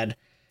anything bad.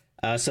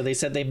 So they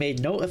said they made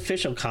no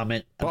official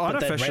comment. But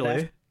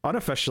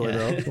unofficially,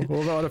 though.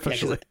 Well, not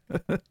unofficially.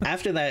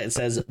 After that, it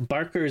says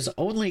Barker's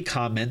only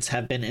comments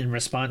have been in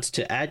response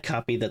to ad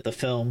copy that the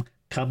film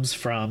comes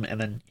from,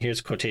 and then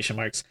here's quotation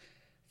marks,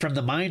 from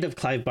the mind of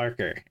Clive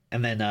Barker.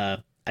 And then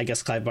I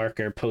guess Clive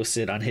Barker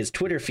posted on his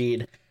Twitter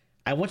feed,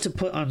 I want to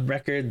put on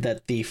record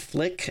that the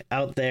flick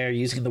out there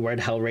using the word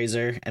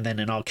Hellraiser, and then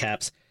in all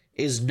caps,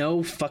 is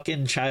no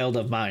fucking child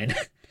of mine.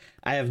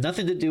 I have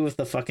nothing to do with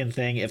the fucking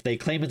thing. If they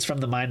claim it's from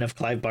the mind of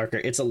Clive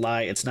Barker, it's a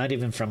lie. It's not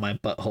even from my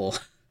butthole.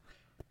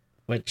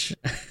 Which,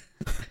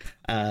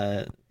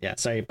 yeah,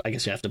 sorry, I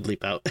guess you have to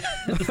bleep out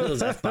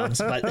those F-bombs,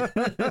 but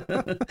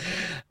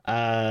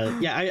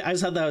yeah, I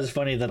just thought that was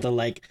funny that they're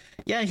like,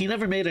 yeah, he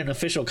never made an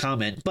official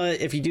comment, but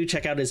if you do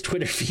check out his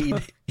Twitter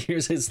feed,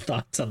 here's his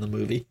thoughts on the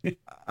movie.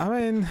 I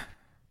mean,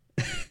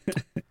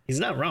 he's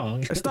not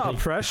wrong. It's not a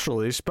press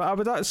release, but I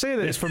would say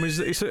that it's from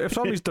if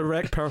from his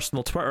direct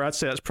personal Twitter, I'd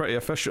say that's pretty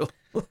official.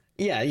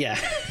 Yeah.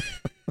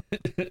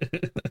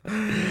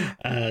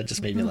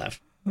 Just made me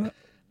laugh.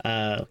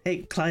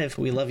 Hey Clive,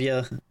 we love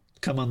you.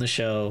 Come on the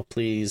show,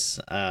 please.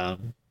 I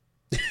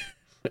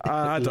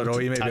don't know.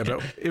 He may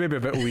be a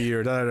bit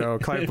weird. I don't know.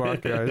 Clive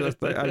Barker.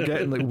 I'm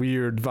getting like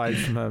weird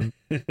vibes from him.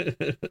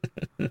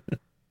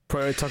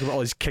 Probably talking about all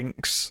his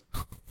kinks.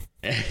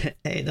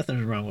 Hey,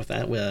 nothing wrong with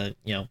that.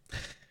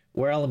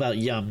 We're all about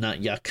yum, not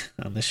yuck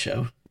on this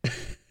show.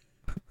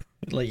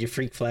 Let your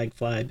freak flag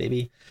fly,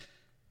 baby.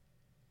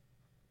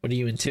 What are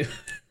you into?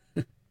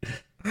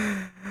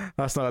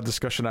 That's not a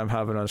discussion I'm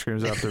having on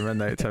Screams After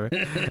Midnight, Timmy.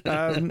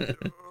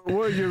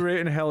 What are you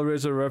rating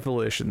Hellraiser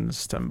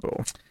Revelations,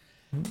 Timbo?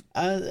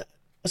 So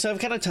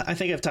I've I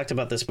think I've talked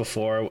about this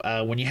before.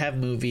 When you have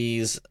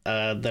movies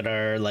that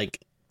are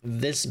like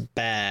this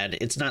bad,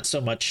 it's not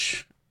so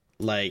much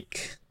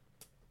like,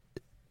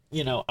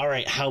 all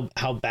right,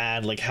 how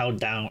bad, like how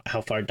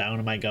far down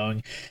am I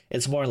going?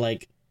 It's more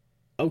like,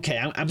 okay,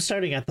 I'm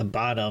starting at the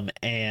bottom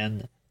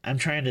and I'm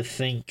trying to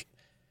think,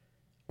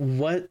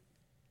 what,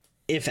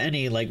 if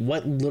any, like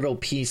what little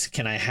piece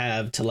can I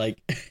have to like,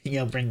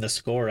 bring the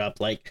score up?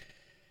 Like,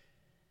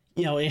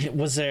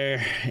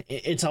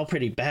 it's all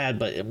pretty bad,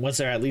 but was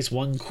there at least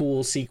one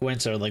cool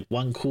sequence or like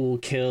one cool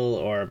kill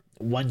or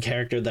one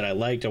character that I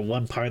liked or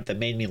one part that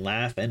made me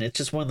laugh? And it's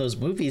just one of those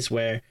movies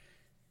where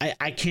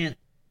I can't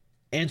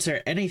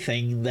answer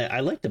anything that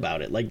I liked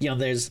about it. Like,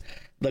 there's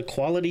the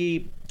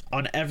quality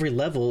on every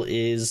level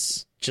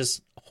is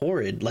just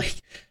horrid.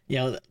 Like,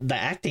 the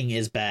acting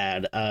is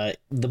bad.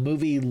 The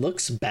movie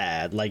looks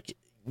bad. Like,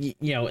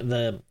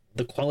 the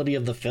quality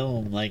of the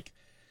film, like,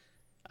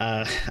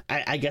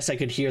 I guess I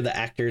could hear the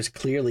actors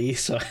clearly,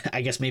 so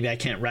I guess maybe I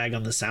can't rag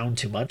on the sound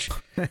too much.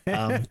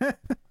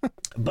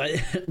 But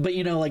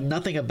like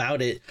nothing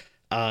about it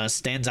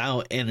stands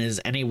out and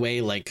is any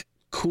way like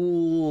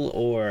cool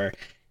or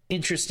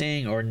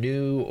interesting or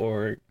new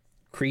or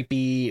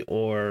creepy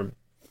or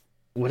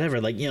whatever.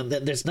 Like,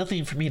 there's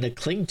nothing for me to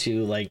cling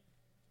to, like,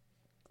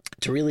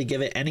 to really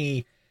give it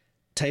any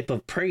type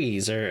of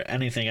praise or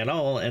anything at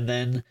all. And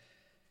then,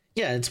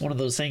 yeah, it's one of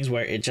those things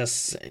where it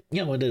just,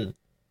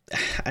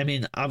 I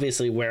mean,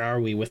 obviously, where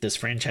are we with this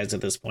franchise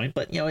at this point?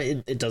 But,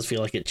 it does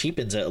feel like it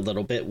cheapens it a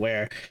little bit,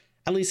 where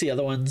at least the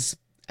other ones,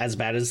 as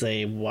bad as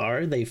they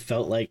were, they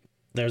felt like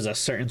there's a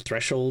certain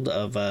threshold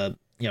of,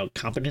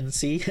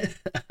 competency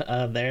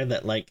there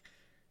that, like,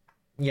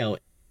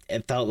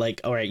 it felt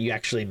like, all right, you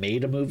actually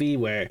made a movie,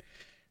 where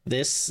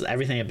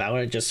everything about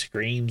it just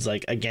screams,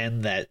 like,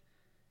 again, that,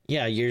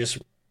 yeah, you're just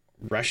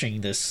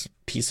rushing this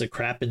piece of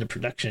crap into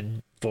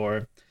production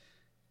for,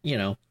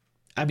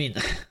 I mean,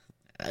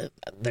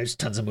 there's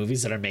tons of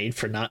movies that are made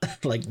for not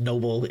like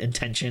noble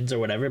intentions or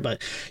whatever,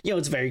 but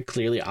it's very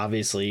clearly,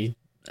 obviously,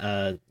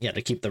 to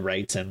keep the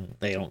rights, and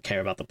they don't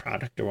care about the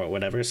product or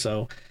whatever.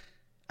 So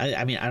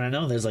I mean, I don't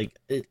know.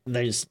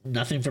 There's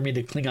nothing for me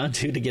to cling on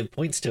to give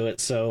points to it.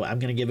 So I'm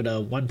going to give it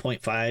a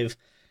 1.5.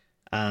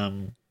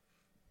 And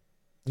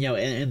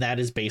that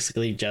is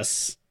basically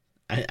just,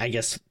 I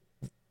guess,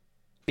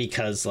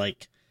 because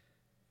like,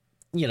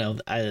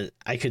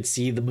 I could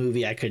see the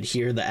movie, I could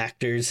hear the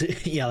actors,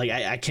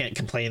 I can't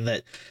complain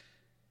that,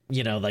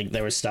 like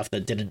there was stuff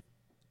that didn't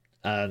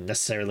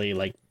necessarily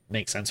like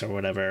make sense or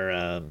whatever,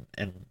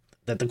 and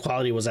that the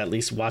quality was at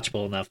least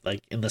watchable enough,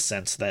 like in the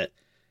sense that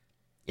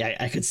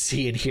I could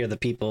see and hear the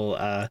people,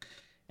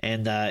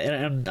 and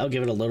I'll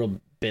give it a little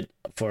bit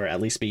for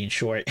at least being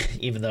short,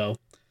 even though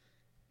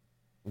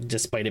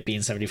despite it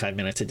being 75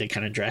 minutes, it did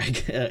kind of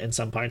drag in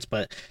some parts,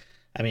 but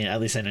I mean,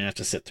 at least I didn't have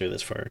to sit through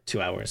this for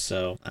 2 hours.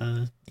 So,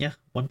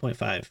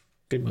 1.5.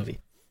 Good movie.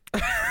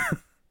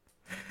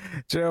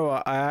 Do you know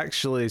what? I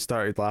actually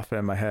started laughing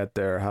in my head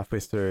there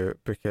halfway through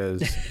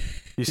because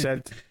you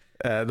said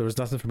there was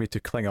nothing for me to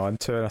cling on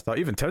to, and I thought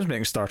even Tim's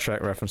making Star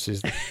Trek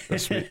references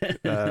this week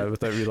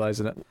without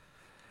realizing it.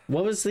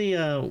 What was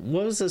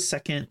the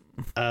second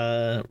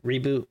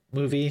reboot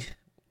movie?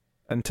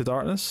 Into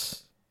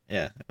Darkness?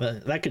 Yeah,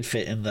 that could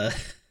fit in the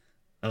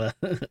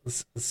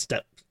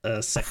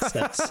sex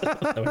steps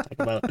that we're talking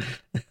about.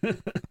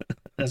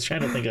 I was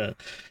trying to think of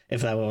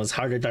if that one was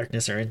Heart of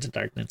Darkness or Into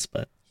Darkness,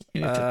 but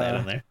you can put that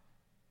in there.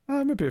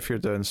 Maybe if you're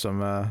doing some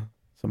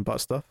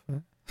butt stuff.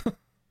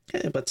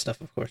 Yeah, butt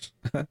stuff, of course.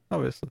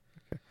 Obviously.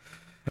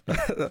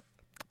 Okay.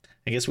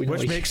 I guess we know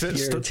which makes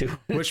it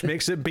which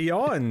makes it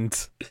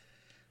beyond.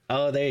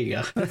 Oh, there you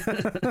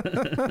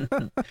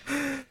go.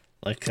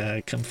 Like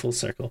come full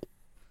circle.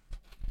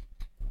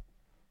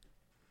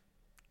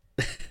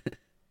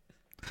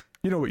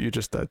 You know what you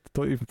just did.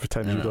 Don't even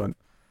pretend you don't.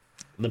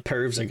 The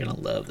pervs are gonna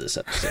love this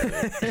episode.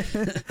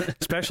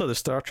 Especially the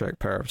Star Trek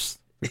pervs.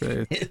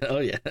 Oh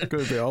yeah.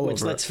 Gonna be all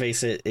Which, over let's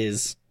face it,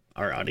 is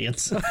our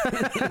audience.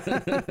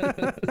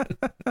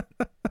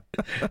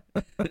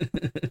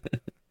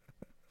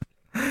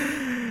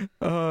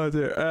 Oh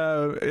dear.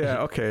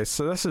 Yeah, okay,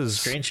 so this is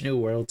Strange New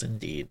Worlds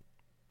indeed.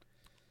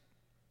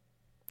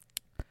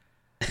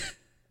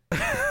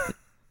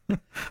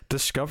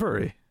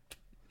 Discovery.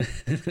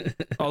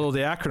 Although the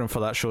acronym for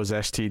that show is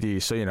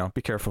STD, so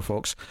be careful,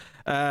 folks.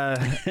 All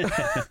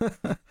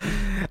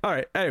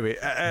right. Anyway,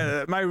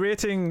 my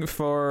rating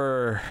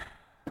for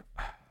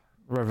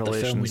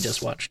Revelations. The film we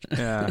just watched.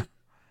 Yeah.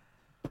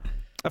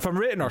 If I'm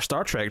rating our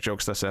Star Trek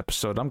jokes this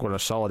episode, I'm going a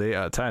solid 8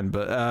 out of 10.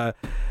 But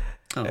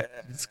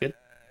that's good.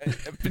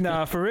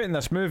 Nah, for rating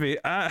this movie,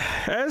 it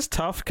is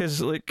tough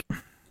because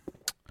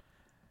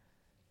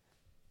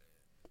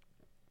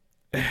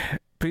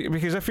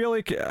because I feel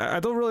like I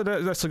don't really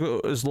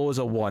necessarily go as low as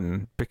a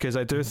 1, because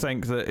I do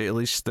think that at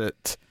least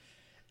that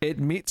it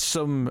meets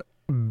some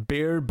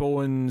bare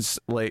bones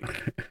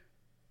like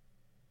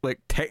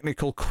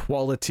technical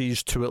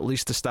qualities to at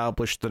least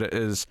establish that it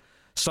is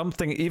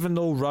something, even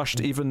though rushed,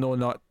 even though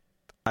not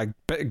a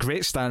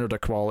great standard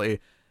of quality,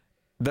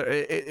 that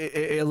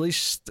it at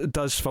least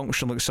does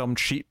function like some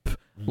cheap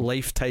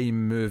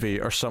Lifetime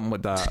movie or something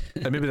like that.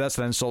 And maybe that's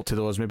an insult to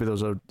those. Maybe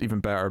those are even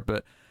better,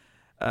 but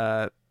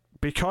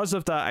because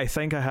of that, I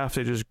think I have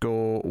to just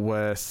go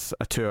with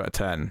a 2 out of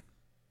 10.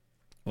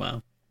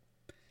 Wow.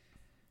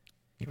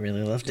 You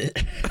really loved it.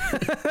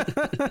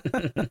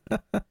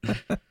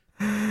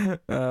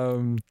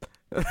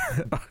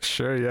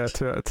 Sure, yeah,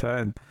 2 out of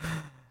 10.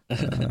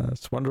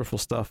 It's wonderful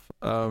stuff.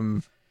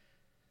 But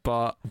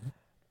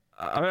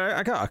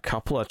I got a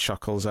couple of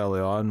chuckles early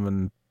on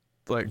when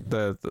like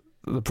the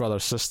brother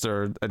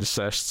sister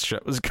incest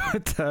shit was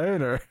going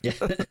down, or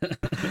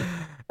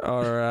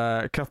or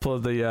a couple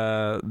of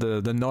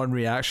the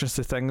non-reactions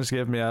to things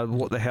gave me a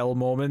what the hell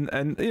moment,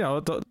 and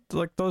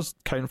like those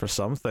count for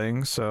some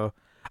things. So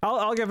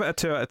I'll give it a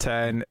 2 out of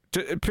 10,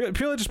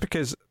 purely just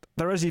because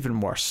there is even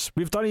worse.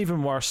 We've done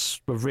even worse.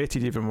 We've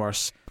rated even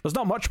worse. There's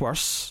not much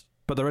worse,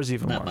 but there is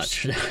even not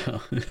worse. Much, no.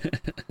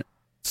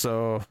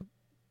 So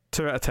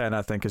 2 out of 10,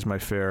 I think, is my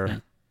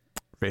fair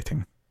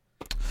rating.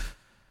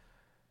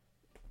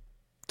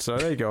 So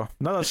there you go.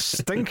 Another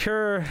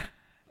stinker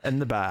in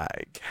the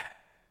bag.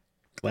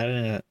 Glad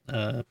I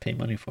didn't pay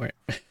money for it.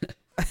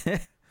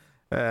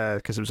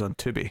 Because it was on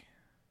Tubi.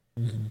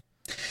 Mm-hmm.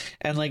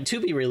 And like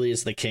Tubi really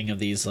is the king of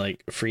these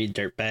like free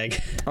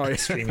dirtbag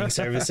streaming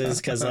services,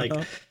 because like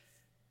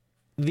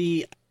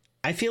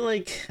I feel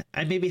like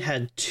I maybe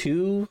had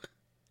 2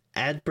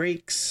 ad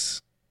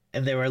breaks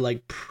and they were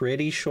like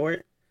pretty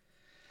short.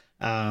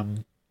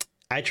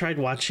 I tried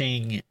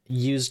watching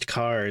Used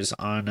Cars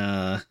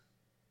on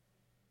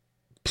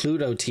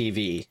Pluto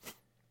TV.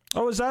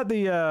 Oh, is that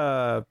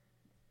the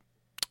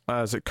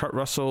is it Kurt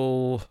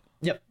Russell?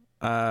 Yep.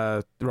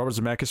 Robert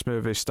Zemeckis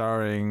movie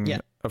starring,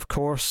 of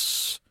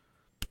course,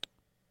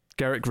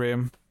 Garrett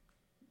Graham.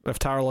 If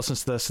Tara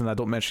listens to this and I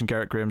don't mention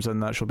Garrett Graham's in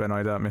that, she'll be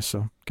annoyed at me.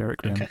 So Garrett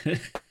Graham. Okay.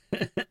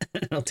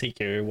 I'll take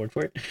your word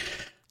for it.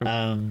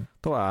 Don't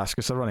ask.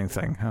 It's a running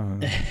thing.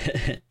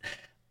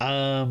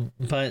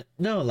 But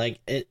no, like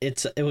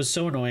it was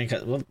so annoying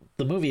because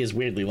the movie is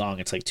weirdly long.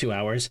 It's like 2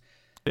 hours.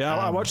 Yeah,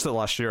 I watched it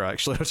last year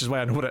actually, which is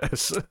why I know what it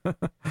is.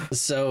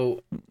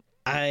 So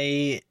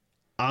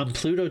on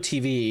Pluto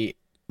TV,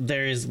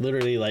 there is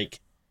literally like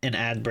an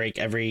ad break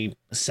every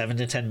 7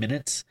 to 10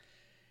 minutes.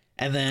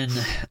 And then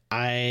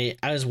I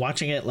was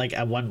watching it like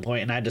at one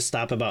point and I had to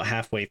stop about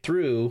halfway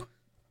through.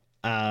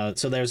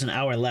 So there was an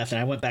hour left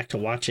and I went back to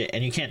watch it,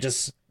 and you can't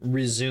just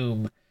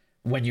resume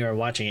when you're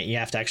watching it. You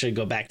have to actually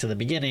go back to the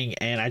beginning,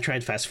 and I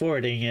tried fast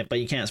forwarding it, but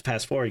you can't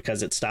fast forward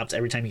because it stops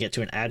every time you get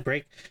to an ad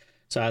break.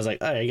 So I was like,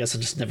 oh, I guess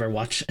I'll just never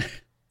watch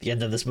the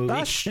end of this movie.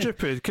 That's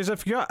stupid, because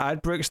if you got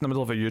ad breaks in the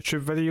middle of a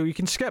YouTube video, you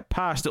can skip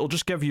past. It'll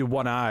just give you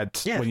one ad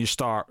when you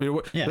start.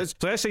 Yeah. So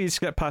let's say you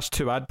skip past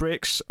 2 ad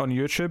breaks on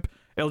YouTube.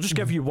 It'll just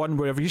give you one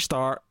wherever you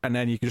start, and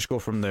then you can just go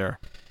from there.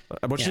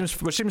 Which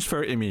seems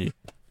fair to me.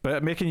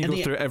 But making you go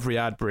through every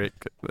ad break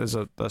that's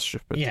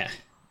stupid. Yeah.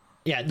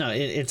 Yeah, no,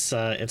 it's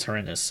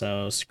horrendous.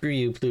 So screw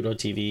you, Pluto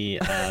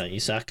TV. You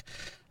suck.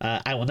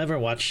 I will never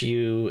watch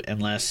you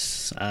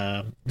unless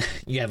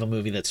you have a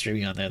movie that's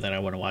streaming on there that I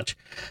want to watch.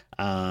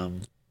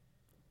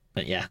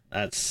 But yeah,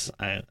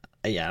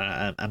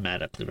 I'm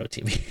mad at Pluto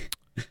TV.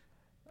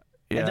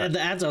 Yeah. And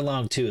the ads are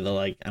long too. They're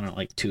like, I don't know,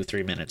 like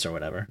 2-3 minutes or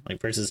whatever. Like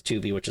versus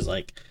Tubi, which is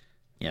like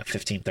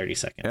 15-30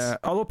 seconds. Yeah,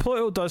 although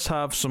Pluto does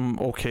have some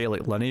okay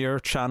like linear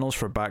channels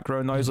for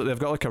background noise. Like they've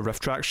got like a riff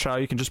tracks channel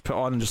you can just put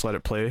on and just let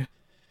it play.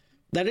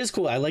 That is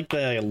cool. I like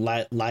the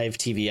live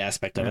TV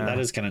aspect of it. That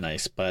is kind of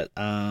nice. But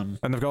and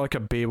they've got like a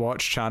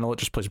Baywatch channel. It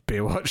just plays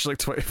Baywatch like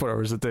 24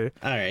 hours a day.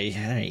 All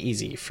right,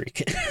 easy, you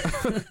freak.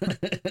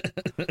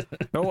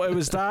 No, it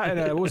was that, and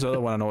what was the other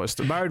one I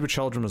noticed? Married with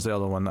Children was the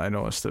other one that I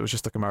noticed. It was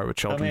just like a Married with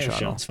Children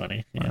channel. It's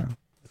funny. Yeah.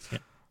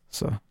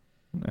 So,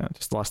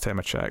 just the last time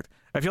I checked.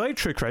 If you like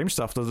true crime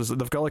stuff,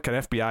 they've got like an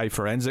FBI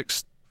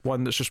forensics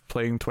one that's just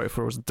playing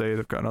 24 hours a day.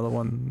 They've got another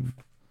one.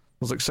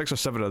 There's like 6 or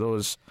 7 of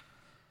those.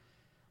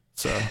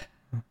 So,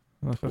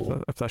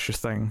 if that's your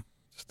thing,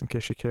 just in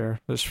case you care,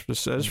 it's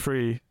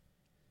free.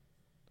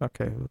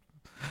 Okay.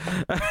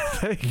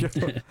 There you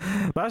go.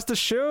 That's the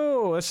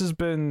show. This has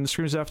been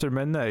Screams After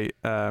Midnight.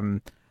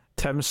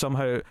 Tim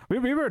somehow we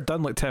were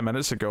done like 10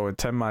 minutes ago, and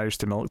Tim managed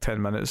to milk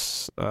 10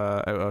 minutes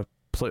out of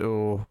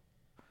Pluto.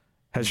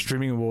 His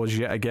streaming woes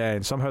yet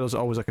again. Somehow there's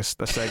always like a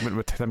segment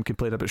with Tim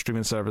complaining about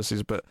streaming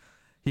services, but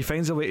he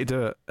finds a way to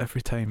do it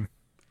every time.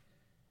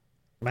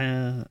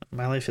 My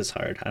life is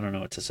hard. I don't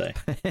know what to say.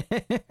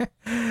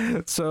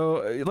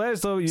 So let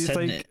us know what you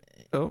think.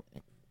 I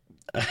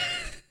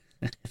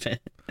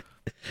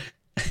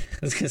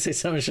was gonna say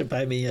someone should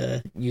buy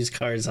me used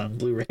cars on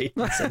Blu-ray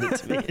and send it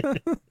to me.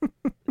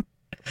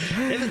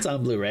 If it's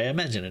on Blu-ray, I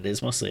imagine it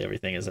is. Mostly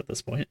everything is at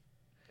this point.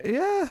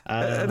 Yeah,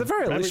 at the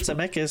very least.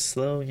 Robert Zemeckis,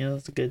 though,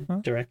 it's a good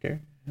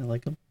director. I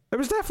like him. It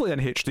was definitely in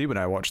HD when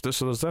I watched this,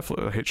 so there's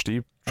definitely a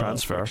HD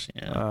transfer.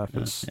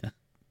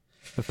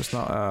 If it's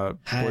not a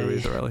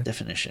Blu-ray directly.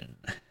 Definition,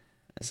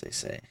 as they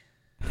say.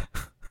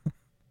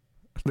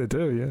 They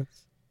do, yes.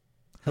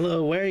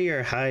 Hello, where are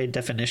your high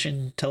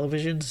definition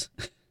televisions?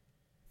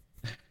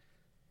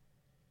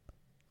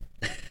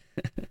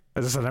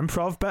 Is this an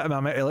improv bit? Am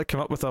I meant to like come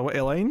up with a witty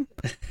line?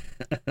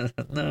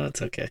 No,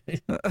 it's okay.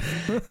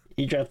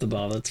 You dropped the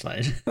ball, that's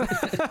fine.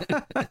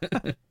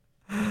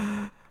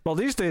 Well,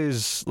 these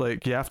days,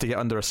 like, you have to get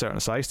under a certain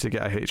size to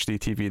get a HD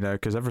TV now,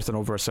 because everything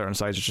over a certain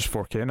size is just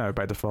 4K now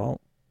by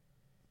default.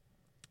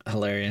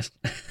 Hilarious.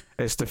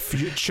 It's the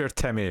future,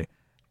 Timmy.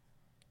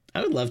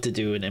 I would love to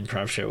do an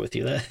improv show with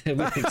you. That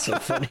would be so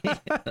funny.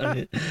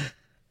 I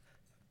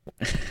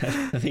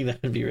think that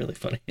would be really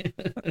funny.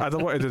 I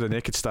don't want to do the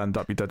naked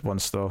stand-up you did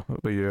once, though,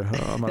 with you.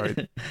 I'm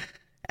alright.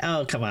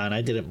 Oh, come on.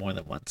 I did it more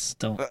than once.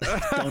 Don't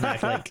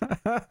act like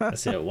I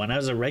said it when I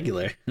was a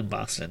regular in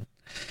Boston.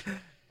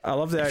 I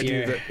love the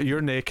idea that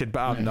you're naked, but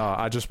I'm not.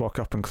 I just walk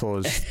up and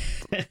close,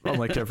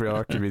 unlike every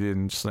other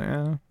comedian. Just like,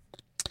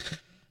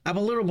 I'm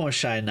a little more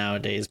shy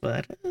nowadays,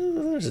 but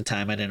there was a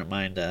time I didn't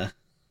mind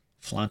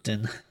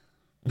flaunting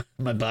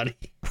my body.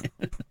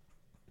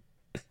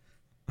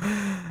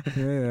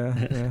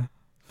 Yeah.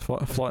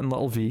 Flaunting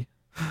little V.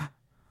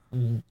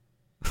 All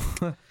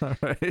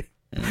right.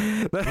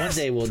 One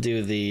day we'll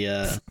do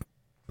the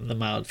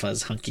Mild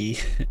Fuzz Hunky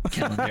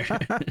calendar.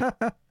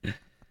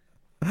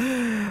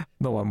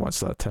 No one wants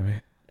that,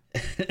 Timmy.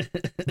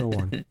 No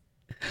one.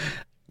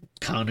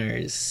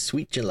 Connor's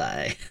Sweet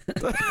July.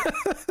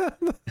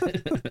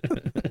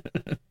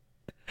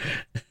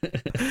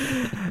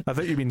 I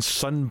think you mean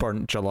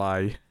Sunburnt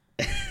July.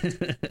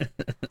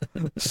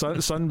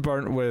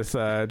 Sunburnt with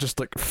just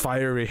like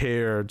fiery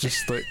hair,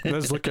 just like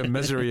there's like a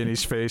misery in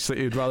his face that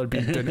he'd rather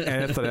be doing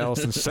anything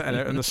else than sitting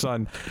out in the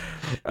sun.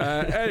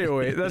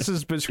 Anyway, this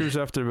has been Screams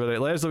After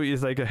Midnight. Let us know what you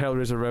think of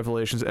Hellraiser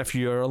Revelations. If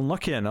you're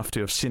unlucky enough to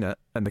have seen it,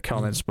 in the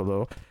comments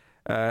below.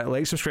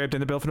 Like, subscribe, down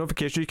the bell for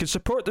notification. You can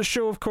support the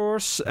show, of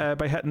course,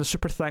 by hitting the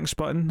super thanks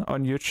button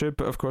on YouTube.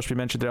 But of course, we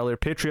mentioned earlier,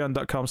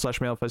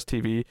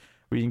 patreon.com/MailFuzzTV,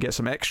 where you can get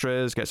some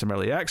extras, get some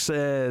early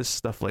access,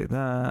 stuff like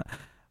that.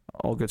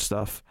 All good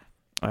stuff.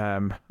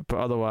 But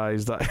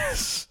otherwise, that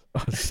is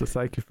us. So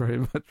thank you very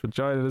much for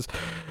joining us.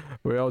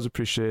 We always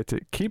appreciate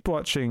it. Keep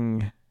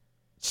watching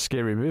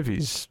scary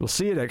movies. We'll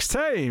see you next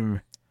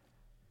time.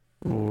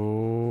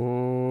 Oh.